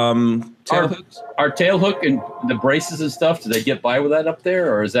our tail hook and the braces and stuff, do they get by with that up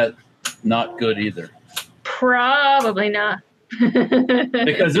there, or is that not good either? Probably not.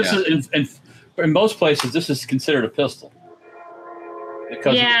 Because this is in most places, this is considered a pistol.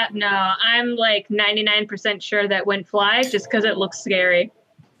 I'm like 99% sure that wouldn't fly just because it looks scary.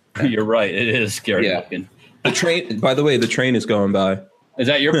 You're right. It is scary looking. The train, by the way, the train is going by. Is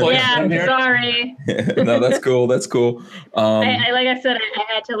that your place? Yeah, sorry. No, that's cool. That's cool. I like I said,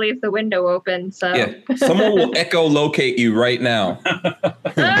 I had to leave the window open. So yeah, someone will echolocate you right now.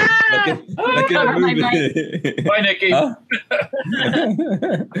 Look at movie. Bye, Nikki.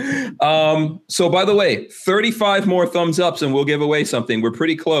 So, by the way, 35 more thumbs ups, and we'll give away something. We're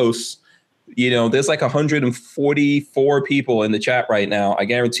pretty close. There's like 144 people in the chat right now. I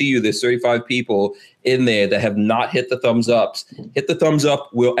guarantee you there's 35 people in there that have not hit the thumbs ups. Hit the thumbs up.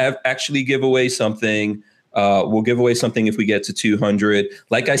 We'll actually give away something. We'll give away something if we get to 200.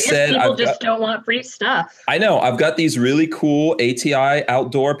 Like I said, people don't want free stuff. I know. I've got these really cool ATI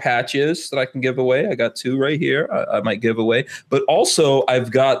outdoor patches that I can give away. I got 2 right here. I might give away. But also,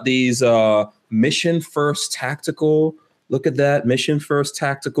 I've got these Mission First Tactical. Look at that. Mission First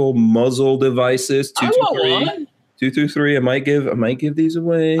Tactical muzzle devices. 2 through 3. I might give these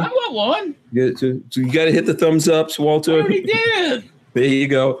away. I want one. So you got to hit the thumbs ups, Walter. I already did. There you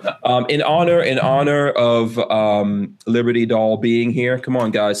go. In honor of Liberty Doll being here. Come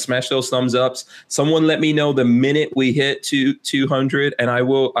on, guys, smash those thumbs ups. Someone let me know the minute we hit 200, and I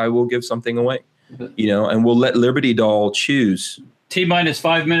will give something away. And we'll let Liberty Doll choose. T-minus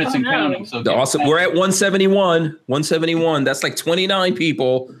 5 minutes and counting. So awesome. We're at 171. 171. That's like 29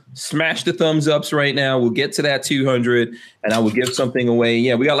 people. Smash the thumbs ups right now. We'll get to that 200, and I will give something away.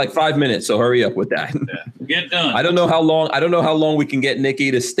 Yeah, we got like 5 minutes, so hurry up with that. Yeah, get done. I don't know how long we can get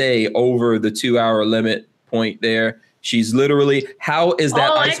Nikki to stay over the 2-hour limit point there. She's literally. How is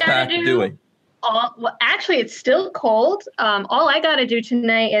that ice pack doing? Well, actually, it's still cold. All I got to do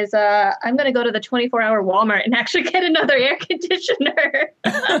tonight is I'm going to go to the 24-hour Walmart and actually get another air conditioner.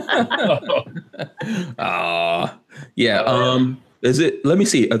 Yeah. Is it? Let me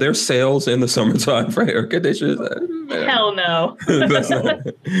see. Are there sales in the summertime for air conditioners? Hell no.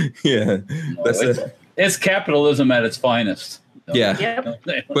 Yeah. It's capitalism at its finest. Yeah. Yep.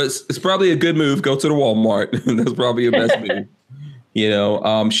 But it's probably a good move. Go to the Walmart. That's probably your best move. You know,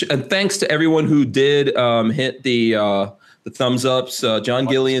 and thanks to everyone who did hit the thumbs ups. John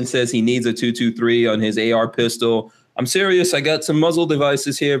Gillian says he needs a 223 on his AR pistol. I'm serious. I got some muzzle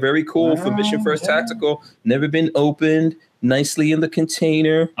devices here. Very cool for Mission First Tactical. Never been opened. Nicely in the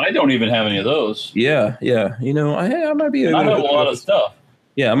container. I don't even have any of those. Yeah. You know, I might be able I have a lot of stuff.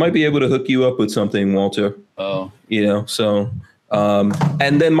 Yeah, I might be able to hook you up with something, Walter. Oh. You know, so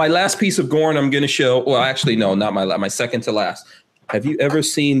and then my last piece of Gorn I'm going to show. Well, actually, no, not my second to last. Have you ever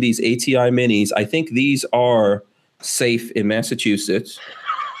seen these ATI minis? I think these are safe in Massachusetts.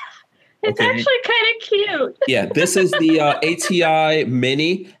 It's actually kind of cute. Yeah, this is the ATI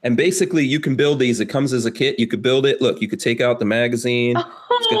Mini, and basically you can build these. It comes as a kit. You could build it. Look, you could take out the magazine. The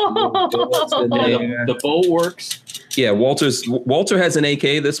bolt works. Yeah, Walter has an AK.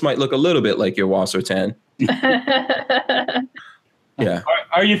 This might look a little bit like your Wasser 10. Yeah.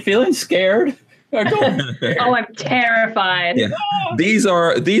 Are you feeling scared? Oh, I'm terrified. Yeah. These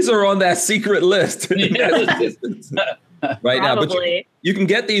are on that secret list. Right now, but you can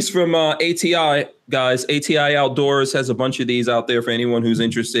get these from ATI, guys. ATI Outdoors has a bunch of these out there for anyone who's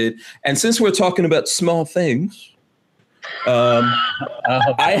interested. And since we're talking about small things,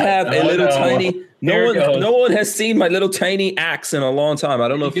 I have a little tiny. No one has seen my little tiny axe in a long time. I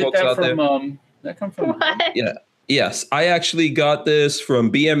don't know if folks out there. That come from? What? Yeah. Yes, I actually got this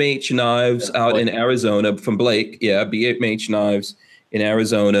from BMH Knives out in Arizona from Blake. Yeah, BMH Knives in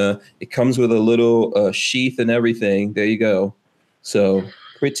Arizona. It comes with a little sheath and everything. There you go. So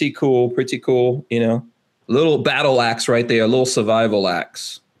pretty cool. You know, little battle axe right there, a little survival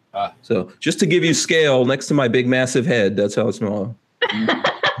axe. So just to give you scale, next to my big massive head, that's how small.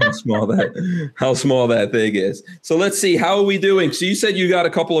 How small that thing is. So let's see, how are we doing? So you said you got a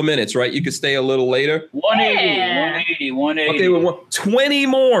couple of minutes, right? You could stay a little later. 180. Okay, well, 20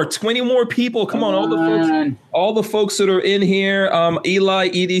 more people. Come on, all the folks that are in here. Eli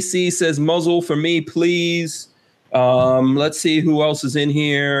EDC says muzzle for me, please. Let's see who else is in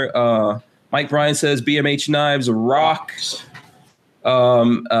here. Mike Bryan says BMH Knives rock.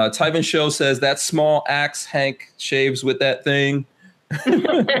 Tyven Show says that small axe Hank shaves with that thing.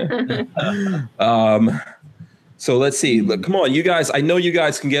 So let's see. Look, come on, you guys. I know you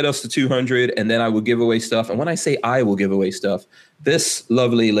guys can get us to 200, and then I will give away stuff. And when I say I will give away stuff, this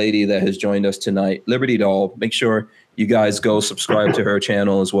lovely lady that has joined us tonight, Liberty Doll, make sure you guys go subscribe to her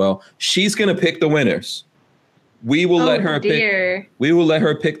channel as well. She's gonna pick the winners. We will let her pick. We will let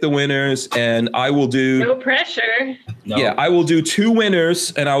her pick the winners, and I will do. No pressure. No. Yeah, I will do 2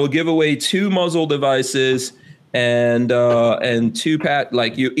 winners, and I will give away 2 muzzle devices. And 2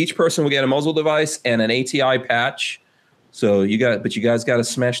 each person will get a muzzle device and an ATI patch. So you guys got to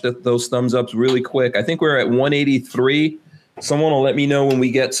smash those thumbs ups really quick. I think we're at 183. Someone will let me know when we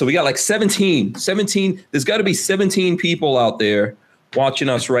get. So we got like 17. There's got to be 17 people out there watching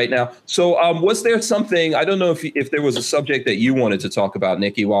us right now. So was there something? I don't know if there was a subject that you wanted to talk about,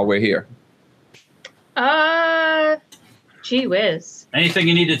 Nikki, while we're here. Gee whiz. Anything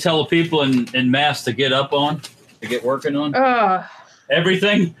you need to tell the people in mass to get up on? To get working on?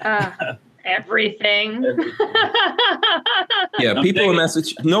 Everything? Everything. Yeah, people in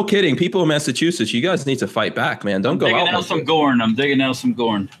Massachusetts. No kidding. People in Massachusetts, you guys need to fight back, man. Don't go out. I'm digging out some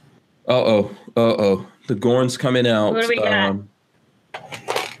Gorn. Uh-oh. The Gorn's coming out. What do we got?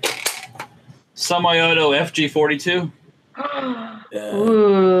 Semi-auto FG42.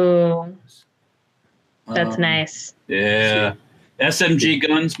 Ooh. That's nice. Yeah. SMG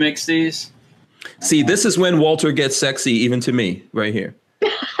Guns makes these. See, this is when Walter gets sexy, even to me, right here.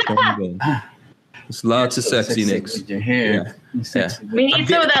 There's lots of sexiness. Yeah. We need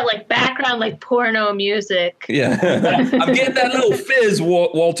some of that like background, like porno music. Yeah. I'm getting that little fizz,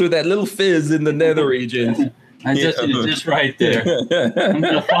 Walter, that little fizz in the nether region. Just right there. I'm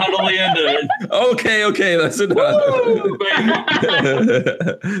going to finally end it. Okay, that's enough.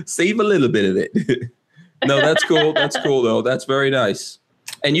 Save a little bit of it. No, that's cool. That's cool, though. That's very nice.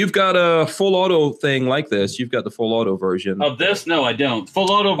 And you've got a full auto thing like this. You've got the full auto version of this. No, I don't. Full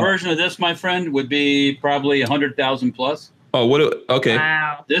auto version of this, my friend, would be probably 100,000 plus. Oh, what? Okay.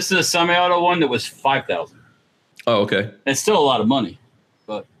 Wow. This is a semi-auto one that was 5,000. Oh, okay. It's still a lot of money,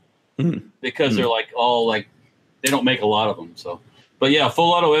 but because they're they don't make a lot of them. So, but yeah,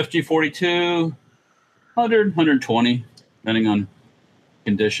 full auto FG42, 100, 120, depending on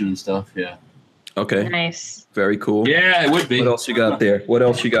condition and stuff. Yeah. Okay. Nice. Very cool. Yeah, it would be. What else you got there?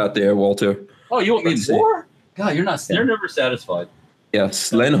 Walter? Oh, you want me more? God, you're never satisfied.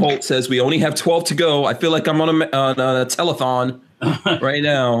 Yes. Len Holt says we only have 12 to go. I feel like I'm on a telethon. Right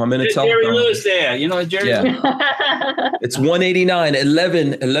now. I'm in a Jerry telecom. Lewis there. You know Jerry? Yeah. It's 189,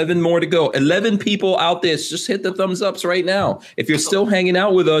 11 more to go. 11 people out there. Just hit the thumbs ups right now. If you're still hanging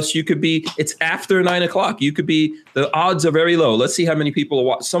out with us, you could be, it's after 9 o'clock. You could be, the odds are very low. Let's see how many people are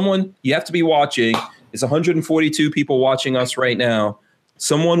watching. Someone, you have to be watching. It's 142 people watching us right now.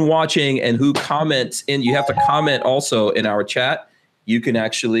 Someone watching and who comments in, you have to comment also in our chat. You can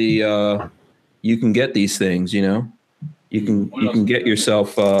actually, you can get these things, you know. You can get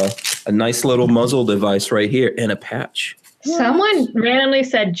yourself a nice little muzzle device right here and a patch. Someone randomly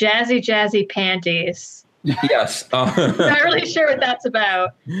said jazzy panties. Yes. Not really sure what that's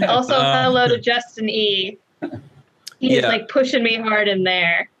about. Also, hello to Justin E. He's like pushing me hard in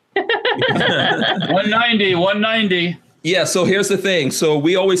there. 190. Yeah, so here's the thing. So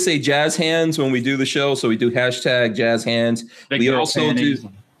we always say jazz hands when we do the show. So we do hashtag jazz hands. We also do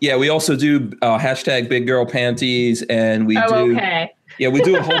hashtag big girl panties. And we yeah, we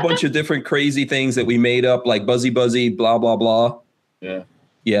do a whole bunch of different crazy things that we made up, like buzzy, blah, blah, blah. Yeah.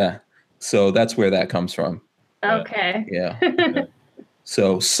 Yeah. So that's where that comes from. Okay. Yeah.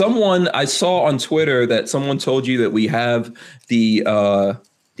 So I saw on Twitter that someone told you that we have the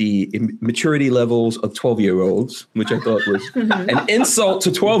maturity levels of 12-year-olds, which I thought was an insult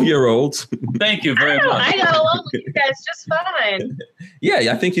to 12-year-olds. Thank you very much. I got along with you guys just fine.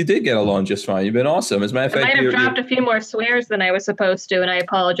 Yeah, I think you did get along just fine. You've been awesome. As a matter of fact, I might have dropped a few more swears than I was supposed to, and I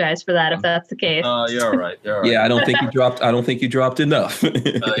apologize for that if that's the case. You're all right. Yeah, I don't think you dropped enough.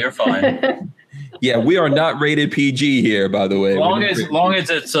 You're fine. Yeah, we are not rated PG here, by the way. As long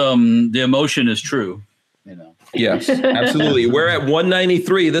as it's the emotion is true, you know. Yes, absolutely. We're at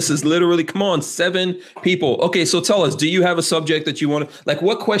 193. This is literally, come on, 7 people. Okay, so tell us, do you have a subject that you want to, like,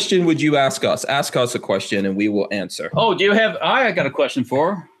 what question would you ask us? Ask us a question and we will answer. Oh, I got a question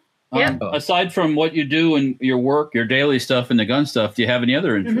for her. Yeah. Aside from what you do in your work, your daily stuff and the gun stuff, do you have any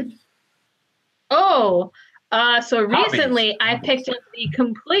other interests? So recently I picked up the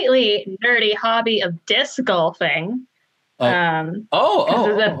completely nerdy hobby of disc golfing. Apparently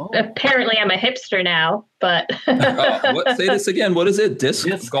I'm a hipster now, but say this again. What is it? Disc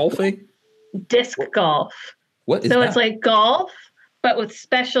golfing? Disc golf. What is that? So it's like golf, but with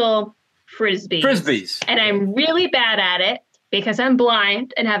special frisbees. And I'm really bad at it because I'm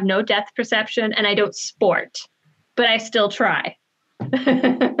blind and have no depth perception and I don't sport, but I still try.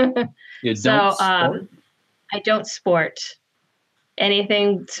 You don't sport? I don't sport.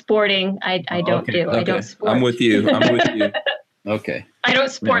 Anything sporting, I don't do. Okay. I don't sport. I'm with you. Okay. I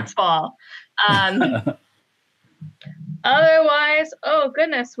don't sports ball. Otherwise, oh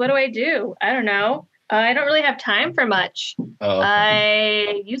goodness, what do? I don't know. I don't really have time for much. Oh, okay.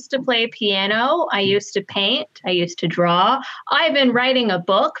 I used to play piano. I used to paint. I used to draw. I've been writing a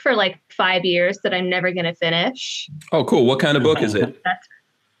book for like 5 years that I'm never going to finish. Oh, cool. What kind of book is it?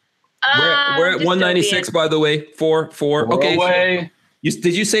 We're at 196, by the way. Four. Okay.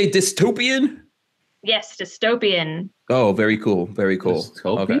 Did you say dystopian? Yes, dystopian. Oh, very cool. Very cool.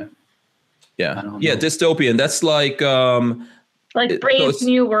 Dystopian? Okay. Yeah. Yeah, dystopian. That's like Brave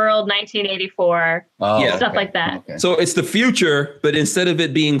New World, 1984, stuff like that. Okay. So it's the future, but instead of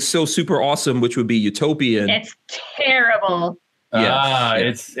it being so super awesome, which would be utopian, it's terrible.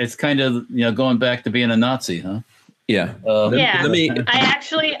 It's kind of going back to being a Nazi, huh? Yeah. I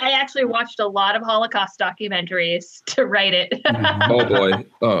actually watched a lot of Holocaust documentaries to write it. Oh boy.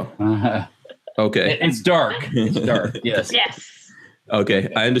 Oh. Okay. It's dark. It's dark. Yes. Yes. Okay.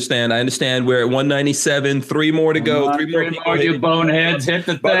 I understand. We're at 197. 3 more to go. Three more. You boneheads, hit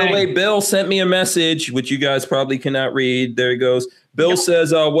the thing. By the way, Bill sent me a message, which you guys probably cannot read. There he goes. Bill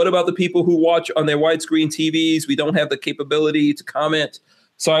says, what about the people who watch on their widescreen TVs? We don't have the capability to comment.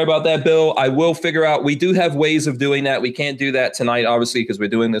 Sorry about that, Bill. I will figure out. We do have ways of doing that. We can't do that tonight, obviously, because we're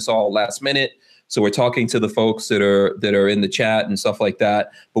doing this all last minute. So we're talking to the folks that are in the chat and stuff like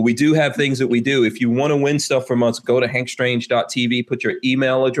that. But we do have things that we do. If you want to win stuff from us, go to hankstrange.tv, put your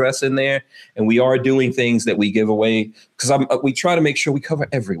email address in there, and we are doing things that we give away because we try to make sure we cover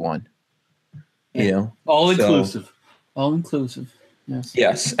everyone. All inclusive. All inclusive. Yes.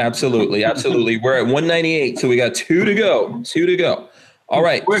 Yes, absolutely, absolutely. We're at 198, so we got 2 to go. 2 to go. All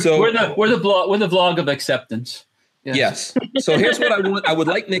right. We're the vlog of acceptance. Yes. So here's what I would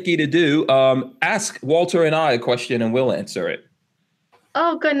like Nikki to do. Ask Walter and I a question and we'll answer it.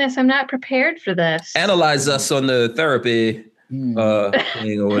 Oh goodness, I'm not prepared for this. Analyze us on the therapy thing or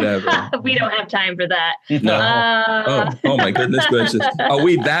whatever. We don't have time for that. No. Oh my goodness gracious. Are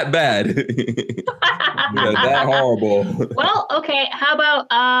we that bad? That horrible. Well, okay. How about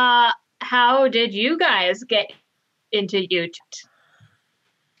how did you guys get into YouTube?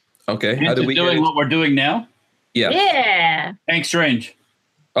 Okay. How did we doing what we're doing now? Yeah. Yeah. Hank Strange.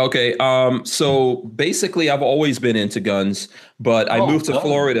 Okay. So basically, I've always been into guns, but I moved to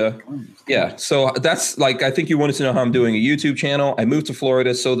Florida. Yeah. So that's like, I think you wanted to know how I'm doing a YouTube channel. I moved to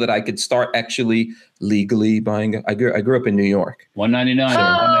Florida so that I could start actually legally buying. I grew up in New York. $199.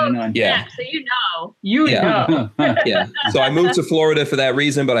 Oh, $199. Yeah. So you know. Yeah. So I moved to Florida for that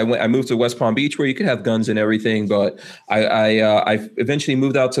reason, but I moved to West Palm Beach where you could have guns and everything. But I eventually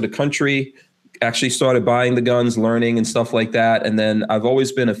moved out to the country, actually started buying the guns, learning and stuff like that. And then I've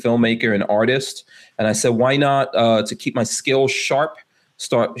always been a filmmaker and artist. And I said, why not, to keep my skills sharp,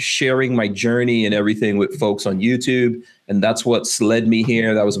 start sharing my journey and everything with folks on YouTube. And that's what's led me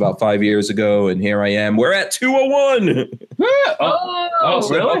here. That was about 5 years ago. And here I am. We're at 201.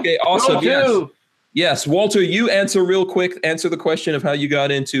 Awesome. Really? Okay, awesome. Yes, Walter, you answer real quick. Answer the question of how you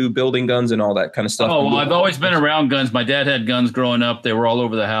got into building guns and all that kind of stuff. Oh, well, I've always been around guns. My dad had guns growing up. They were all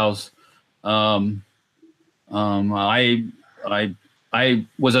over the house. I was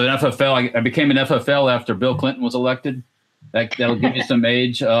an FFL. I became an FFL after Bill Clinton was elected. That'll give you some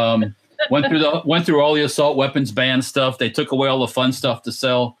age. Went through all the assault weapons ban stuff. They took away all the fun stuff to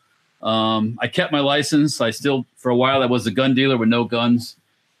sell. I kept my license. I still, for a while, I was a gun dealer with no guns.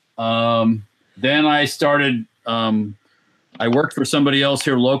 Then I started. I worked for somebody else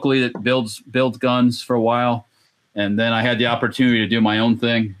here locally that builds guns for a while, and then I had the opportunity to do my own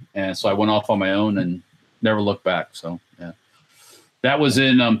thing, and so I went off on my own and never looked back. So yeah, that was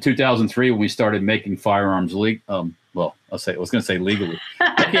in 2003 when we started making firearms well, I was going to say legally.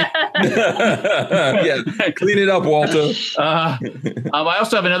 Yeah, clean it up, Walter. I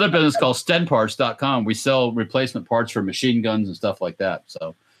also have another business called StenParts.com. We sell replacement parts for machine guns and stuff like that.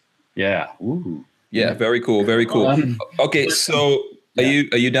 So, yeah. Ooh. Yeah, very cool. Very cool. Okay, so are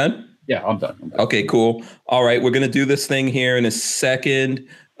you done? Yeah, I'm done. Okay, cool. All right, we're going to do this thing here in a second.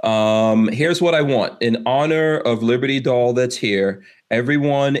 Here's what I want. In honor of Liberty Doll that's here,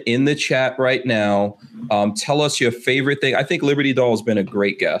 everyone in the chat right now, tell us your favorite thing. I think Liberty Doll has been a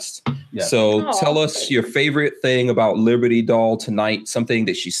great guest. Yeah. So tell us your favorite thing about Liberty Doll tonight, something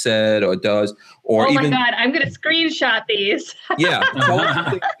that she said or does, or oh even. Oh my God, I'm going to screenshot these. Yeah. Tell us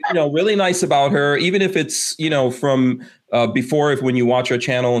something, really nice about her, even if it's, from before, when you watch her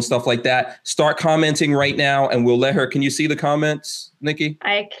channel and stuff like that. Start commenting right now and we'll let her. Can you see the comments, Nikki?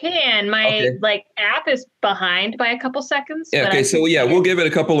 I can. My app is behind by a couple seconds. Yeah, okay, so we'll give it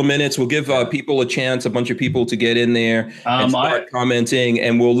a couple of minutes. We'll give people a chance, a bunch of people to get in there and start commenting,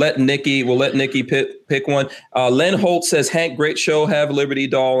 and we'll let Nikki pick one. Len Holt says, Hank, great show. Have Liberty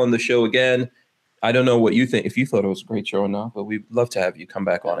Doll on the show again. I don't know what you think, if you thought it was a great show or not, but we'd love to have you come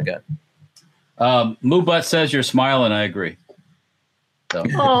back on again. Moobutt says you're smiling. I agree. So.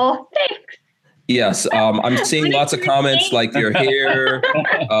 Oh, thanks. Yes, I'm seeing lots of comments like your hair.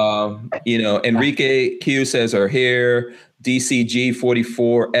 Enrique Q says her hair.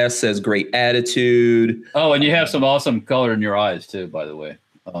 DCG44S says great attitude. Oh, and you have some awesome color in your eyes too, by the way.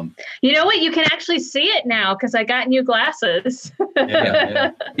 You know what? You can actually see it now because I got new glasses.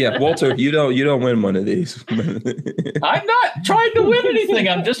 Yeah, Walter, you don't win one of these. I'm not trying to win anything.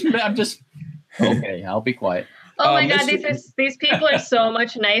 I'm just okay. I'll be quiet. Oh my God, these people are so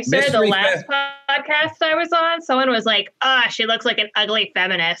much nicer. The last podcast I was on, someone was like, she looks like an ugly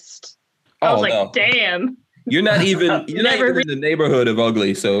feminist. I was like, damn. You're not even in the neighborhood of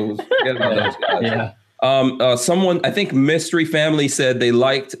ugly, so forget about those guys. Yeah. Someone, I think Mystery Family said they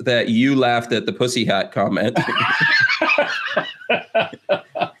liked that you laughed at the pussy hat comment.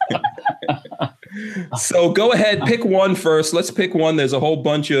 So go ahead, pick one first. Let's pick one. There's a whole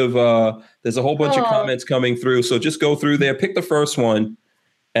bunch of comments coming through. So just go through there, pick the first one,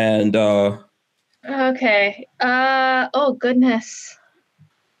 and okay. Oh goodness.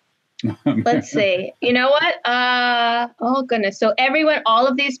 Let's see. You know what? Oh goodness. So all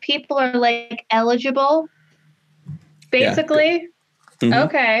of these people are like eligible, basically. Yeah. Mm-hmm.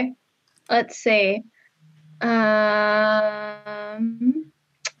 Okay. Let's see.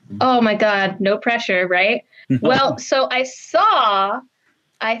 Oh my God, no pressure, right? Well, so I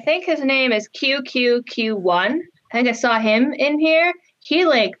think his name is QQQ1. I think I saw him in here. He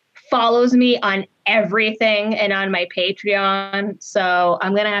follows me on everything and on my Patreon. So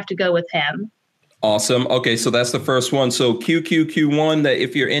I'm going to have to go with him. Awesome. Okay, so that's the first one. So QQQ1, that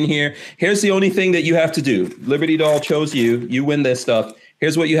if you're in here, here's the only thing that you have to do. Liberty Doll chose you. You win this stuff.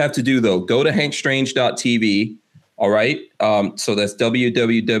 Here's what you have to do, though. Go to hankstrange.tv. All right. So that's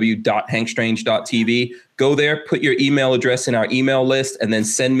www.hankstrange.tv. Go there, put your email address in our email list, and then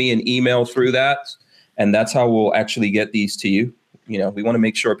send me an email through that. And that's how we'll actually get these to you. We want to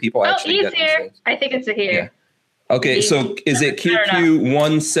make sure people actually get here. These I think it's here. Yeah. Okay. So is it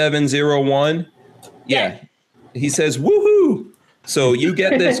QQ1701? Yeah. He says, woohoo. So you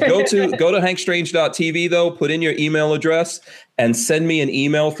get this. Go to hankstrange.tv though, put in your email address and send me an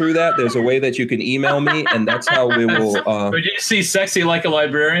email through that. There's a way that you can email me, and that's how we will. Did you see Sexy Like a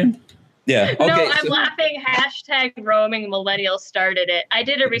Librarian? Yeah. Okay. No, I'm laughing. Hashtag roaming millennials started it. I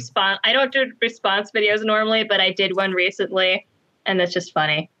did a response. I don't do response videos normally, but I did one recently, and it's just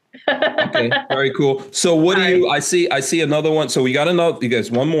funny. Okay, very cool. So what do you, I see another one. So we got another, you guys,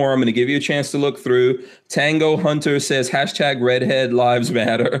 one more. I'm going to give you a chance to look through. Tango Hunter says hashtag redhead lives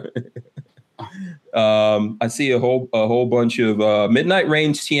matter. I see a whole bunch of Midnight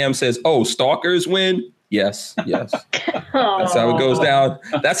Range TM says, oh, stalkers win. Yes. That's how it goes down.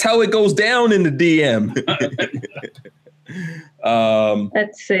 That's how it goes down in the DM.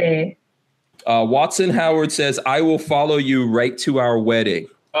 Let's see. Watson Howard says, I will follow you right to our wedding.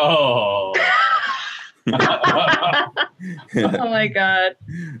 Oh. Oh my God.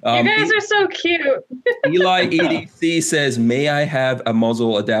 You guys are so cute. Eli EDC says, may I have a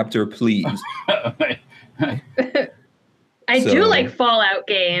muzzle adapter, please? I do like Fallout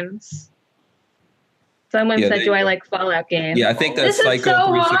games. Someone said, do I like Fallout games? Yeah, I think that's this Psycho is so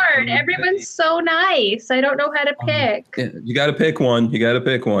 360. hard. Everyone's so nice. I don't know how to pick. Yeah, you got to pick one.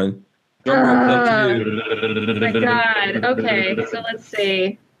 Oh my God. Okay, so let's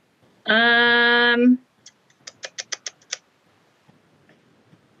see.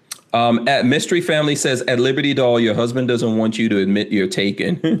 At Mystery Family says, at Liberty Doll, your husband doesn't want you to admit you're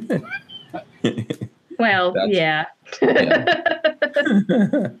taken. Well, yeah.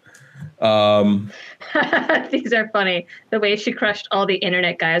 These are funny. The way she crushed all the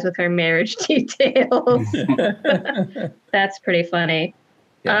internet guys with her marriage details. That's pretty funny.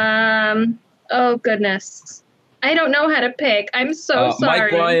 Yeah. Oh goodness. I don't know how to pick. I'm so sorry. Mike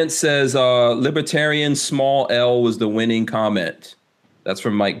Bryant says libertarian small L was the winning comment. That's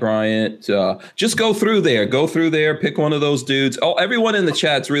from Mike Bryant. Just go through there. Pick one of those dudes. Oh, everyone in the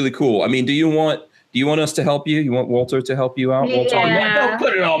chat's really cool. I mean, do you want us to help you? You want Walter to help you out? Yeah. Walter? Don't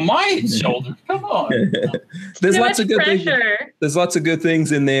put it on my shoulders. Come on. There's lots of good things. There's lots of good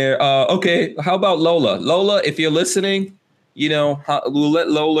things in there. Okay, how about Lola? Lola, if you're listening, we'll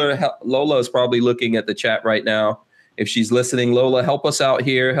let Lola. Lola is probably looking at the chat right now. If she's listening, Lola, help us out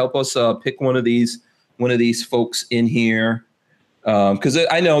here. Help us pick one of these folks in here. Because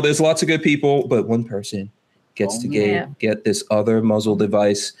I know there's lots of good people, but one person gets to get this other muzzle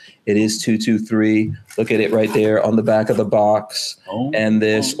device. It is 223. Look at it right there on the back of the box.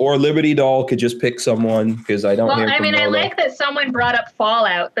 Or Liberty Doll could just pick someone because I don't hear from Lola. I like that someone brought up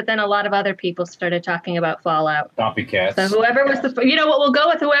Fallout, but then a lot of other people started talking about Fallout. Copycats. So whoever was you know what, we'll go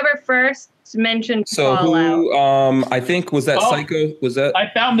with whoever first mentioned Fallout. Who, I think, was that Psycho? Was that?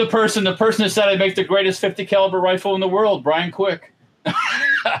 I found the person that said I'd make the greatest 50 caliber rifle in the world, Brian Quick.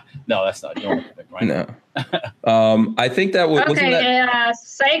 No, that's not. You don't want to pick Brian. No. I think that was. Okay,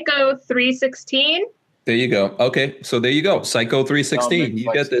 Psycho 316. There you go. Okay, so there you go. Psycho 316.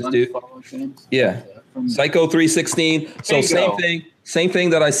 You get this, dude. Yeah. Psycho 316. So same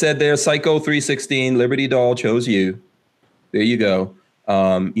thing that I said there. Psycho 316. Liberty Doll chose you. There you go.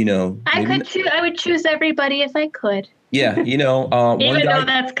 I would choose everybody if I could. Yeah, even though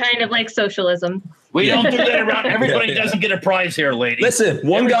that's kind of like socialism. We don't do that around. Everybody doesn't get a prize here, lady. Listen,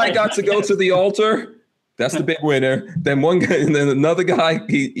 one guy got to go to the altar. That's the big winner. Then one guy, and then another guy,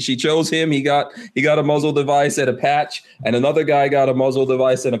 she chose him. He got a muzzle device and a patch, and another guy got a muzzle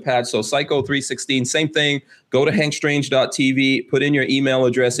device and a patch. So Psycho 316, same thing. Go to hankstrange.tv, put in your email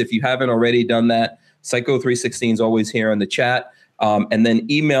address if you haven't already done that. Psycho 316 is always here in the chat. And then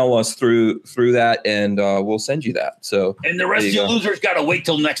email us through that, and we'll send you that. So, and the rest of you losers got to wait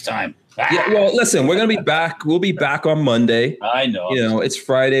till next time. Yeah, well, listen, we're gonna be back. We'll be back on Monday. I know. It's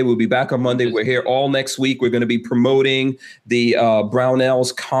Friday. We'll be back on Monday. We're here all next week. We're going to be promoting the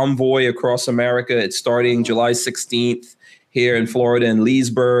Brownells Convoy across America. It's starting July 16th here in Florida in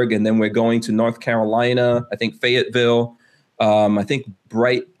Leesburg, and then we're going to North Carolina. I think Fayetteville. I think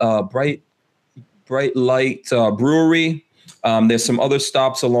Bright Light Brewery. There's some other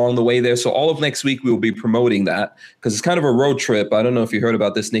stops along the way there. So all of next week, we will be promoting that because it's kind of a road trip. I don't know if you heard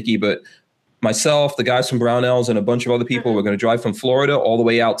about this, Nikki, but myself, the guys from Brownells, and a bunch of other people, we're going to drive from Florida all the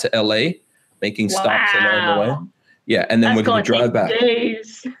way out to LA, making stops along the way. Yeah, and then we're going to drive back.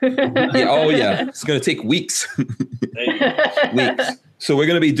 Days. Yeah, it's going to take weeks. Weeks. So we're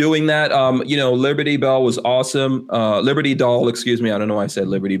going to be doing that. Liberty Bell was awesome. Liberty Doll, excuse me. I don't know why I said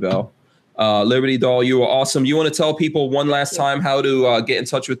Liberty Bell. Liberty Doll, you were awesome. You want to tell people one last time how to get in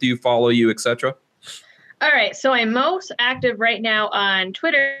touch with you, follow you, etc.? All right. So I'm most active right now on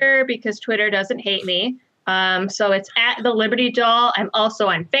Twitter because Twitter doesn't hate me. So it's at the Liberty Doll. I'm also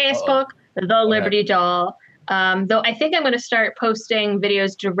on Facebook, the Liberty Doll. Though I think I'm going to start posting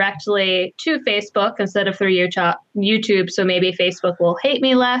videos directly to Facebook instead of through YouTube. So maybe Facebook will hate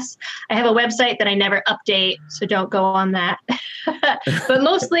me less. I have a website that I never update, so don't go on that. But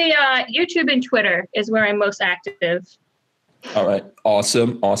mostly YouTube and Twitter is where I'm most active. All right.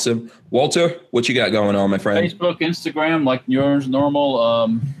 Awesome. Walter, what you got going on, my friend? Facebook, Instagram, like yours,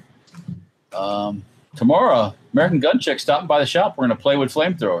 normal. Tomorrow, American Gun Chick stopping by the shop. We're going to play with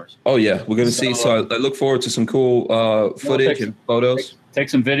flamethrowers. Oh, yeah. We're going to see. So I look forward to some cool footage and photos. Take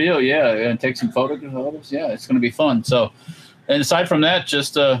some video, and take some photos. Yeah, it's going to be fun. So, and aside from that,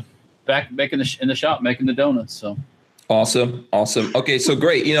 just back in the shop, making the donuts. So. Awesome. Okay, so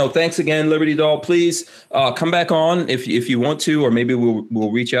great. Thanks again, Liberty Doll. Please come back on if you want to, or maybe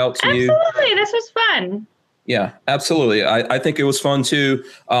we'll reach out to you. Absolutely. This was fun. Yeah, absolutely. I think it was fun too.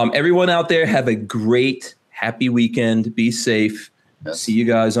 Everyone out there, have a great, happy weekend. Be safe. Yes. See you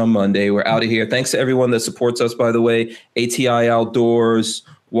guys on Monday. We're out of here. Thanks to everyone that supports us, by the way. ATI Outdoors,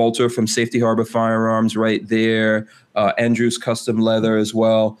 Walter from Safety Harbor Firearms right there. Andrew's Custom Leather as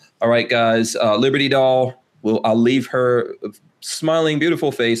well. All right, guys. Liberty Doll. I'll leave her smiling,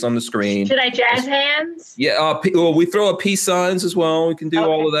 beautiful face on the screen. Should I jazz hands? Yeah. We throw up peace signs as well. We can do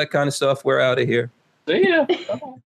all of that kind of stuff. We're out of here. See ya. Bye-bye.